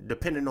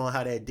on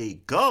how that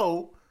date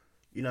go,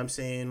 you know what I'm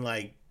saying?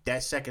 Like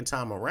that second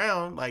time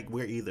around, like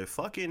we're either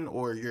fucking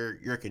or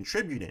you're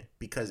contributing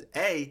because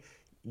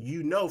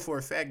for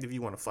a fact if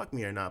you want to fuck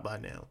me or not by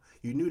now.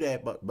 You knew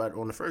that but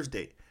on the first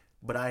date.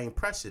 But I ain't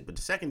press it. But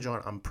the second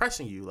joint, I'm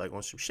pressing you like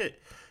on some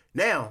shit.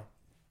 Now,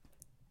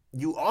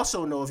 you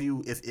also know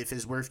if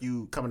it's worth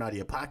you coming out of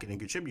your pocket and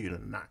contributing or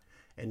not.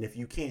 And if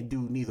you can't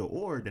do neither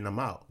or, then I'm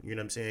out. You know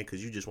what I'm saying?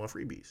 Because you just want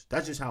freebies.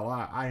 That's just how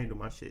I handle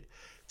my shit.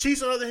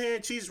 Chiefs, on the other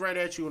hand, Chiefs right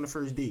at you on the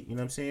first date. You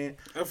know what I'm saying?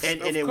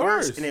 And it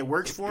works. And it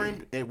works for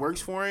him. It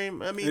works for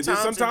him. I mean,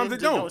 sometimes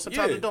it don't.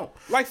 Sometimes it don't.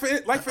 Like for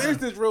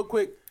instance, real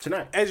quick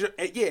tonight.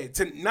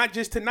 Not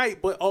just tonight,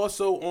 but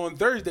also on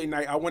Thursday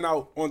night. I went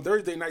out on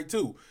Thursday night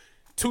too.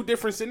 Two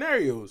different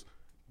scenarios.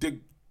 The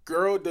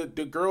girl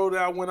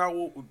that I went out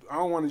with, I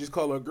don't want to just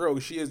call her a girl.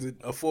 She is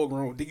a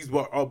full-grown. These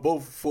are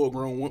both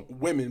full-grown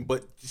women,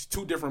 but just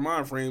two different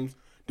mind frames.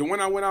 The one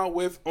I went out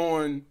with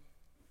on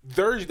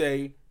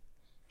Thursday,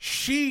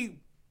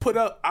 she put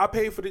up. I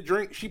paid for the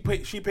drink. She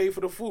paid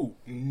for the food.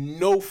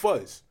 No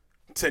fuss.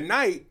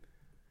 Tonight,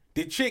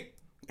 the chick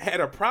had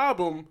a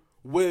problem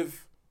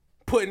with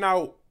putting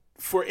out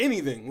for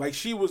anything. Like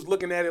she was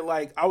looking at it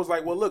like I was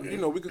like, well, look,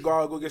 we could go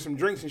out and go get some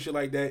drinks and shit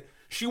like that.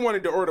 She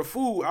wanted to order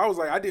food. I was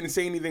like, I didn't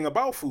say anything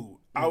about food.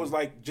 I was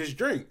like, just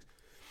drinks.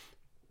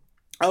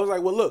 I was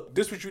like, well, look,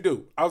 this is what you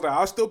do. I was like,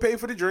 I'll still pay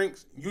for the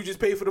drinks. You just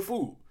pay for the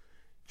food.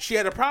 She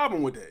had a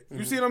problem with that.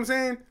 You see what I'm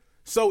saying?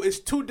 So it's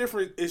two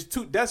different.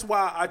 That's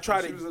why I try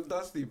to. She was a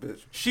dusty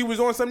bitch. She was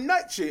on some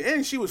nut shit,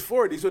 and she was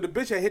 40, so the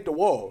bitch had hit the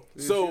wall.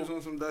 Yeah, so she was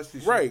on some dusty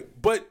shit. Right,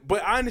 but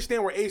I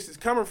understand where Ace is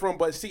coming from.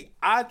 But see,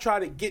 I try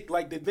to get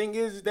like the thing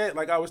is that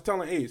like I was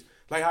telling Ace,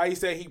 like how he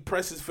said he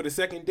presses for the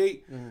second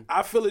date.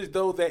 I feel as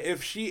though that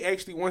if she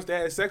actually wants to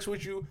have sex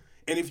with you,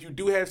 and if you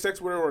do have sex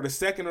with her or the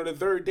second or the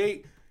third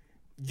date,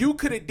 you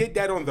could have did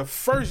that on the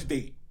first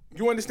date.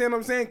 You understand what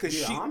I'm saying?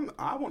 Cause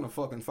I want to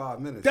fucking 5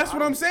 minutes. That's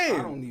what I'm saying.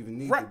 I don't even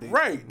need right, the date.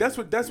 Right. That's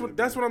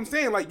what I'm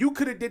saying. Like you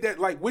could have did that.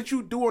 Like what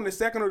you do on the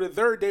second or the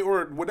third date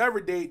or whatever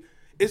date.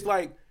 It's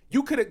like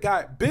you could have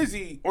got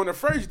busy on the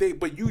first date,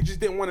 but you just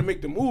didn't want to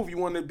make the move. You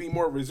wanted to be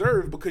more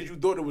reserved because you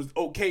thought it was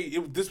okay.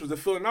 This was a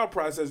filling out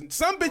process.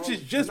 Some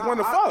bitches just want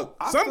to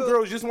fuck. Some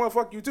girls just want to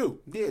fuck you too.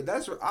 Yeah,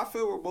 that's what I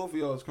feel where both of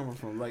y'all is coming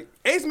from. Like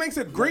Ace makes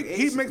a great,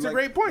 he makes a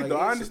great point though.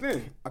 I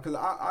understand. Because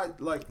I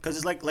like because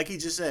it's like he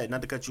just said,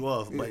 not to cut you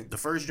off, but the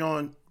first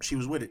John she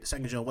was with it, the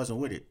second John wasn't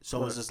with it.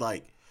 So it's just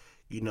like,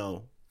 you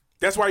know,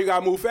 that's why you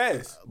gotta move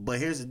fast. But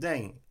here's the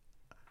thing.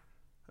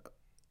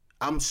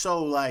 I'm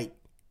so like,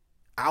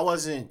 I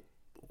wasn't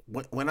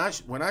when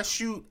I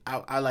shoot,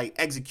 I like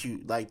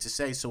execute, like to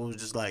say. So it was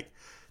just like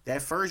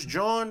that first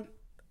John,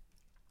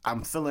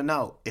 I'm filling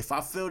out. If I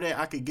feel that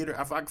I could get her,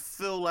 if I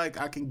feel like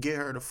I can get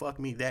her to fuck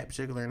me that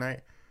particular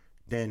night,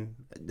 then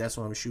that's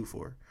what I'm shoot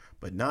for.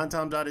 But 9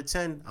 times out of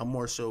 10, I'm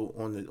more so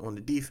on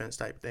the defense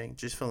type thing,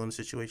 just filling the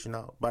situation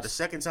out. By the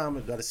second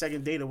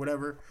date or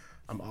whatever,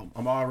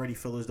 I'm already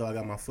feel as though I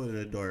got my foot in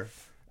the door,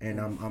 and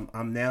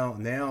I'm now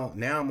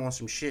I'm on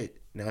some shit.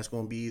 Now it's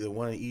gonna be either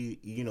one,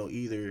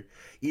 either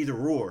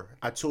or.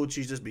 I told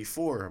you just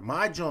before.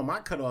 My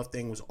cutoff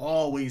thing was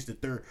always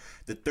the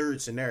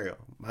third scenario.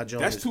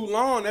 That's too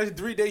long. That's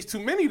 3 days too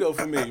many though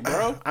for me,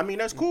 bro. I mean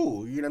that's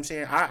cool. You know what I'm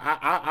saying?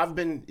 I've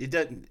been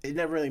it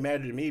never really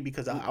mattered to me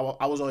because I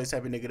was always the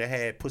type of nigga that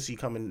had pussy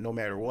coming no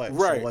matter what.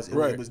 Right, so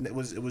it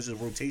was a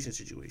rotation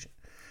situation.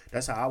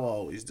 That's how I will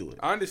always do it.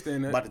 I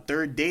understand that. By the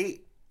third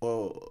date,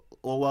 well,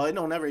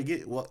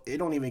 it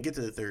don't even get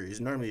to the third. It's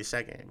normally the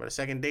second. But the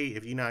second date,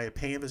 if you're not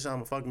paying for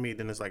something, fucking me,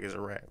 then it's like it's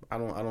a wrap. I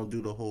don't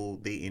do the whole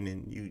dating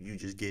and you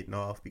just getting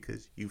off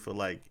because you feel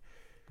like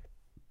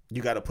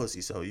you got a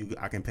pussy, so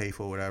I can pay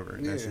for whatever.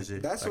 And that's just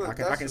it.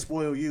 I can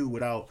spoil you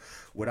without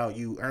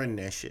you earning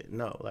that shit.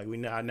 No, like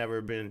I never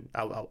been.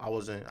 I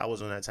wasn't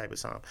on that type of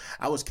time.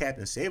 I was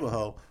Captain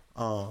Save-A-Ho.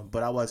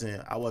 But I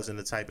wasn't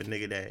the type of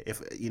nigga that, if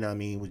you know what I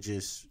mean, would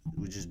just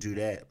do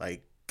that.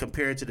 Like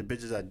compared to the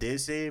bitches I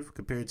did save,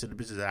 compared to the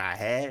bitches that I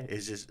had,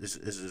 it's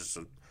just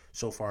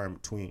so far in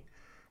between.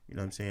 You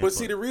know what I'm saying? But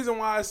see, the reason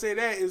why I say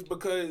that is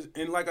because,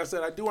 and like I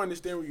said, I do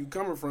understand where you're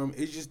coming from.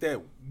 It's just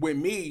that with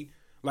me,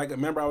 like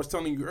remember I was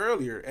telling you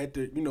earlier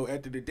after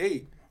the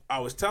date, I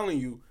was telling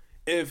you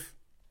if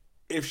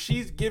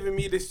she's giving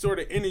me this sort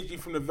of energy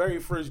from the very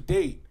first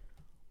date,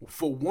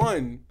 for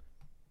one,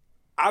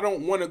 I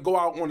don't want to go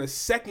out on a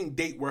second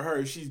date with her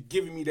if she's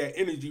giving me that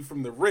energy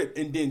from the rip.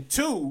 And then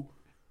two,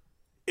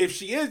 if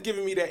she is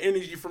giving me that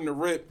energy from the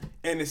rip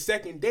and the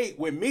second date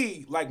with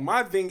me, like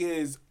my thing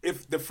is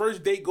if the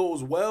first date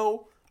goes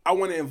well, I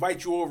want to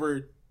invite you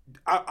over.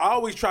 I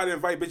always try to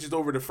invite bitches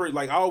over the first,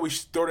 like I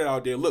always throw that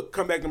out there. Look,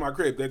 come back to my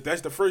crib.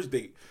 That's the first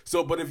date.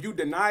 So, but if you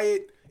deny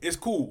it, it's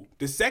cool.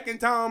 The second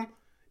time,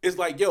 it's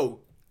like,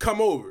 yo,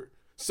 come over.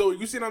 So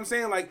you see what I'm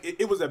saying? Like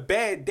it was a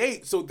bad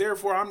date, so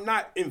therefore I'm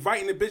not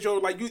inviting the bitch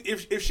over. Like you,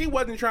 if she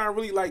wasn't trying to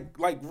really like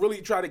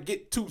really try to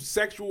get too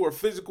sexual or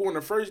physical on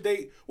the first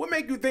date, what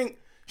make you think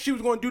she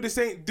was going to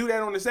do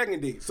that on the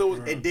second date? So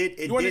it did.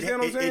 You understand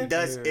what I'm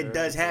saying? It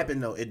does happen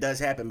though. It does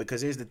happen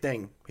because here's the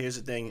thing.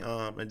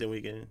 And then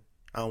we can.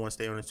 I don't want to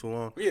stay on it too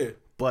long. Yeah.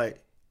 But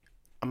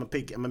I'm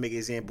gonna make an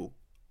example.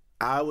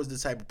 I was the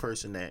type of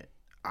person that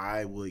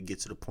I would get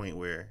to the point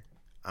where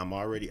I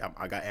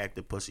got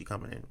active pussy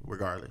coming in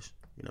regardless.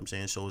 You know what I'm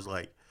saying? So it's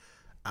like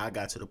I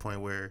got to the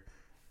point where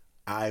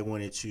I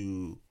wanted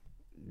to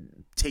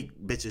take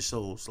bitches'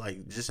 souls,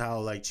 like just how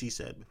like she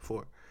said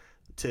before.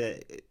 To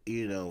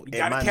you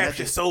gotta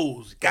capture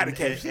souls. Gotta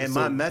capture souls. And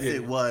my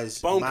method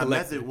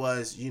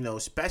was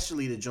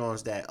especially the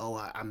Jones that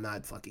I'm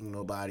not fucking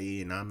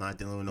nobody and I'm not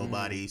dealing with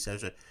nobody,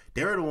 etc.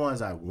 They're the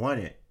ones I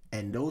wanted,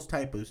 and those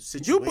type of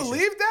situations. You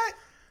believe that?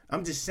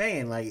 I'm just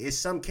saying, like,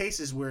 it's been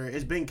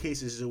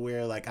cases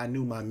where like I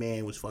knew my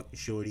man was fucking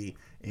shorty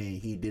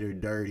and he did her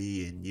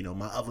dirty, and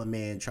my other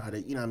man tried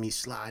to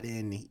slide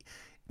in.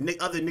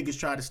 Other niggas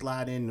tried to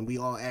slide in, and we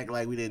all act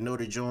like we didn't know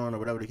the joint or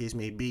whatever the case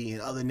may be,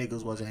 and other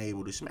niggas wasn't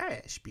able to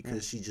smash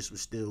because she just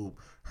was still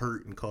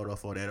hurt and caught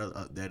off all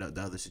the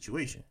other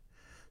situation.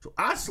 So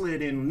I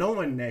slid in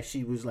knowing that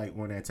she was like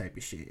on that type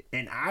of shit,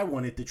 and I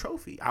wanted the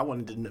trophy. I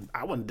wanted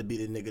to be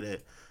the nigga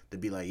to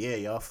be like, yeah,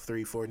 y'all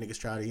 3-4 niggas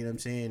try to, you know what I'm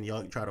saying?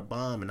 Y'all try to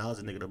bomb, and I was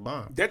a nigga to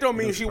bomb. That don't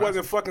mean she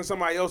wasn't fucking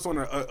somebody else on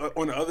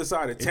the other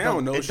side of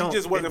town, though. She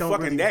just wasn't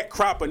fucking really, that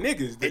crop of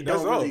niggas.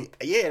 That's all.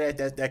 Yeah,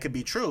 that could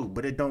be true,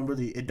 but it don't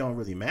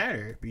really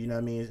matter. You know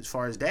what I mean? As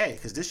far as that,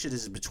 because this shit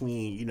is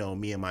between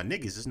me and my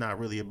niggas. It's not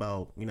really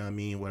about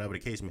whatever the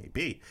case may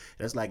be.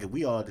 That's like if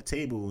we all at the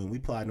table and we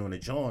plotting on a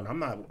joint. I'm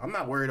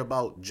not worried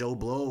about Joe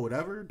Blow or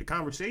whatever. The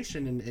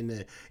conversation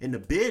and the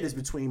bid is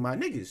between my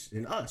niggas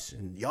and us,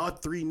 and y'all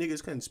 3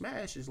 niggas couldn't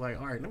smash. It's like,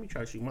 all right, let me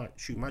try to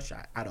shoot my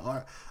shot out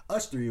of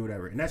us 3 or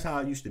whatever. And that's how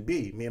it used to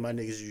be. Me and my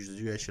niggas used to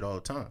do that shit all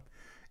the time.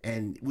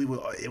 And we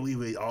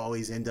would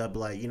always end up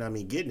like,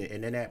 getting it.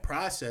 And in that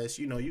process,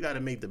 you got to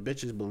make the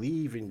bitches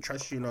believe and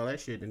trust you and all that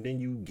shit. And then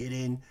you get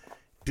in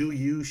do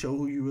you, show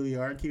who you really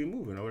are, and keep it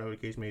moving, or whatever the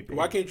case may be.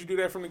 Why can't you do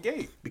that from the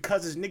gate?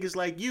 Because it's niggas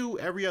like you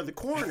every other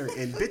corner,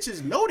 and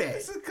bitches know that.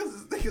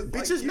 Bitches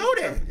like know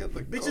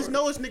that. Bitches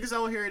know it's niggas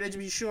out here that just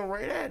be shooting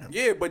right at them.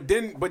 Yeah, but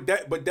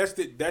that's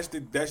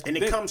the And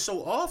thing. it comes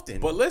so often.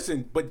 But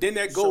listen, then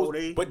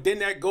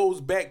that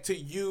goes back to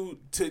you.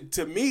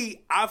 To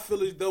me, I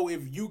feel as though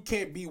if you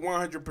can't be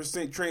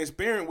 100%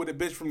 transparent with a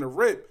bitch from the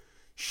rip,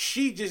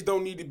 she just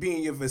don't need to be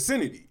in your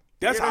vicinity.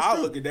 That's how I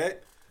look at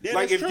that. Yeah,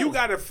 like, if true. you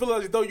gotta feel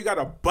as though you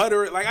gotta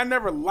butter it, like, I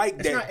never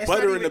liked that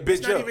buttering the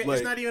bitch up.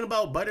 It's not even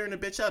about buttering the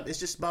bitch up. It's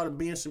just about it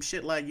being some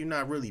shit like you're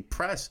not really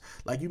pressed.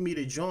 Like, you meet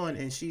a joint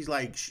and she's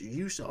like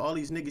used to all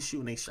these niggas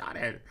shooting they shot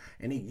at her,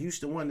 and they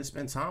used to wanting to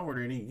spend time with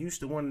her, and they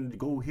used to wanting to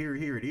go here,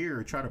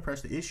 or try to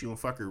press the issue and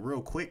fuck her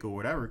real quick or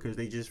whatever, because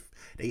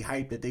they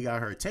hype that they got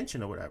her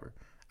attention or whatever.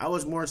 I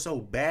was more so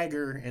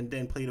bagger and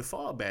then play the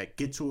fallback,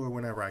 get to her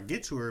whenever I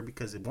get to her,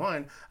 because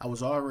one, I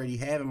was already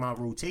having my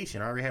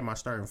rotation. I already had my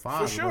starting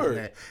five. For sure.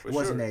 It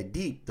wasn't that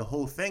deep. The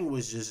whole thing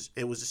was just,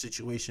 it was a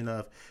situation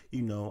of,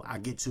 I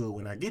get to it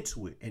when I get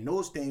to it. And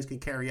those things can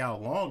carry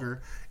out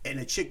longer, and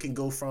a chick can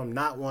go from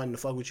not wanting to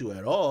fuck with you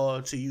at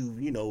all to you,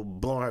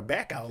 blowing her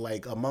back out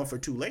like a month or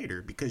two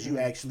later, because you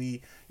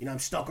actually, I'm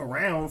stuck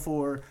around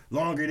for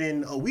longer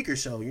than a week or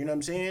so, you know what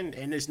I'm saying?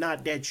 And it's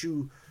not that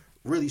you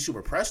really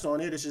super pressed on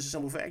it. It's just a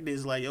simple fact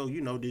is like,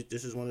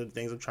 this is one of the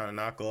things I'm trying to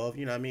knock off.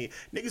 You know what I mean?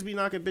 Niggas be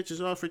knocking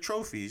bitches off for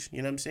trophies.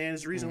 You know what I'm saying?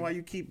 It's the reason why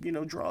you keep,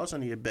 drawers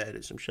under your bed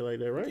or some shit like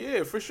that, right?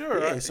 Yeah, for sure.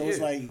 Yeah, so it's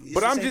like,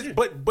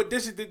 but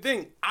this is the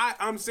thing.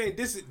 I'm saying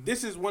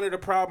this is one of the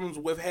problems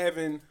with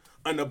having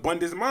an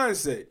abundance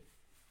mindset.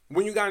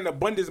 When you got an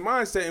abundance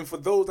mindset, and for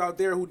those out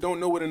there who don't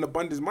know what an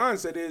abundance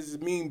mindset is,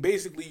 it means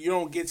basically you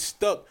don't get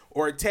stuck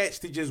or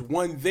attached to just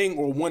one thing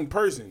or one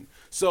person.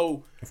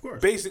 So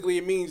basically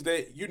it means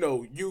that,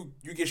 you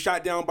get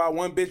shot down by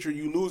one bitch, or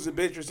you lose a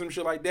bitch or some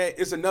shit like that.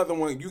 It's another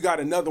one. You got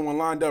another one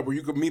lined up, or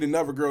you could meet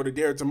another girl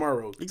today or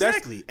tomorrow.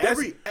 Exactly.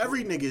 Every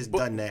nigga's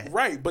done that.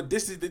 Right. But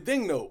this is the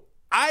thing though.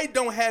 I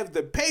don't have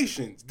the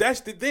patience. That's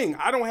the thing.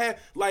 I don't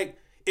have, like,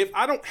 if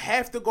I don't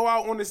have to go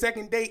out on the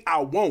second date,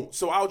 I won't.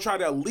 So I'll try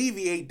to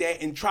alleviate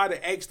that and try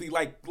to actually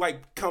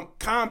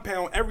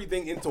compound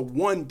everything into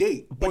one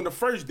date on the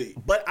first date.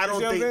 But I don't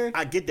think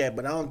I get that.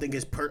 But I don't think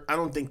I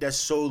don't think that's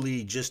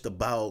solely just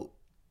about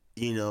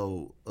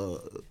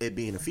it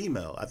being a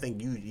female. I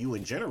think you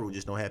in general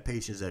just don't have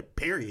patience.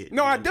 Period.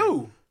 No, I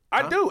do.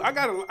 I do.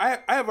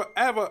 I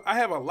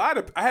have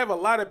a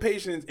lot of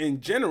patience in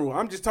general.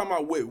 I'm just talking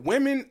about with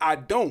women. I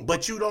don't.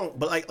 But you don't.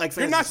 But like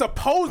you're not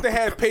supposed to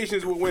have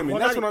patience with women.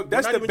 That's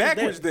the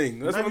backwards thing.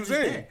 That's what I'm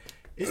saying.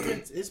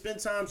 It's been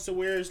times to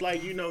where it's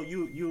like, you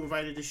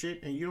invited the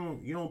shit and you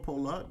don't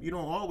pull up. You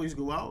don't always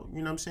go out. You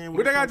know what I'm saying?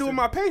 What I gotta do with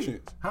my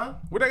patience? Huh?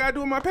 What I gotta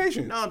do with my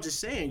patience? No, I'm just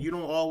saying you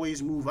don't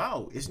always move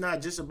out. It's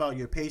not just about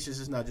your patience.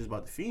 It's not just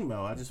about the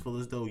female. I just feel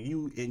as though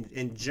you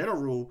in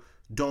general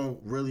don't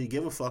really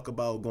give a fuck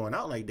about going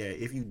out like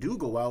that. If you do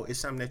go out, it's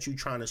something that you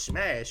trying to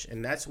smash,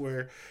 and that's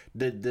where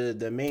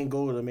the main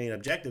goal, the main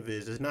objective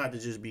is. It's not to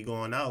just be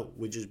going out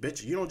with just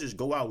bitches. You don't just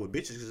go out with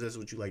bitches because that's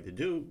what you like to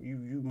do.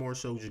 You more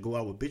so just go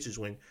out with bitches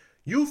when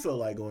you feel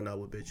like going out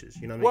with bitches.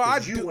 You know what I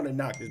mean? Well, you want to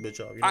knock this bitch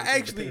off. You know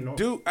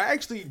I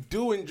actually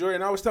do enjoy,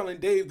 and I was telling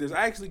Dave this.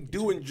 I actually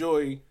do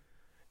enjoy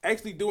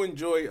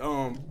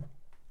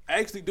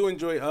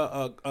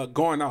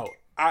going out.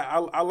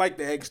 I like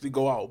to actually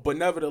go out, but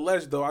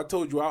nevertheless, though, I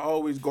told you I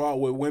always go out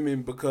with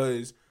women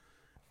because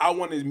I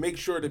want to make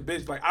sure the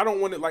bitch, like, I don't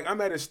want to, like, I'm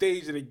at a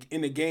stage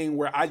in the game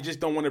where I just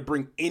don't want to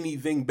bring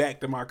anything back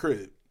to my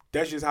crib.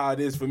 That's just how it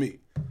is for me.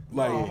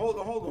 Like, hold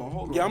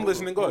on. Yeah, I'm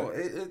listening. Go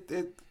ahead.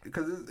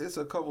 Because it's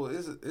a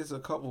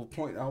couple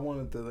point I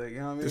wanted to, like,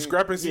 you know what I mean?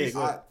 Discrepancies.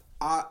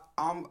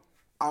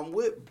 I'm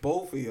with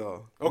both of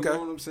y'all. Okay. You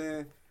know what I'm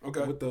saying?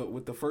 Okay.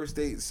 With the first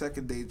date,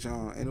 second date,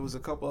 John, and it was a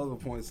couple other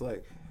points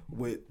like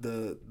with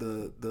the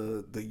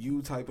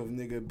you type of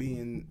nigga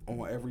being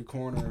on every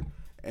corner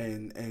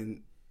and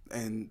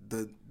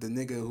the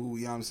nigga who,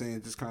 you know what I'm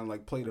saying, just kind of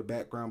like play the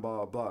background, blah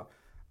blah blah.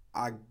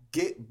 I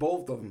get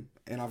both of them,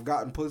 and I've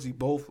gotten pussy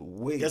both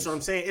ways. That's what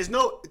I'm saying. There's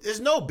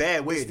no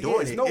bad way of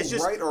doing it. No it's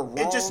just right or wrong.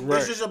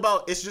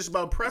 It's just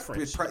about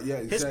preference.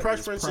 Exactly. His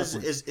preference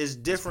is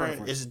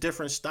different. It's a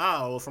different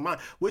style from mine,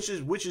 which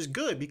is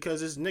good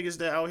because it's niggas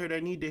that out here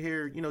that need to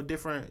hear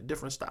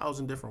different styles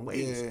and different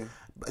ways. Yeah.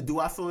 Do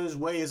I feel his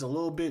way is a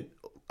little bit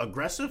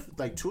aggressive,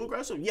 like too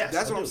aggressive? Yes,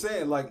 that's what I'm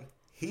saying. Like,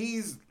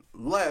 he's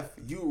left,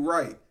 you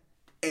right,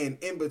 and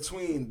in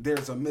between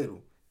there's a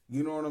middle.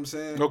 You know what I'm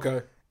saying?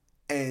 Okay.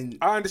 And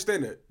I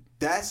understand that.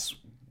 That's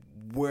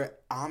where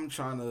I'm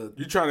trying to.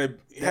 You're trying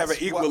to have an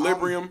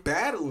equilibrium. I'm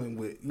battling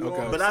with. You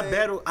know but I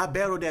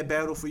battled that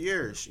battle for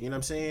years. You know what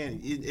I'm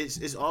saying?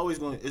 It's always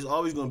going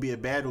to be a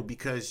battle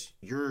because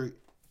you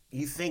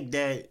think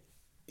that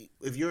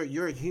if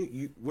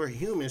we're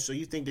human, so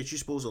you think that you're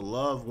supposed to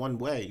love one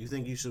way. You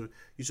think you're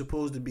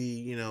supposed to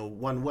be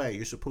one way.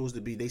 You're supposed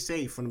to be. They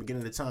say from the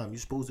beginning of the time you're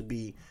supposed to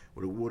be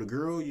with a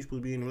girl. You're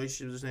supposed to be in a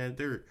relationship, this and that, and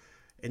third.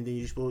 And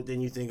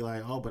then you think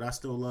like, oh, but I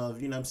still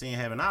love, you know what I'm saying,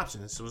 having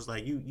options. So it's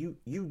like you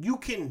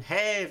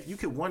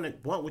can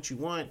want what you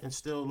want and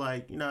still,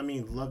 like, you know what I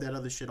mean, love that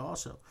other shit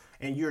also.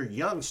 And you're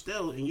young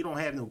still, and you don't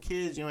have no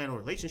kids, you don't have no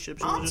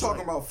relationships. I'm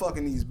talking about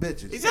fucking these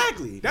bitches.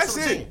 Exactly. That's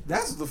what I'm it. saying.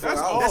 That's the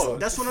fuck.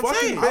 That's what I'm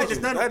saying.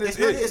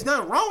 Bitches. It's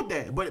nothing wrong with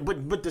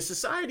that. But the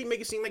society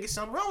make it seem like it's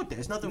something wrong with that.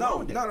 There's nothing wrong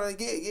with that. No,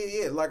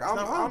 yeah. Like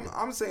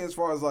I'm saying as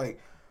far as like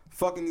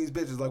fucking these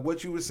bitches, like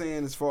what you were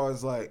saying as far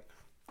as like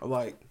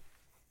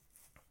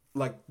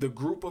the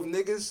group of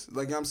niggas,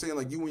 like, you know what I'm saying,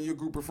 like you and your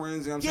group of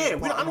friends, you know what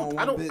I'm saying?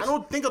 I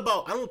don't think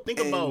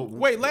about.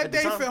 Wait, let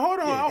Dave finish.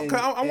 Hold on.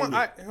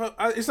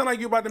 It sounds like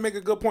you're about to make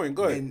a good point.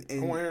 Go ahead. I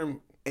want to hear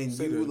him. And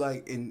say you that.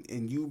 like,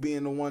 and you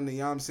being the one that, you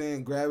know what I'm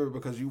saying, grab her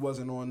because you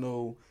wasn't on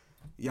no,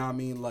 you know what I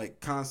mean, like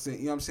constant,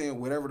 you know what I'm saying,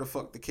 whatever the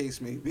fuck the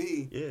case may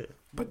be. Yeah.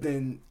 But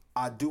then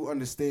I do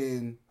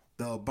understand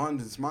the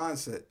abundance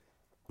mindset.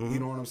 You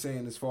know what I'm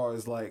saying, as far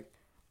as like,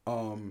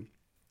 all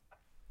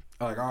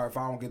right, if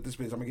I don't get this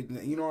bitch, I'm gonna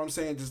get. You know what I'm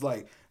saying? Just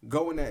like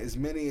going at as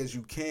many as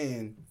you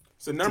can.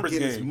 It's a numbers to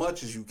get game. As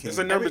much as you can. It's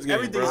a numbers game,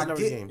 Everything's bro. a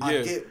numbers game. I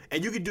Yeah. get,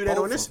 And you can do that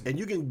on this, Both of them. and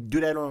you can do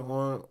that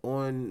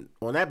on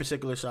that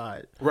particular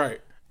side.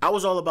 Right. I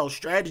was all about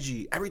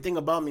strategy. Everything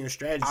about me is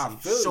strategy. I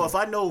feel So you. if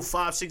I know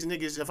 5-6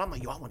 niggas, if I'm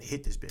like, yo, I want to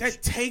hit this bitch.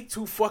 That take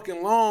too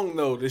fucking long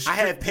though. I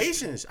have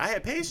patience. Yeah,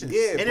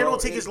 and it bro, don't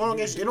take as long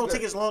as you it don't got-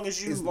 take as long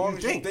as you as long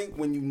as think. you think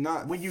when you're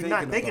not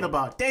thinking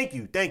about it.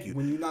 Thank you.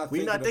 When you're not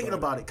thinking thinking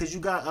about it, because you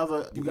got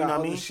other you know got what I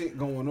other mean. shit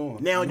going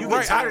on. Now you Right,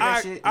 get tired of that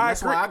I- shit. And I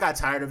that's why agree. I got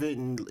tired of it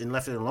and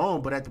left it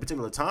alone. But at the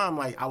particular time,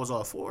 like I was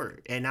all for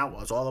it, and I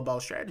was all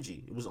about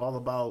strategy. It was all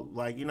about,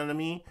 like, you know what I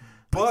mean.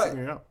 But-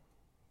 figuring it out.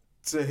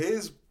 To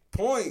his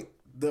point,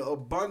 the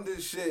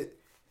abundant shit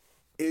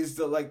is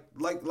the like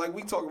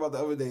we talked about the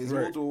other day. It's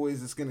Right. multiple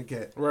ways to skin a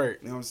cat. Right.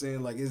 You know what I'm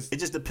saying? Like it's It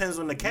just depends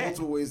on the cat.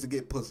 multiple ways to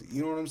get pussy.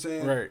 You know what I'm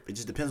saying? Right. It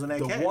just depends on that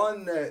The cat.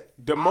 one that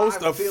The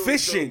most I feel is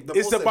efficient. the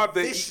It's most about the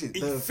efficient,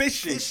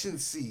 efficiency.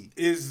 efficiency.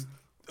 Is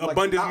Like,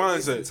 abundant not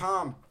wasting mindset.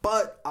 time,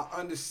 but I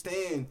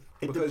understand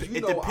because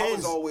you know I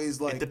was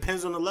always like it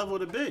depends on the level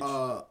of the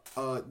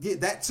bitch. yeah,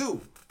 that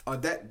too.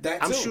 That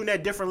I'm too. shooting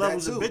at different That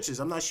levels of too. bitches.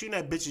 I'm not shooting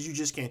at bitches you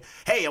just can't.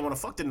 Hey, I want to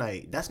fuck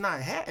tonight. That's not.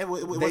 Wait,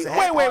 Wait.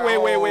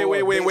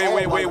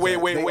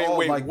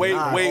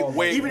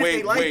 Wait. Even if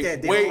they like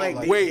that,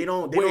 they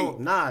don't.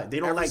 Nah, they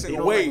don't Every like. They single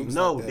don't one like. of them's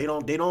No, like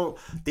that. they don't.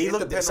 They It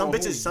look. depends Some on who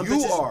bitches. Some you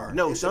bitches. are.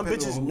 No, It some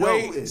depends bitches. on No,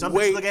 who is. some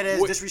bitches look at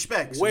it as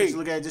disrespect. Some bitches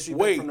look at it as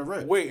disrespect from the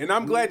rip. Wait, and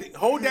I'm glad.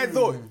 Hold that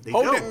thought. They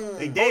Hold do. that.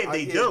 They did.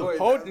 They do.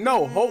 Hold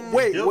no. Hold.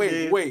 Wait.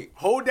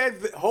 Hold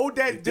that Dude,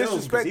 'cause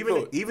disrespect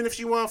thought. even if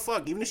she want to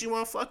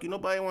fuck, you,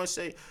 nobody want to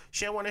say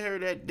she don't want to hear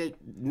that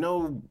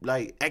no,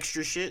 like,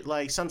 extra shit.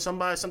 Like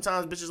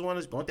sometimes bitches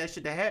want that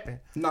shit to happen.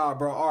 Nah,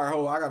 bro. All right,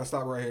 hold on. I gotta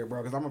stop right here,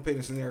 bro, because I'm gonna paint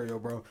a scenario,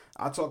 bro.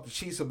 I talked to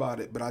Cheese about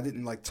it, but I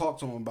didn't like talk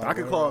to him about it. I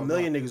could call a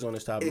million niggas on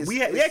this topic.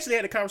 We actually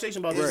had a conversation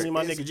about this. Me and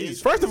my nigga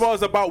G's. First of all,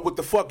 it's about what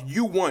the fuck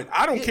you want.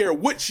 I don't care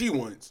what she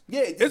wants.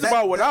 Yeah, It's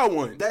about what I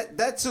want.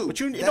 That too. But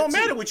it That don't too.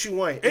 matter what you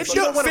want. If It she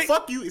don't don't want to fit-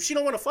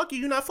 fuck you,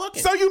 you're not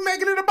fucking. So you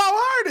making it about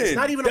her then? It's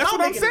not even That's about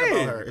what I'm making it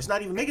saying. about her. It's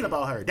not even making it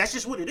about her. That's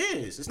just what it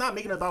is. It's not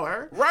making it about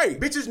her. Right.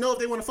 Bitches know if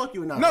they want to fuck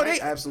you or not. No, right?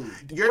 they- Absolutely.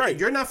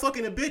 You're not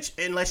fucking a bitch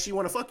unless she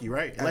want to fuck you,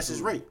 right? Unless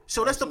Absolutely. it's rape.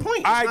 So that's the point.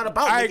 It's I- not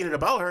about I- making it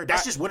about her.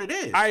 That's just what it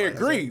is. I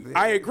agree.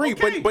 I agree.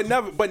 Okay. But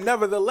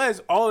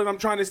nevertheless, all that I'm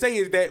trying to say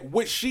is that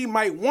what she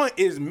might want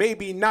is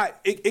maybe not.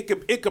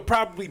 It could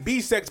probably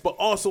be sex, but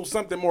also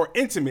something more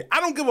intimate. I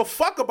don't give a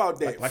fuck about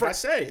that. Like I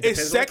said, it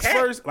it's depends on sex the cat.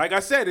 first. Like I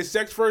said, it's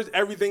sex first.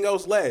 Everything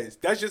else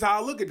last. That's just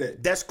how I look at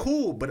that. That's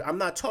cool, but I'm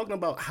not talking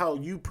about how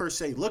you per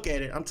se look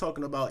at it. I'm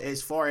talking about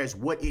as far as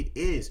what it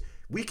is.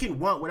 We can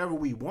want whatever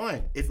we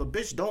want. If a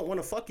bitch don't want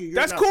to fuck you, you're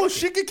That's not cool. fucking.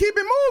 She can keep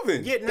it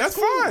moving. Yeah, that's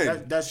cool.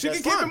 fine. She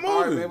can keep fine. it All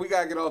right, moving. man. We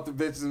gotta get off the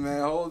bitches,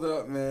 man. Hold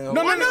up, man.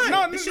 No, Why no, not?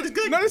 no. This shit is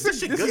good. No, This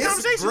shit good is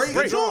conversation. Great,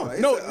 Great John. job.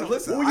 It's No,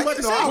 listen. what were you about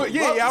to say? I would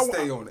Yeah, love yeah. to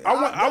stay on it. I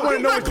want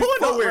to know what you going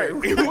thought. nowhere.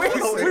 We right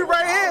here,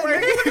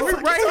 nigga. We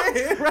right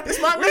here.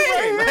 It's my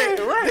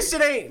man. Like, this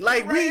shit ain't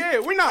like Right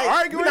here. We're not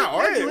arguing. We're not Yeah,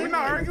 arguing. we're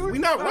not arguing. We're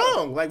not No.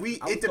 wrong. Like I was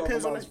it depends talking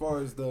on about as far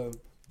as the.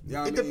 You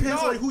know what it I mean?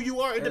 depends on who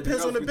you are. It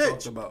depends on the Everything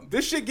else bitch. we talked about.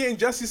 This shit getting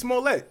Jussie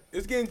Smollett.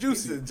 It's getting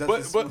juicy. said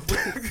But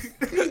Jussie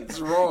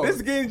It's wrong. this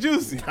is getting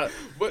juicy.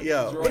 But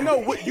Yo. but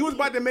no, you was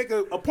about to make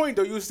a point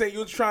though. You was saying you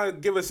was trying to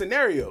give a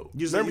scenario.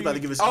 You about to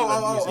give us.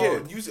 Oh,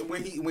 Yeah. You said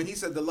when he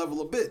said the level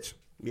of bitch.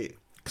 Yeah.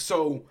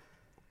 So,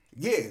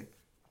 yeah,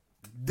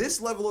 this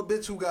level of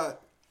bitch who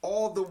got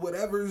all the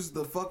whatevers,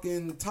 the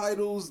fucking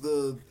titles,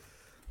 the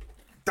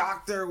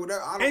doctor,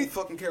 whatever. I don't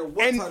fucking care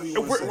what title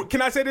you want to say.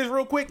 Can I say this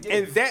real quick?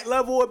 And that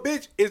level of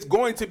bitch is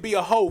going to be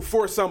a hoe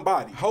for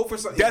somebody. Hoe for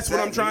some, That's what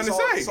I'm trying to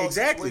say.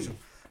 Exactly.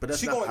 But that's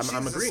She not. going, I'm she's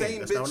the agreeing. same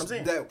That's not what I'm bitch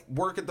saying. that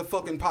work at the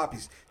fucking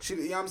Poppies. She,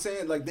 you know what I'm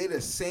saying? Like, they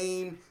the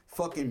same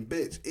fucking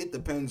bitch. It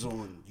depends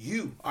on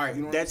you. All right,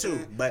 you know what that I'm too.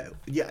 saying? But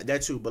yeah,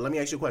 that too. But let me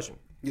ask you a question.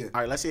 Yeah.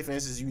 All right, let's say for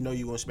instance, you know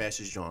you're gonna smash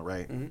this joint,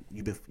 right?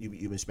 You've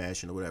been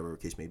smashing or whatever the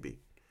case may be.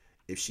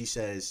 If she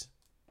says,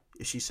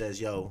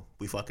 yo,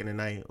 we fucking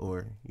tonight,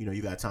 or you know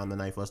you got time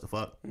tonight for us to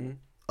fuck,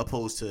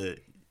 opposed to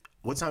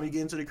what time you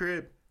get into the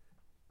crib?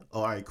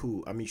 Oh, all right,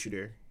 cool. I'll meet you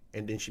there.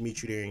 And then she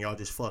meets you there and y'all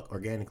just fuck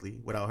organically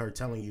without her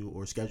telling you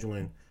or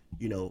scheduling,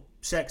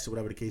 sex or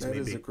whatever the case may be.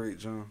 That is a great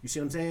John. You see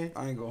what I'm saying?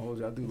 I ain't gonna hold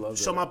you. I do love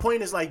that. So my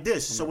point is like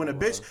this. So when a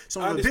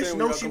bitch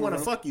knows she want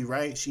to fuck you,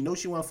 right? She knows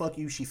she want to fuck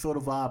you. She feel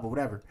the vibe or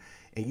whatever.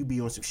 And you be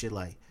on some shit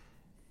like,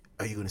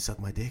 are you going to suck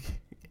my dick?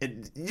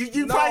 And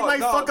you probably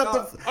fuck up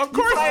the... Of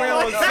course we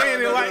don't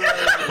saying it like...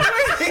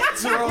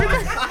 He's drawn.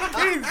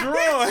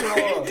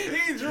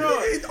 He's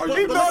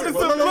doing the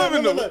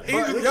subliminal.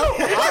 He's doing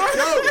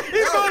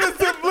the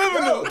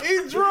subliminal.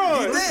 He's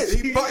drawn. He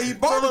did. He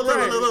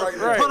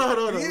barbecued. Right. Hold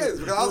on. He is.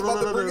 Because I was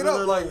about to bring it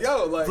up. Like,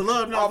 yo, like,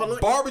 I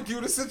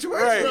barbecue the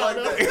situation like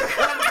that.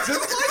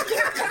 Just like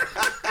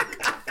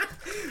that.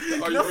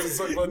 Are you gonna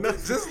suck my dick?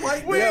 Just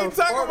like we ain't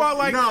talking about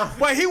like,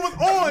 but he was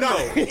on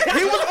though. He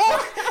was on.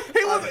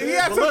 He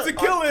had some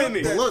tequila in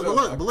it.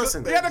 But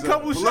listen, he had a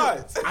couple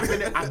shots.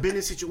 I've been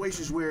in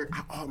situations where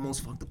I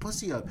almost fucked the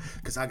pussy up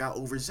because I got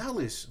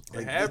overzealous.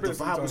 Like the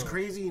vibe was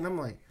crazy, and I'm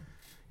like,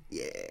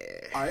 yeah.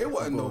 It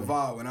wasn't no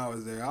vibe when I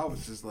was there. I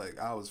was just like,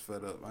 I was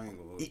fed up. I ain't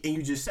gonna look. And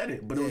you just said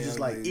it, but it was just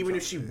like, even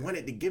if she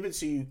wanted to give it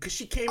to you, because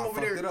she came over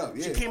there,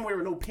 she came over there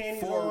with no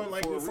panties on,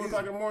 like at 4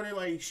 o'clock in the morning,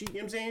 like you know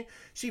what I'm saying?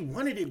 She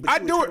wanted it,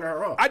 but you were turning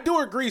her off. I do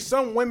agree.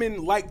 Some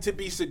women like to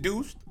be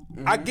seduced.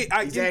 Mm-hmm. I get,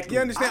 exactly.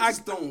 You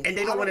understand? And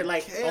they don't want it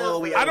like all the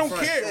way out. I don't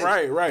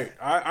care. Right.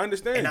 I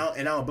understand. And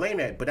I don't blame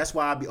that. But that's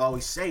why I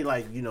always say,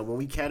 like, when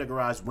we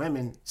categorize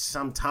women,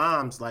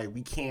 sometimes like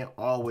we can't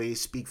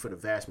always speak for the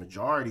vast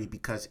majority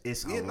because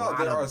it's a lot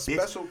there are of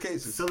special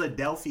cases.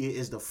 Philadelphia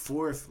is the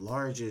 4th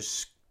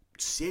largest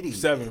city.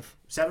 7th.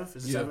 7th?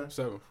 Is it 7th?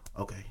 7th.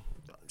 Okay.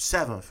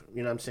 7th.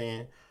 You know what I'm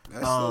saying?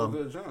 That's still a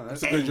good John.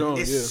 That's a good John.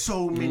 It's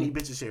so many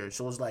bitches here,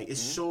 so it's like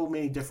it's so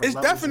many different. It's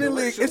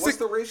definitely what's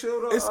the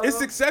ratio though? It's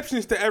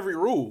exceptions to every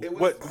rule.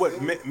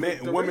 Women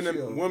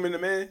to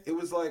men. It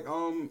was like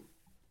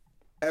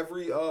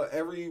every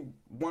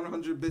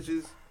 100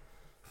 bitches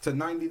to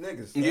 90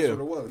 niggas. That's what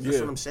it was. That's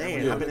what I'm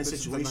saying. I've been in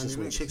situations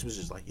where chicks was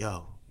just like,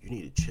 yo, you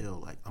need to chill.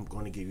 Like, I'm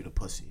going to give you the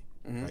pussy.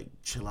 Like,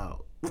 chill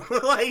out.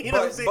 Like, you know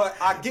what I'm saying? But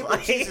I get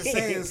what she's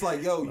saying. It's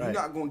like, yo, you're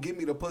not going to give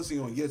me the pussy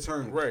on your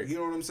terms. Right. You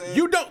know what I'm saying?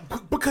 You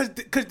don't, because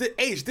the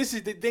age, this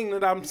is the thing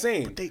that I'm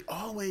saying. But they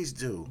always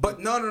do.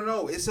 But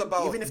no. It's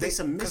about, even if they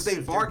submissive, because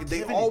they bargain.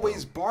 They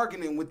always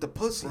bargaining with the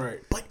pussy. Right.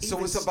 But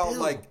so it's about,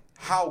 like,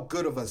 how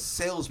good of a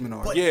salesman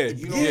are you? Yeah,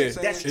 you know what I'm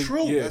saying? That's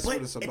true. That's but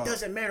what it's about. It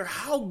doesn't matter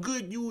how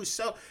good you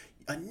sell.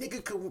 A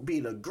nigga could be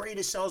the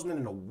greatest salesman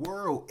in the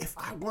world. If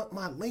I want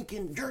my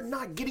Lincoln, you're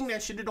not getting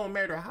that shit. It don't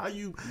matter how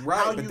you.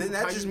 Right, but then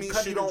that just means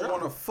she don't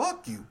want to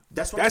fuck you.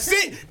 That's what. That's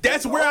it.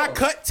 That's where I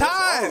cut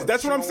ties.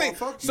 That's what I'm saying.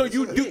 So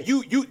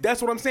you.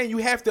 That's what I'm saying. You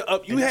have to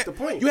up. You have the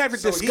point. You have to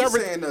discover.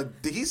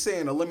 He's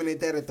saying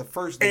eliminate that at the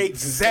first date.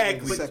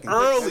 Exactly.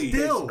 Early.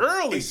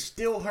 It's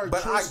still her choice.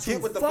 But I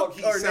get what the fuck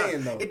he's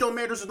saying though. It don't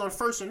matter if it's on the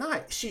first or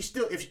not. She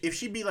still, if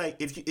she be like,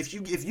 if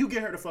you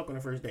get her to fuck on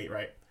the first date,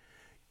 right?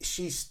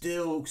 She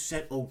still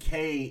said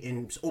okay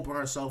and opened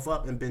herself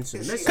up and been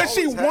submissive because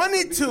she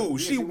wanted to.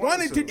 She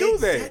wanted to do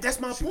that.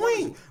 That's my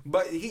point.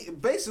 But he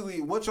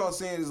basically what y'all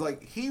saying is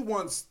like he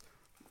wants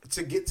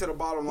to get to the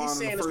bottom line. He's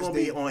saying it's going to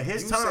be on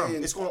his time.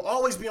 It's going to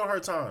always be on her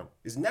time.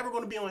 It's never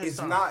going to be on his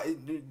time.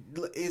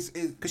 It's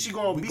because she's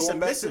going to be going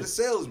back to submissive. the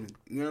salesman.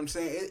 You know what I'm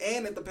saying?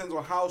 And it depends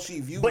on how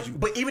she views you.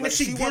 But even if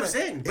she gives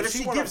in,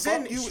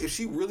 if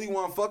she really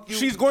want to fuck you,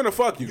 she's going to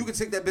fuck you. You can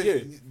take that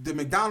bitch the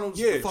McDonald's.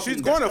 Yeah,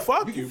 she's going to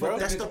fuck you, bro.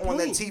 That's the point on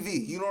that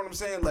TV. You know what I'm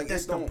saying? Like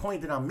that's the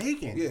point that I'm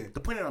making. Yeah, the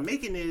point that I'm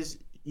making is.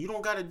 You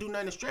don't gotta do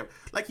nothing to strip.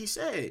 Like he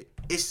said,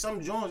 it's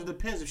some Jones. It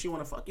depends if she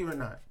wanna fuck you or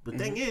not. The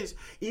thing is,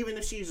 even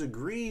if she's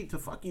agreed to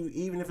fuck you,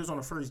 even if it's on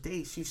the first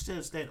date, she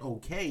still said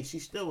okay. She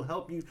still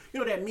help you. You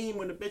know that meme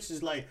when the bitch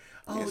is like,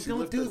 "Oh,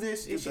 don't do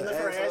this," and she lift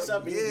her ass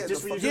up and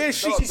just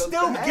she's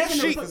still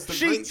giving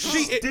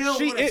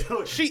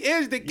she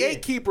is the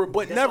gatekeeper,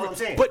 but never.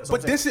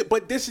 But this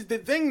is the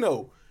thing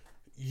though.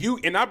 You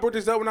and I brought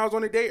this up when I was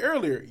on a date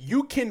earlier.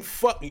 You can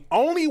fuck.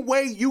 Only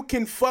way you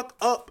can fuck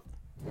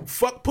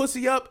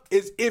pussy up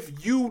is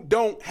if you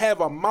don't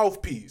have a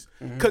mouthpiece.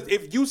 Because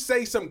if you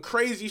say some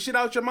crazy shit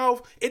out your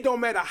mouth, it don't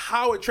matter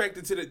how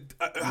attracted to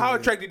how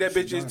attracted that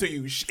bitch is to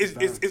you.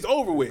 It's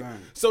over with.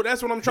 So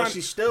that's what I'm trying.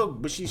 It's still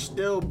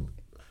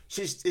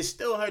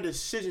her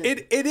decision.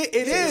 It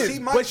is.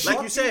 But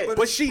like you said,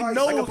 but she knows.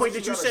 Like the point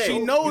that you said, she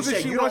knows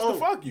that she wants to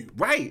fuck you.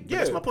 Right. Yeah.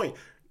 That's my point.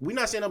 We're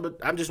not saying that, but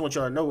I just want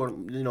y'all to know what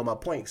my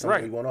point.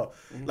 Something going on.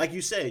 Like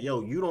you said,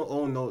 yo, you don't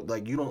own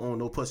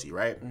no pussy,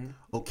 right?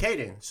 Okay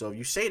then. So if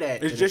you say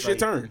that, it's just your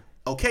turn.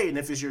 Okay, and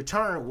if it's your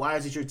turn, why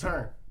is it your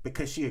turn?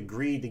 Because she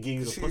agreed to give you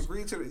the pussy. She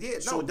agreed to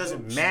it. So it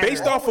doesn't matter.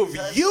 Based off of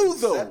you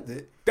though.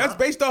 That's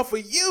based off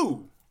of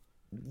you.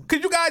 Cause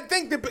you gotta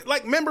think that,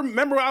 like,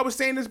 remember I was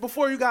saying this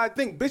before. You gotta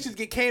think bitches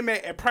get came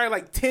at probably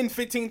like 10,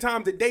 15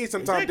 times a day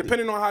sometimes,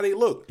 depending on how they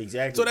look.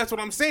 Exactly. So that's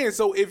what I'm saying.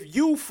 So if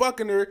you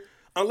fucking her.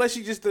 Unless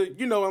she just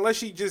unless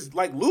she just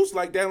like loose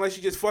like that, unless she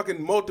just fucking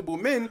multiple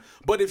men.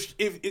 But if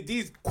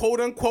these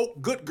quote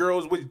unquote good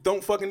girls, which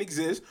don't fucking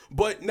exist,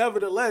 but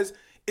nevertheless,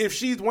 if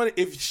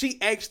she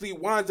actually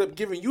winds up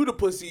giving you the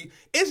pussy,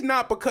 it's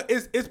not because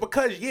it's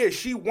because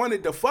she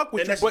wanted to fuck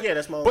with you,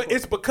 but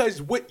it's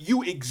because what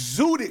you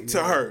exuded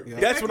to her. Yeah.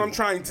 That's what I'm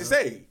trying to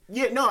say.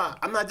 Yeah, no,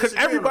 I'm not. Because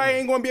everybody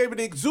ain't gonna be able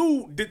to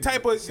exude the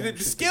type of the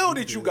skill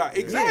that you got.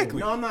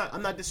 Exactly. Yeah, no,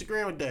 I'm not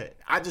disagreeing with that.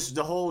 I just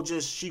the whole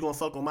she gonna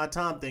fuck on my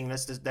time thing.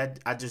 That's just that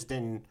I just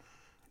didn't.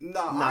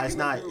 Nah, it's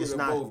not. It's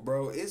not, both,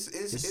 bro.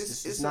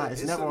 It's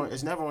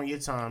never on your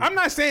time. I'm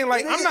not saying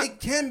like I'm not. It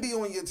can be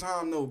on your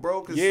time though,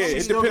 bro. Cause she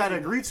still gotta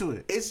agree to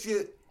it. It's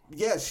your.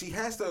 Yeah, she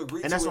has to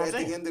agree to it at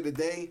the end of the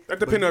day. That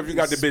depends on if you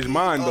got the bitch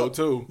mind though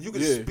too. You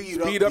can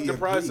speed up the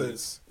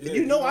process. Yeah,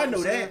 you know I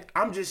know that.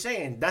 I'm just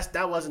saying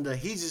that wasn't the.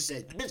 He just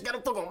said the bitch gotta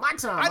fuck on my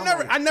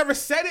time. I never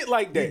said it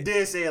like that. You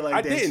did say it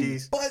like that.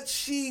 Didn't. But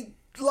she.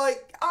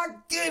 Like, I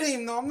get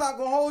him though. I'm not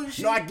gonna hold you.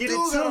 She I get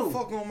it too.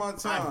 Fuck on my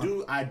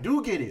time. I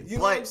do get it. You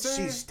know what I'm but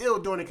saying? she's still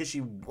doing it because she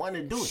want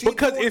to do it.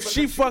 Because if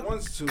she fuck,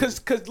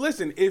 because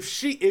listen,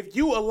 if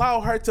you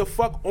allow her to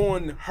fuck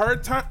on her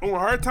time or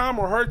her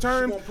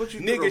terms,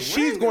 nigga,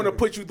 she's gonna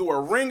put you through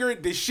a ringer.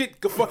 This shit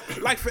could fuck.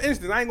 Like for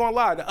instance, I ain't gonna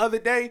lie. The other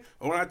day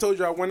when I told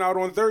you I went out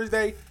on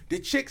Thursday, the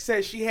chick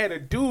said she had a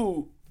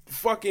dude.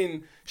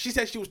 She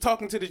said she was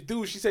talking to this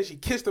dude. She said she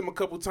kissed him a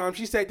couple times.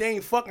 She said they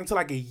ain't fucking until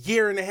like a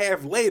year and a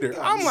half later.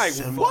 I'm like,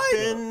 what?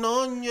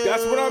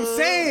 That's what I'm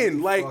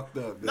saying. Like,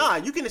 nah,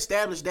 you can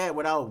establish that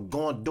without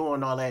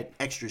doing all that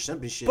extra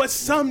simping shit. But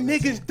some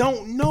niggas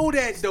don't know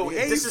that though.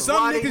 This is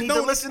why they need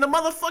to listen to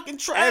motherfucking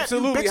trap.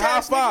 Absolutely,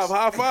 high five.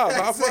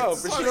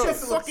 For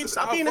sure.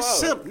 Stop being a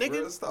simp,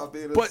 nigga. Stop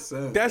being a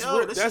simp. That's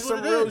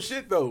some real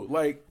shit though.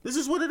 Like, this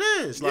is what it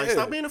is. Like,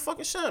 stop being a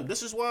fucking simp.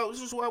 This is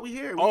why we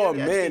here. Oh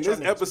man,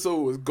 this episode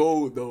was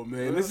gold though,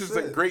 man. This is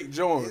a great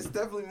joint. It's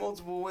definitely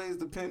multiple ways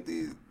to pimp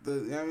these.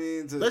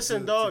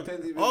 Listen, dog.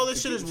 All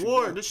this shit is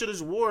war. This shit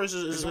is war. It's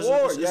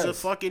war. It's a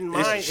fucking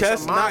mind. It's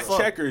chess, not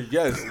checkers.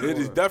 Yes, it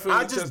is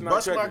definitely. I just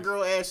bust my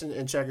girl ass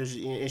in checkers,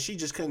 and she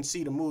just couldn't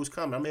see the moves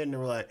coming. I'm in there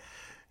like,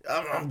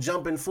 I'm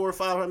jumping 400 or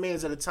 500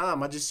 mans at a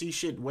time. I just see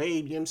shit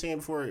wave. You know what I'm saying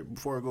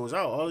before it goes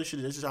out. All this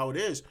shit. This is how it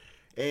is,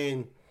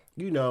 and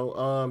you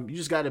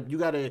just gotta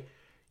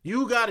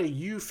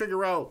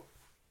figure out.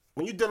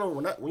 When you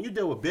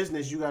deal with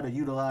business, you got to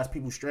utilize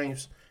people's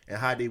strengths and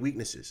hide their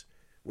weaknesses.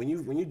 When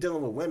you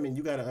dealing with women,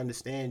 you got to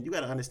understand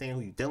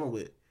who you're dealing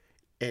with,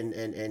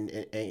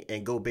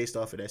 and go based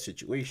off of that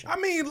situation. I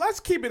mean, let's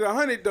keep it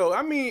 100 though.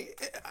 I mean,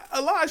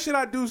 a lot of shit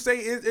I do say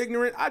is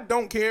ignorant. I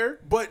don't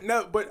care, but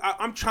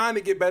I'm trying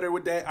to get better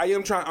with that.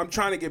 I'm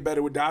trying to get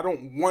better with that. I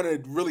don't want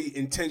to really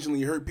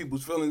intentionally hurt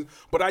people's feelings,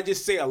 but I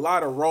just say a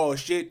lot of raw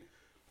shit.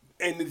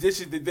 And this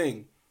is the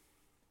thing.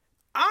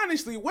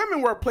 Honestly,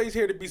 women were placed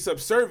here to be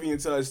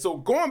subservient to us. So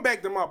going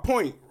back to my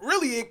point,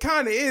 really it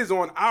kind of is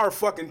on our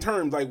fucking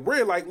terms. Like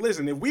we're like,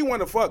 listen, if we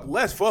want to fuck,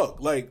 let's fuck.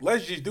 Like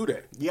let's just do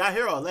that. Yeah, I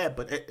hear all that,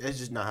 but it's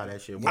just not how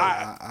that shit works.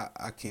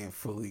 I can't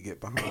fully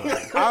get behind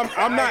that.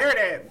 I'm not. I hear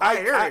that. I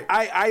hear it.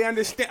 I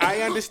understand.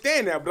 I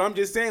understand that, but I'm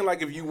just saying,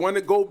 like, if you want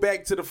to go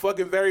back to the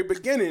fucking very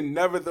beginning,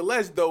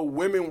 nevertheless, though,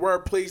 women were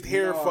placed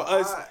here for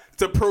us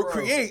to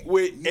procreate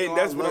with, and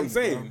that's what I'm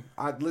saying.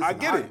 I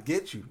get it. I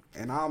get you,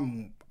 and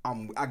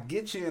I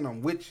get you and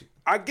I'm with you.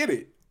 I get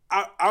it.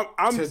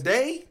 I'm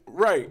today,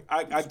 right?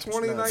 I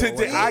 2019.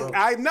 Today,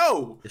 I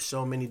know. There's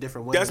so many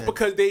different women. That's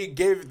because they've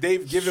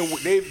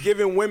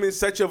given women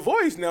such a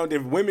voice now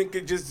that women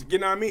could just, you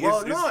know what I mean?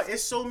 Well,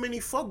 it's so many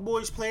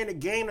fuckboys playing the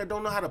game that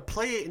don't know how to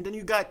play it, and then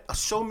you got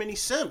so many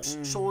simps.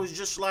 So it's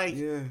just like,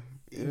 the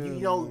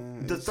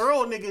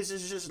thorough niggas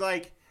is just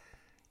like.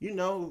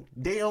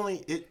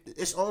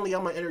 It's only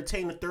I'm gonna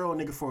entertain the thorough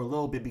nigga for a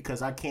little bit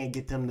because I can't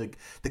get them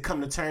to come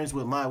to terms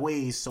with my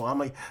ways. So I'm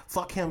like,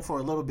 fuck him for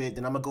a little bit,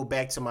 then I'm gonna go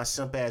back to my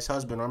simp ass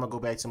husband, or I'm gonna go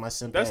back to my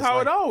simp. That's how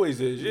it always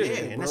is. Yeah,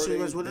 and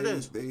that's what it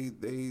is.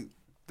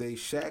 They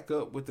shack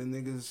up with the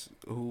niggas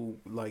who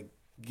like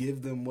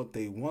give them what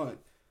they want,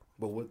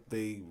 but what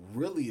they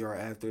really are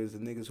after is the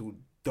niggas who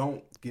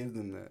don't give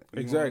them that. You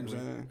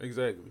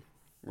Exactly.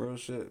 Real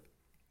shit.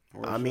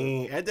 I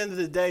mean, at the end of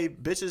the day,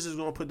 bitches is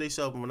gonna put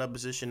themselves in that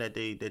position that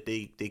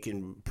they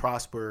can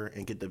prosper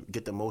and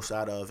get the most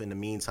out of in the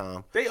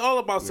meantime. They all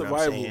about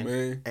survival,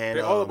 man. And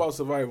they all about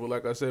survival,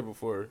 like I said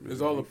before.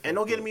 It's all. And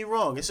don't get me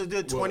wrong, it's a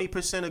good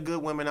 20% of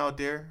good women out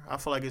there. I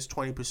feel like it's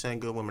 20%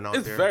 good women out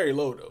there. It's very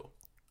low though.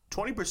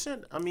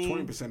 20%. I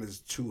mean, 20% is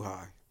too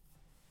high.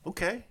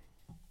 Okay.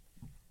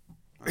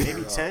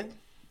 Maybe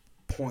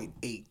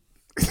 10.8.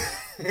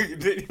 I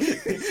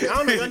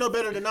don't think I know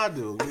better than I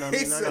do. You know what I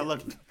mean? I got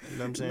lucky. You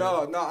know what I'm saying?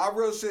 No, I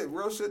real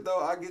shit though.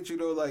 I get you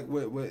though. Like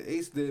what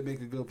Ace did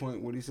make a good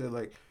point when he said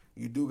like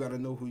you do got to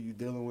know who you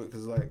dealing with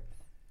because like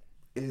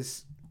it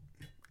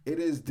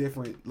is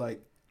different.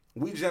 Like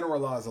we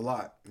generalize a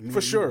lot.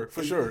 For sure.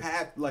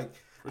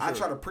 I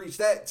try to preach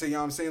that to you know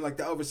what I'm saying, like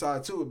the other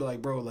side too. But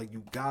like, bro, like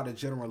you gotta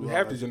generalize. You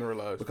have to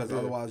generalize because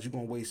otherwise you're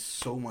gonna waste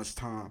so much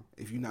time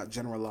if you're not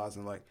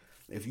generalizing. Like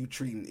if you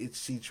treating each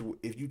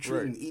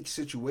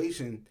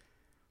situation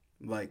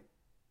like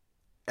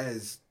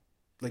as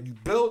like you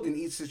build in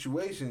each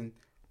situation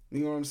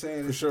You know what I'm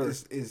saying? For sure.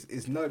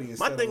 It's nutty.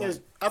 My thing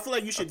is, I feel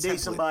like you should date template.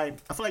 somebody.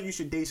 I feel like you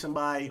should date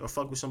somebody or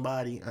fuck with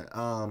somebody,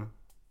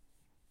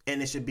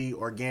 and it should be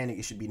organic.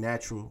 It should be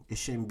natural. It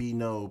shouldn't be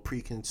no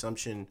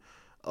pre-consumption,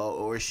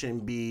 or it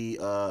shouldn't be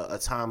a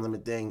time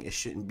limit thing. It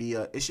shouldn't be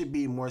It should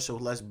be more so.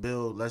 Let's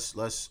build.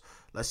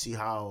 Let's see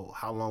how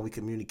long we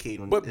communicate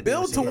on. But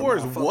build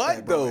towards what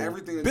that, bro. though?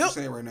 Everything that build,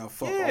 you're saying right now,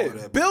 fuck yeah, all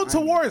of that. build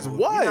towards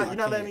what? You're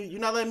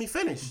not letting me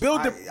finish.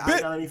 Build the You're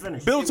not letting me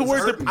finish. build It was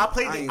towards hurting. the.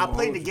 I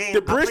played the game.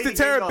 The bridge I played to the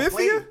game y'all Terabithia?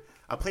 played.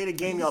 I played the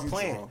game y'all Easy,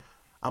 playing.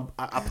 John.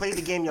 I played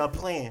the game y'all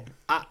playing.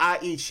 I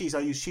eat cheese. I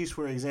use cheese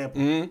for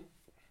example. Mm-hmm.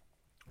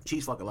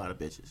 Cheese fuck a lot of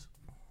bitches.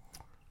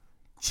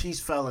 Cheese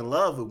fell in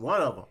love with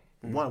one of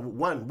them.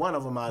 One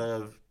of them out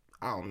of,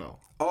 I don't know.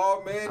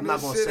 Oh man, I'm not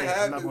this gonna shit say.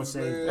 happens. I'm not gonna say.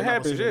 Man. I'm It not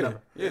happens, gonna say yeah,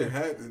 nothing. yeah. It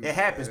happens. It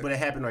happens, but it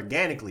happened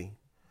organically.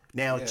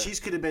 Now, Cheese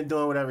could have been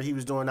doing whatever he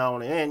was doing out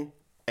on the end,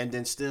 and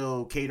then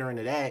still catering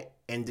to that,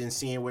 and then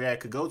seeing where that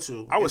could go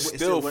to. I was It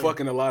still wasn't-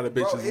 fucking a lot of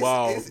Bro, bitches. it's,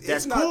 Wow. it's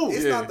That's not, cool.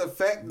 It's Yeah. not the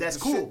fact that That's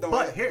the cool, shit don't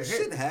but happen.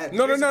 Shit happens.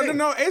 No. Here's the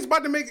thing. It's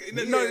about to make.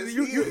 No, is,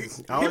 you. he You. is.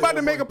 He about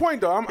to make a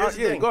point though. Here's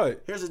the Yeah, thing. go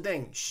ahead. Here's the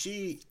thing.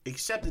 She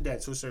accepted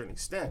that to a certain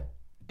extent.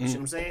 You Mm. see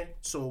what I'm saying?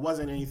 So it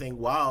wasn't anything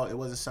wild. It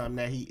wasn't something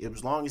that it was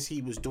as long as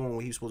he was doing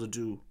what he was supposed to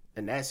do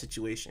in that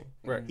situation.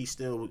 Right. He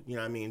still, you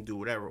know what I mean, do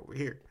whatever over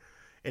here.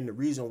 And the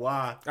reason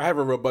why I have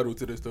a rebuttal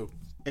to this too.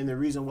 And the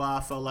reason why I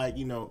felt like,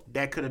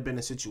 that could have been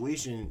a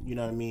situation, you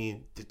know what I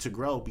mean, to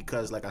grow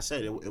because, like I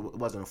said, it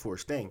wasn't a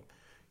forced thing.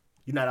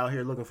 You're not out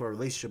here looking for a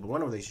relationship, but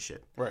one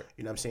relationship. Right.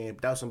 You know what I'm saying?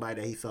 That was somebody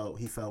that he felt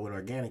with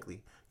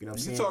organically. You know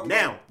what I'm You saying? talking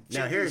Now about chick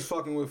he was here's,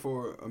 fucking with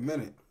for a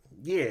minute.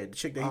 the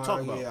chick that he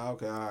talked about. Yeah,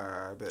 okay, all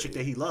right, I bet. Chick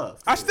that he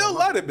loved. I still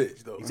love the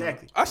bitch though.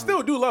 Exactly. I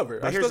still do love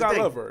her. I here's still the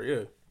thing. love her.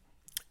 Yeah.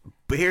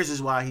 But this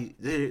is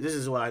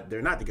why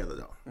they're not together,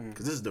 though.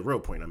 Because this is the real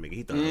point I'm making.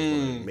 He thought I was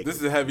going to make This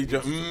is a heavy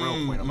jump. This is the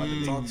real point I'm about to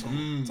make. Talk to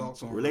him. Talk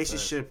to him.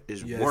 Relationship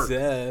is Yes, work.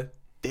 sir.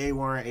 They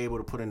weren't able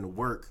to put in the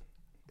work.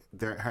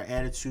 Her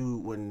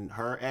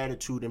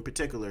attitude in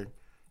particular,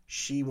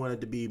 she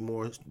wanted to be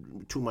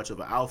too much of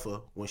an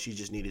alpha when she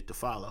just needed to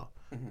follow.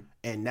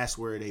 And that's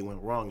where they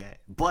went wrong at.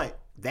 But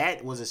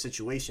that was a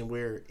situation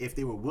where if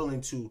they were willing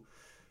to,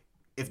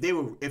 if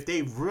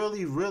they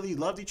really, really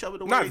loved each other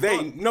the way Not they they.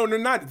 thought, No,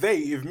 not they.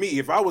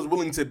 If I was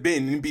willing to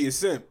bend and be a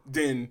simp,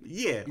 then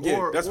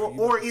that's what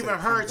you or even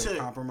her to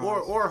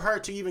compromise. or her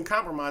to even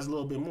compromise a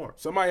little bit more.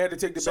 somebody had to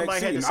take the back Somebody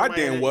seat. had to- And I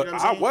somebody didn't. had to, What you know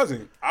what I'm I saying?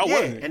 wasn't. I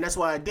wasn't. And that's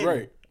why I didn't.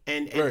 Right.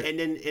 And Right. and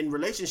then in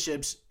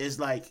relationships, it's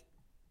like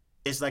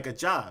a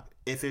job.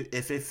 If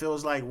it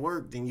feels like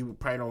work, then you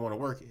probably don't want to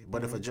work it.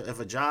 But if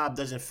a job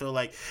doesn't feel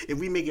like, if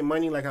we making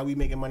money like how we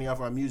making money off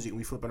our music,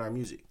 we flipping our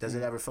music, does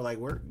it ever feel like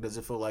work? Does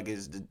it feel like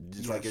it's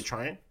just like you're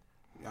trying?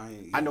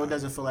 I know it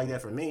doesn't feel like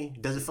that for me.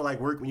 Does it feel like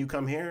work when you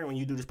come here, when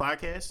you do this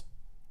podcast?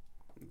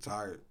 I'm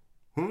tired.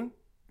 I'm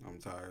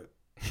tired.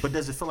 But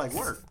does it feel like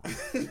work?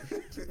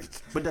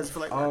 But does it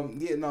feel like work?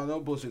 Yeah, no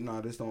bullshit.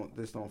 No, this don't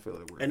feel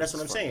like work. And that's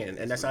what I'm saying.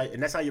 And that's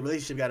how your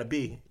relationship got to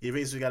be. Your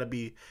relationship got to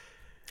be.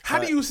 How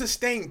do you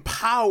sustain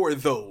power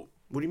though?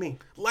 What do you mean?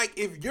 Like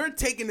if you're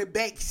taking the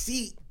back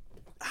seat,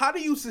 how do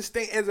you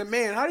sustain as a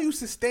man? How do you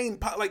sustain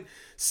power? Like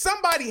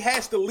somebody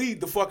has to lead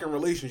the fucking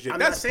relationship.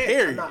 That's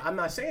period. I'm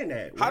not saying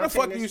that. How the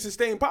fuck do you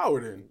sustain power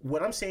then?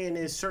 What I'm saying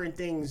is certain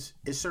things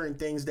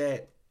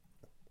that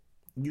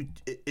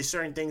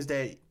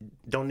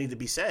don't need to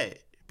be said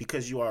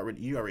because you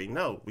already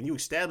know. When you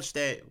establish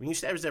that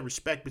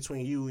respect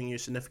between you and your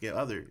significant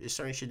other, it's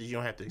certain shit that you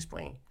don't have to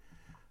explain.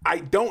 I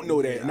don't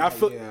know that, and I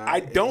feel I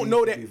don't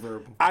know that.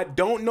 I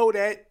don't know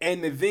that,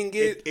 and the thing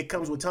is, It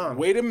comes with time.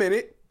 wait a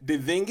minute. The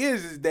thing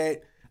is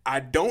that I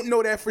don't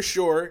know that for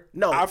sure.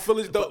 No, I feel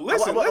as though. I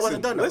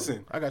wasn't done, though.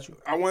 Listen. I got you.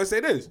 I want to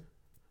say this.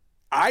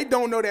 I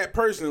don't know that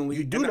personally.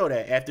 You do know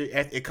that after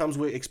it comes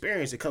with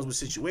experience, it comes with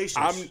situations.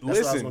 That's what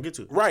I was gonna get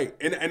to. Right,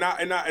 and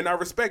I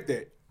respect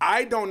that.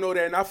 I don't know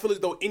that, and I feel as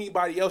though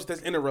anybody else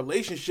that's in a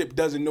relationship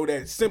doesn't know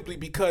that simply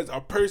because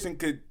a person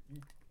could.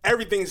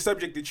 Everything's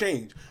subject to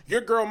change. Your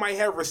girl might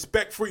have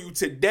respect for you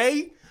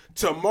today.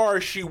 Tomorrow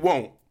she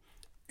won't.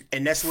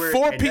 And that's where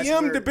 4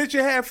 p.m. the bitch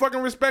have fucking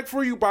respect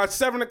for you. By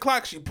 7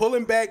 o'clock, she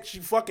pulling back. She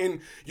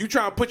fucking you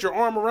trying to put your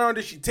arm around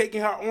her. She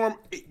taking her arm.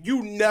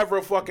 You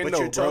never fucking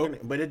know, bro.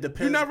 But it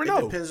depends. You never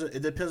know.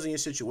 It depends on your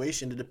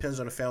situation. It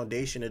depends on the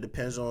foundation. It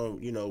depends on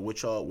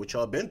what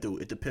y'all been through.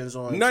 It depends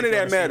on None of if y'all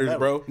that on the same matters, level.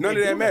 bro. None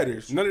of that matter.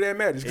 matters. None of that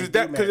matters. It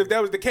Because do if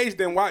that was the case,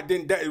 then why?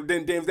 Then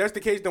if that's the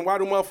case, then why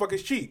do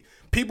motherfuckers cheat?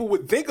 People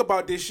would think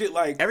about this shit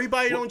like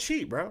Everybody don't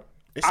cheat, bro.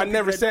 It's I some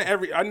never people that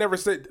said I never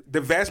said the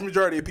vast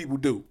majority of people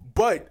do.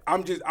 But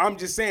I'm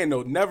just saying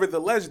though,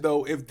 nevertheless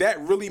though, if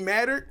that really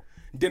mattered,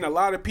 then a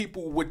lot of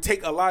people would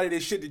take a lot of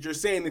this shit that you're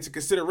saying into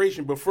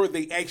consideration before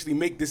they actually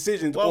make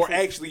decisions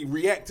actually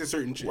react to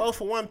certain shit. Well,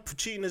 for one,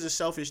 cheating is a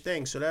selfish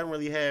thing, so that don't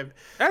really have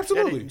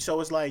Absolutely. So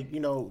it's like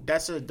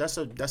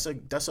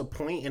that's a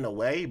point in a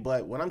way.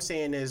 But what I'm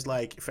saying is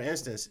like, for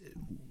instance,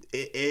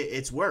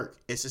 it's work.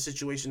 It's a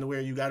situation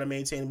where you got to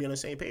maintain and be on the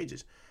same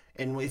pages.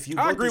 And if you,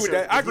 I agree with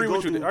that. I agree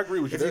with you. I agree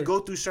with you. If you go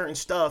through certain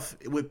stuff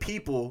with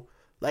people,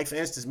 Like for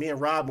instance, me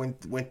and Rob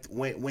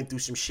went through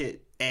some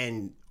shit,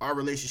 and our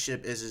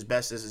relationship is as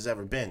best as it's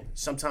ever been.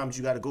 Sometimes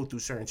you got to go through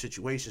certain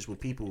situations with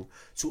people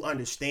to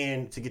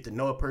understand, to get to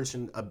know a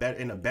person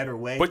in a better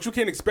way. But you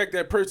can't expect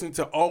that person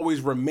to always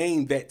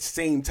remain that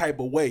same type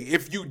of way.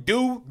 If you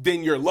do,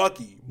 then you're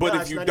lucky. But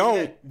if you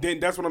don't,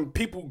 then that's when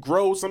people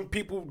grow. Some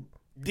people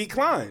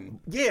decline.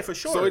 Yeah, for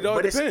sure. So it all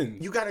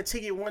depends. You got to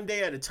take it one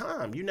day at a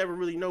time. You never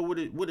really know what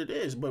it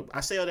is. But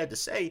I say all that to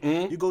say,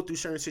 you go through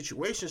certain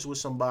situations with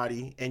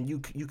somebody, and you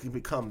can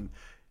become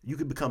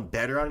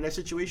better out of that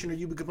situation, or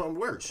you can become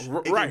worse.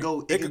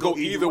 It could go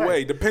either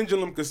way. The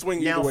pendulum could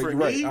swing either way. You're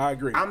right. I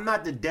agree. I'm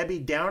not the Debbie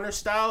Downer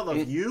style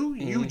of you.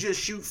 You just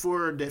shoot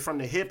from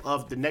the hip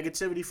of the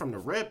negativity from the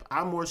rip.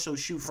 I more so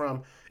shoot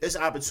from, it's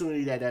an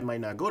opportunity that might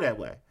not go that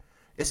way.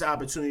 It's an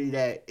opportunity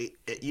that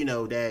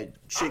that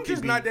shit I'm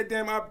just not that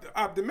damn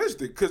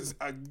optimistic because.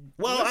 I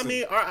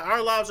mean,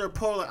 our lives are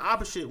polar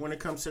opposite when it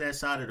comes to that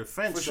side of the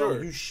fence. For so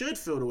sure. You should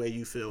feel the way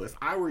you feel. If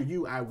I were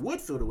you, I would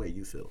feel the way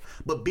you feel.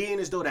 But being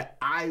as though that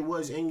I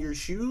was in your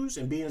shoes,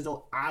 and being as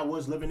though I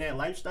was living that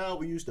lifestyle,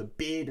 we used to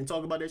bid and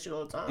talk about that shit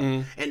all the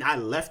time. And I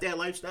left that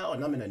lifestyle,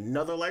 and I'm in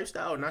another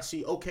lifestyle, and I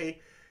see, okay,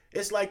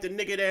 it's like the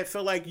nigga that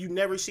feel like you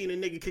never seen a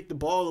nigga kick the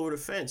ball over the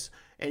fence,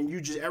 and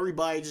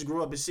everybody just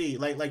grew up and see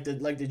like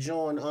the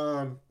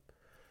John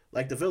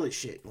like the Village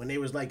shit when they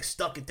was like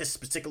stuck at this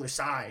particular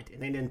side,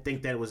 and they didn't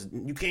think that it was,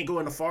 you can't go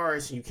in the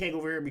forest and you can't go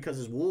over here because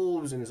there's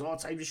wolves and there's all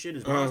types of shit,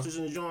 there's monsters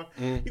in the joint.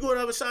 You go to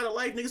the other side of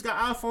life, niggas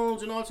got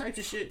iPhones and all types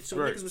of shit. So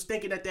niggas was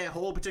thinking at that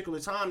whole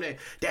particular time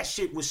that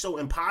shit was so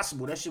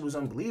impossible, that shit was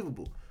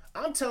unbelievable.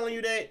 I'm telling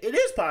you that it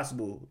is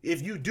possible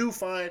if you do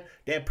find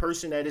that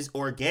person that is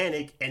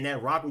organic and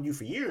that rock with you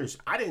for years.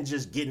 I didn't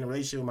just get in a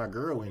relationship with my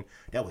girl and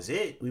that was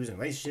it. We was in a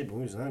relationship and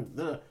we was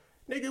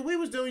nigga, we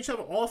was doing each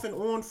other off and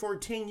on for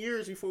 10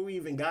 years before we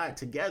even got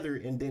together,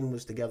 and then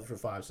was together for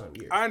 5-something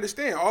years. I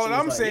understand. All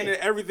I'm saying is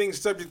everything's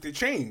subject to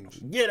change.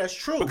 Yeah, that's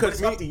true. Because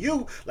it's up to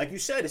you. Like you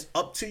said, it's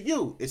up to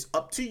you. It's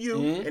up to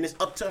you, and it's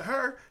up to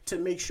her to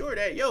make sure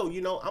that,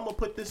 I'm gonna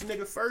put this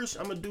nigga first.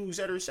 I'm gonna do et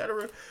cetera, et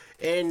cetera.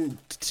 And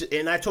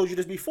I told you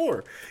this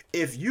before.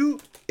 If you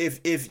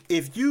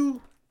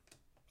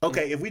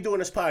okay, if we doing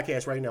this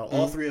podcast right now,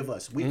 all three of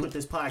us, we put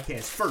this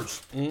podcast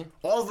first.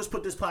 All of us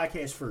put this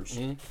podcast first.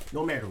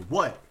 No matter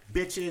what,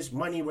 bitches,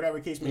 money, whatever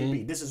the case may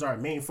be. This is our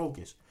main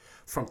focus.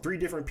 From 3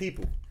 different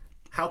people.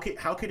 How could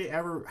it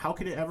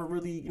ever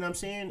really, you know what I'm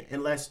saying?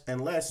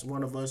 Unless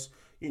one of us,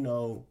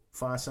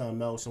 find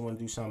something else and want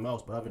to do something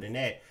else. But other than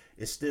that,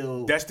 it's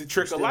still... That's the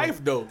trick of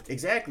life, though.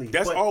 Exactly.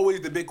 That's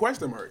always the big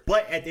question mark.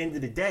 But at the end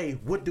of the day,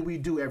 what do we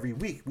do every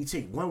week? We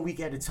take 1 week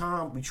at a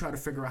time. We try to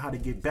figure out how to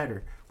get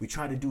better. We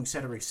try to do et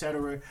cetera, et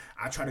cetera.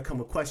 I try to come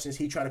with questions.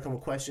 He try to come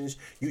with questions.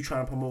 You try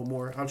to promote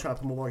more. I'm trying to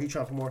promote more. He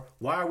trying to promote more.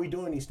 Why are we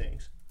doing these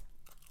things?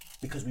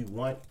 Because we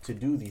want to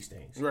do these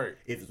things. Right.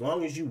 As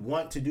long as you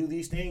want to do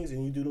these things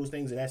and you do those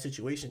things in that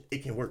situation,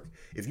 it can work.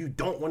 If you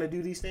don't want to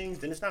do these things,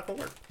 then it's not going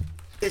to work.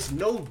 It's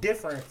no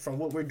different from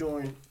what we're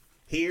doing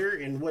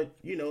here and what,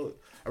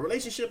 a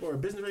relationship or a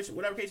business relationship,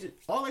 whatever case,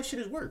 all that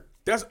shit is work.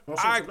 That's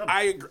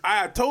I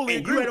totally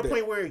agree. And you at a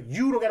point where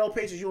you don't got no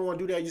patience, you don't want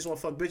to do that, you just want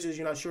to fuck bitches,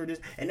 you're not sure of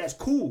this, and that's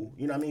cool,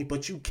 you know what I mean?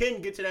 But you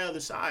can get to that other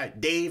side.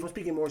 Dave, I'm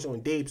speaking more so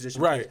in Dave's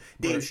position. Right.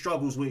 Dave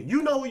struggles with,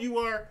 who you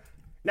are,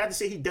 not to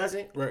say he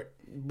doesn't. Right.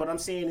 But I'm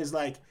saying is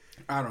like,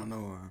 I don't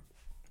know.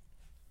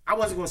 I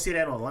wasn't going to say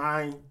that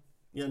online.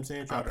 You know what I'm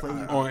saying? Try to play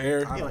on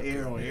air. On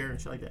air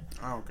and shit like that.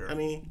 I don't care. I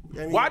mean,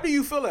 why do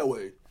you feel that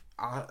way?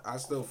 I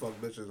still fuck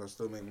bitches. I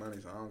still make money,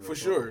 so I don't give For a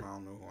fuck. sure. I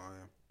don't know who I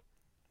am.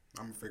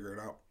 I'm gonna figure it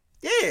out.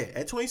 Yeah,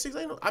 at 26,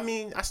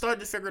 I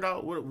started to figure it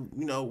out what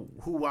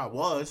who I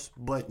was,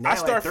 but now I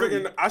start at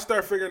 30,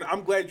 figuring.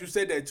 I'm glad you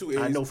said that too.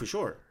 I know for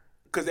sure.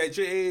 Because at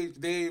your age,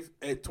 Dave,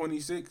 at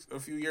 26, a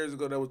few years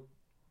ago, that was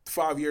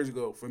 5 years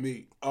ago for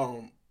me.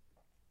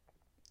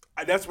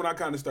 That's when I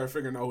kind of started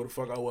figuring out who the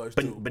fuck I was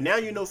too. But now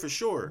you know for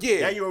sure.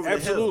 Yeah, now you're over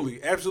absolutely.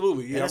 Yeah,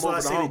 and that's what I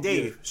say to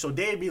Dave. Yeah. So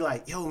Dave be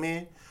like, "Yo,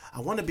 man, I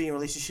want to be in a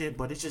relationship,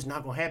 but it's just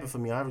not gonna happen for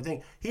me."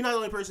 Everything. He's not the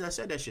only person that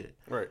said that shit.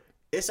 Right.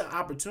 It's an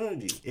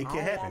opportunity. It can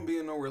happen. I don't want to be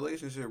in no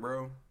relationship,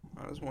 bro.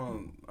 I just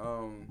want.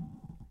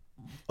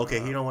 Okay,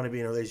 he don't want to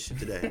be in a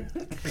relationship today.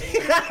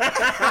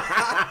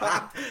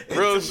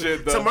 Real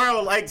shit though.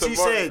 Tomorrow, like she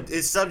said,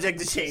 it's subject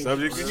to change.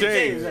 Subject to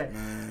change.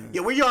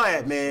 Yeah, where y'all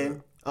at,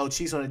 man? Oh,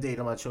 she's on a date.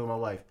 I'm about to show my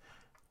wife.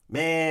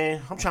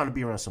 Man, I'm trying to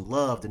be around some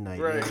love tonight.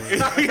 Right. Man.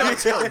 Go get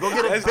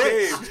a bitch.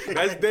 Dave.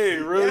 That's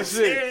Dave. Real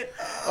shit.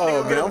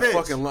 Oh man,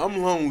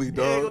 I'm lonely,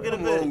 dog. Yeah, go get a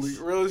I'm bitch. lonely.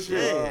 Real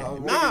shit.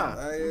 Nah.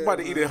 I'm about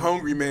to eat a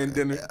hungry man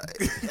dinner.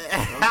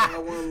 I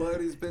want to love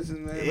these bitches,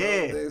 man.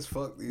 Yeah. Nowadays,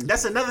 fuck these.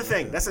 That's another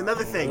thing. Real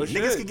Niggas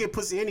shit. can get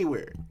pussy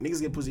anywhere.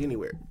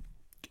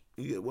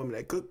 You get a woman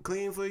that cook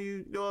clean for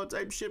you, do all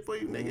type of shit for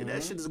you, nigga.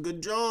 That shit is a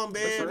good job,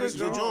 man. That's a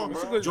good job.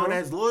 Joint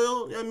that's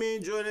loyal, you know what I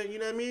mean? Joint, you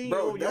know what I mean?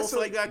 Bro, you don't feel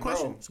like you got a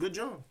question. bro. It's a good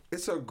job.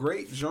 It's a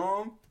great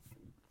job,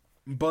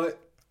 but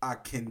I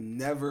can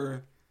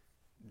never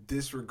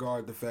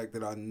disregard the fact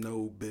that I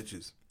know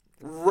bitches.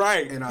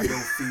 Right. and I know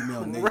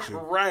female nature.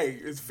 Right.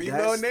 It's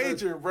female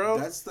nature, bro.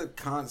 That's the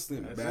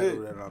constant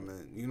battle that I'm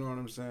in. You know what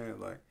I'm saying?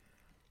 Like,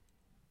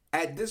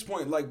 at this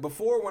point, like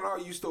before, when I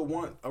used to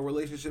want a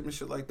relationship and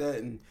shit like that,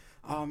 and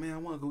oh man, I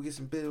want to go get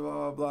some bitch, blah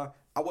blah blah.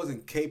 I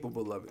wasn't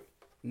capable of it.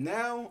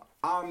 Now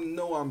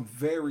I'm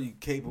very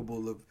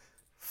capable of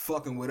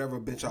fucking whatever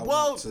bitch I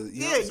want to.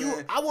 You know what I'm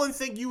saying? I wouldn't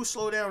think you would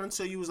slow down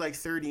until you was like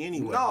 30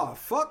 anyway. Nah,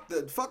 fuck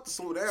the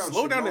slow down.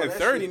 Slow shit down and all at that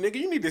 30, shit. nigga.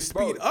 You need to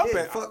speed up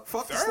yeah, at fuck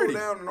 30. the slow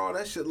down and all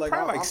that shit. Like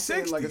Probably I'm like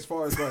saying, 60. like as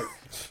far as like,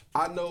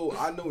 I know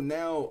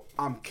now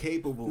I'm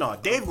capable. No,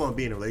 Dave gonna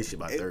be in a relationship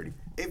by 30.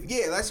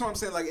 That's what I'm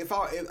saying. Like if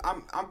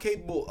I'm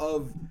capable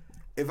of.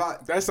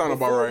 That sound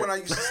about right. When I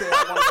used to say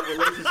I wanted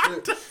a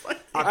relationship,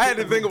 I had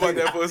to think about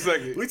that for a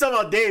second. We talking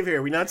about Dave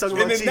here. We not talking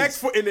about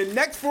Cheeks. In the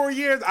next 4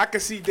 years, I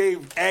could see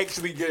Dave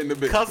actually getting the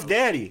bitch. Cuff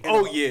Daddy.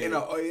 Oh yeah.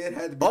 It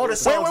had to be All the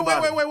songs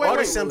about it. All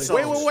the Sim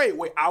songs.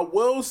 Wait. I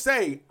will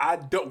say,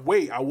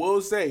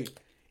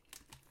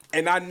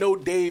 and I know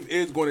Dave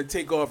is going to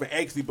take off and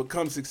actually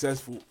become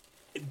successful.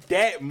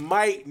 That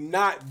might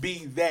not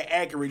be that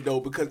accurate though,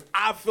 because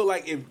I feel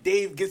like if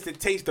Dave gets the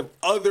taste of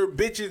other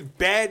bitches,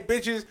 bad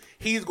bitches,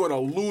 he's gonna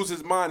lose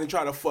his mind and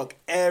try to fuck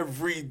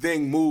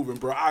everything moving,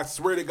 bro. I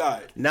swear to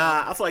God.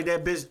 Nah, I feel like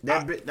that bitch.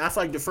 I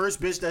feel like the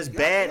first bitch that's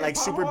bad, like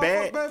super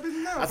bad.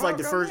 I feel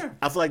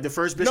like the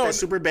first bitch that's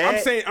super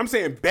bad. I'm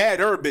saying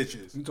badder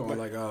bitches. You talking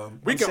like we I'm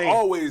can saying,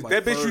 always like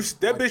that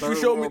bitch you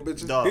showed me.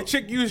 The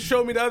chick you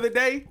showed me the other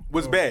day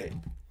was bad.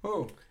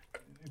 Oh.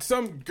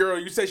 Some girl,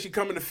 you said she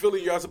coming to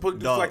Philly. Y'all supposed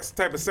to do like some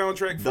type of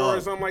soundtrack for her or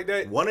something like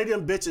that. One of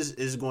them bitches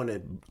is going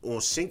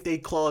to sink their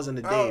claws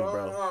into Dave,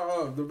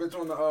 bro. The bitch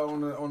on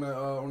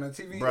the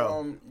TV, Bro.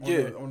 on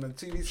the TV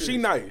series. She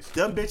nice.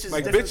 Them bitches,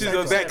 Like different bitches type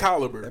of that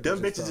caliber. Them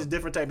bitches is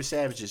different type of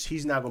savages.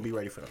 He's not gonna be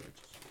ready for them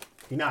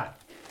bitches. He not.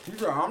 You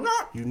sure I'm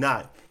not? You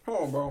not, Come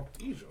on, bro.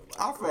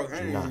 I fuck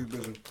any Nah. of these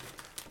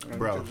bitches.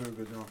 bro.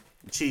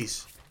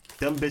 Cheese.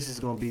 Them bitches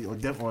gonna be on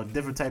a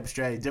different type of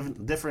strategy,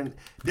 different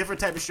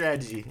type of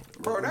strategy.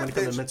 Bro, when that it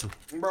comes to bitch, mental.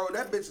 bro,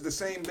 that bitch is the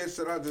same bitch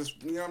that I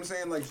just, you know what I'm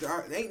saying? Like,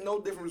 ain't no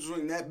difference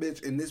between that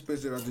bitch and this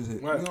bitch that I just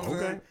hit. Right. You know what I'm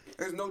Okay. saying?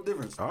 There's no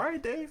difference. All right,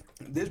 Dave.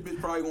 This bitch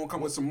probably gonna come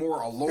with some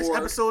more allure. It's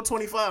episode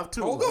 25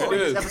 too. Hold on. Break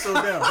this It is. episode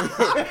down.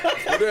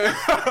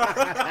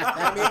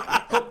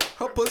 I mean,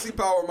 her pussy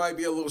power might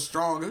be a little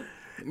stronger,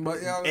 but you know what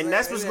I'm saying? And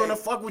that's what's It gonna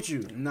ain't- fuck with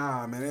you.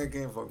 Nah, man, it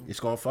can't fuck. It's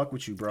gonna fuck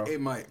with you, bro.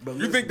 It might, but You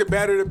listen, think the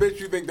badder the bitch,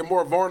 you think the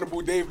more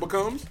vulnerable Dave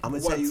becomes? I'm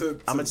gonna What, tell you. to-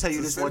 I'm gonna tell you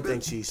to this send one thing,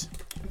 it? Cheese.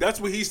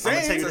 That's what he's I'm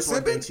gonna saying. tell you to this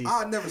one simping? thing, Cheese.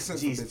 I never sent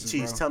some bitches,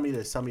 Cheese, bro. tell me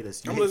this.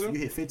 You I'm hit, listening.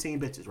 you hit 15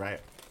 bitches, right?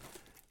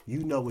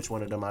 You know which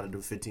one of them out of the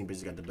 15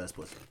 bitches got the best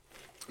pussy.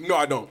 No,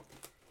 I don't.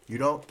 You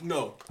don't?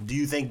 No. Do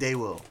you think they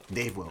will?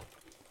 Dave will.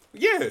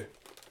 Yeah.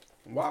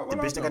 Why? The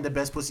bitch that got the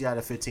best pussy out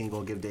of 15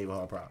 gonna give Dave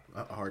a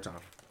hard time.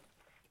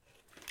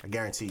 I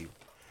guarantee you.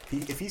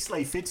 If he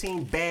slay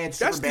 15 bad,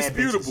 super That's bad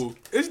disputable. bitches,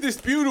 It's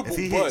disputable, if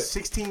he but hit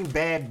 16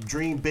 bad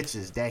dream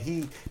bitches that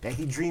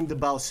he dreamed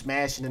about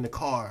smashing in the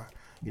car,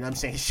 you know what I'm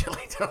saying? Shit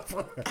like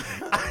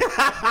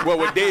that. well,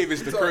 with Dave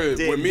it's the crib.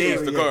 With me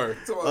it's the car.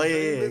 Oh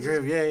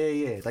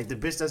yeah. Like the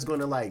bitch that's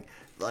gonna like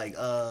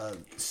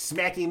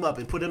smack him up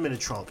and put him in the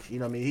trunk. You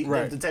know what I mean?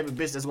 Right. The type of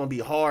bitch that's gonna be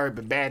hard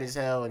but bad as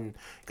hell and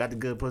got the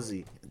good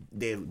pussy.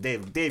 Dave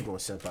gonna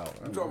simp out.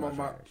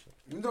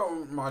 You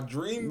talking my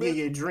dream Yeah, bitch?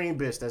 your dream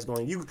bitch that's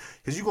going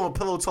because you gonna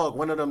pillow talk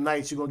one of them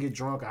nights. You gonna get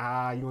drunk. You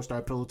gonna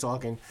start pillow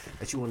talking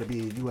that you want to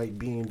be like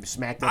being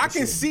smacked up. I and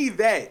can shit. see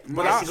that,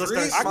 but Yeah, I she gonna start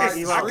can smacking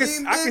you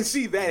out.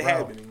 see that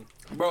happening.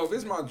 Bro, if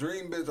it's my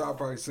dream bitch, I'll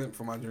probably simp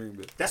for my dream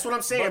bitch. That's what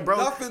I'm saying, But bro.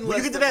 nothing When you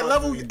less get to than that my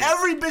level, dream bitch.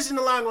 every bitch in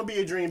the line gonna be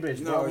a dream bitch.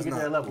 No, bro, it's when you get to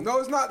that not. level. No,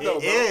 it's not though,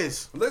 It bro.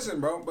 is.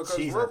 Listen, bro, because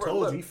Jeez, I Robert, told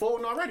look, you, you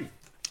folding already.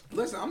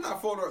 listen, I'm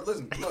not folding.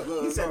 Listen,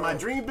 look, He said my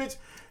dream bitch.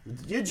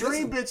 Your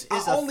dream Listen, bitch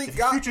is I only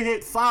got- Future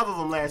hit 5 of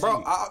them last bro.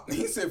 week.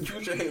 He said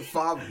Future hit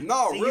 5.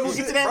 No, See, you real gonna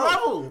shit, get to that bro.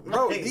 level.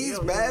 Bro, Like, these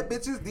yo, bad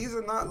bitches, these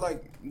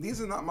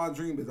are not my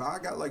dream bitches. I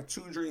got like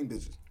 2 dream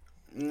bitches.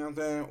 You know what I'm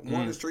saying?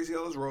 One is Tracy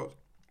Ellis Ross.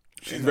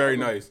 She's very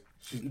nice.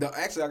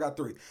 Actually, I got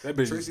 3. That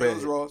bitch is Tracy bad.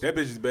 Ellis Ross. That bitch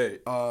is bad.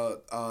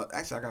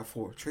 Actually, I got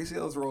 4. Tracy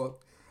Ellis Ross,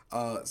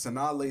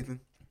 Sanaa Lathan,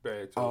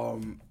 Bad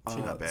too. She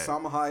not bad.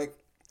 Salma Hayek,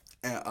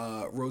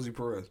 and Rosie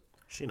Perez.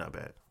 She not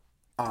bad.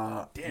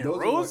 Damn, those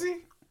are Rosie.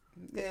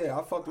 Yeah,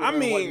 I fucked with I her white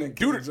mean, man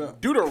do King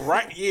Jump. the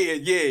right. Yeah.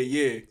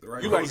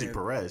 right You hand. Rosie like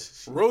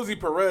Perez. Rosie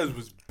Perez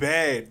was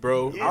bad,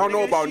 bro. Yeah, I don't know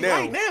nigga, about she now.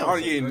 like now. Oh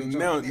yeah, Great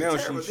now jump. Yeah, she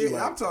terrible. she Yeah,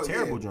 like I'm talking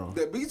terrible yeah,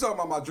 jump. We talking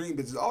about my dream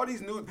bitches. All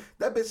these new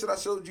that bitch that I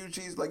showed you,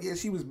 cheese. Like yeah,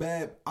 she was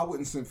bad. I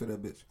wouldn't simp for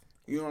that bitch.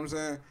 You know what I'm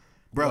saying,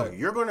 Bro, Like,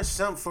 you're gonna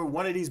simp for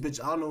one of these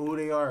bitches. I don't know who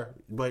they are,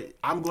 but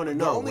I'm gonna the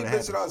know. only what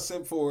bitch that happens. I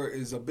simp for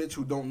is a bitch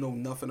who don't know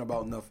nothing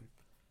about nothing.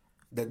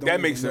 That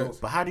That makes even know- sense.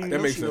 But how do you That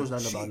know makes she knows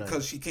sense. nothing about nothing?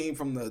 Because she came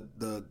from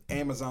the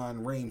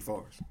Amazon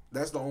rainforest.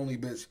 That's the only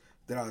bitch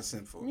that I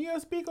sent for. You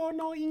speak on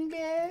no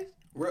English.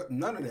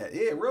 None of that.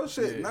 Yeah, real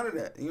shit. None of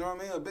that. You know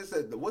what I mean? A bitch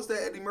that. What's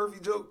that Eddie Murphy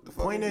joke? The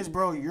Point fucking- is,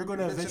 bro, you're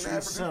gonna bitch in eventually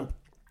Africa? simp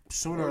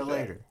sooner or Where's that?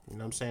 later. You know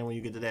what I'm saying? When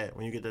you get to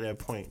that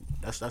point,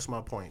 that's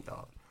my point,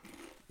 dog.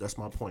 That's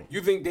my point.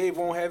 You think Dave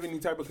won't have any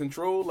type of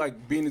control,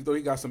 like being as though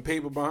he got some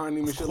paper behind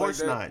him and Of shit like course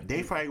that? not.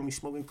 Dave probably gonna be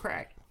smoking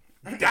crack.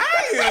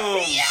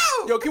 Damn!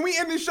 Yo, can we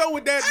end the show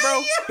with that,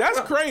 bro? That's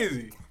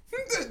crazy.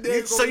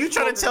 So you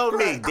trying to tell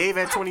me, Dave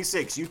at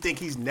 26, you think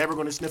he's never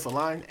gonna sniff a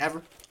line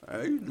ever?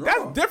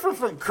 That's different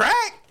from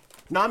crack.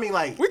 No, I mean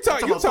like You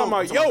talking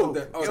about yo?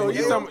 Oh,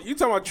 You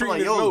talking about treating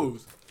his yo.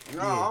 nose?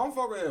 No, I don't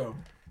fuck with him.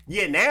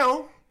 Yeah,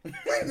 now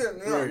Nigga,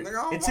 nigga, I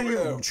don't until fuck with you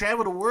him.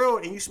 travel the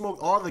world and you smoke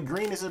all the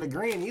greenness of the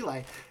green, you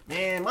like,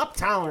 man, my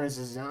tolerance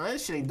is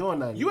this shit ain't doing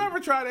nothing. You ever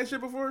tried that shit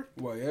before?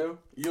 What, yeah?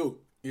 Yo,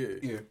 yeah.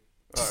 Yeah.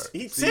 All right.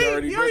 He, So see, you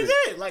already he already did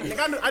it. did. Like,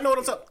 nigga, I know what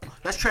I'm talking.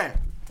 That's trap.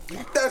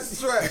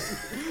 That's right.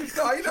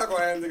 No, you're not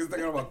gonna have niggas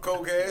thinking about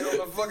cocaine on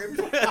the fucking.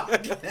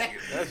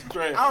 That's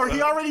trash.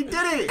 He already did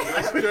it.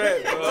 That's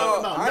trash.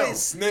 I ain't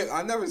sniff.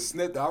 I never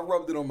sniffed. I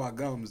rubbed it on my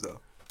gums though.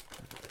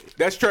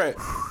 That's trash.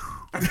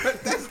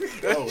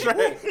 That's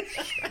trash.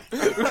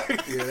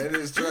 Yeah, that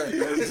is trash.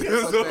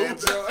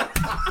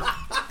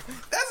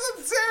 That's a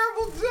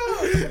terrible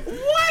joke.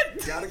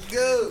 What? Gotta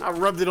go. I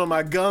rubbed it on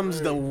my gums.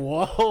 The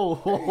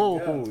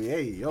whoa.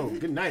 Hey, yo,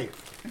 good night.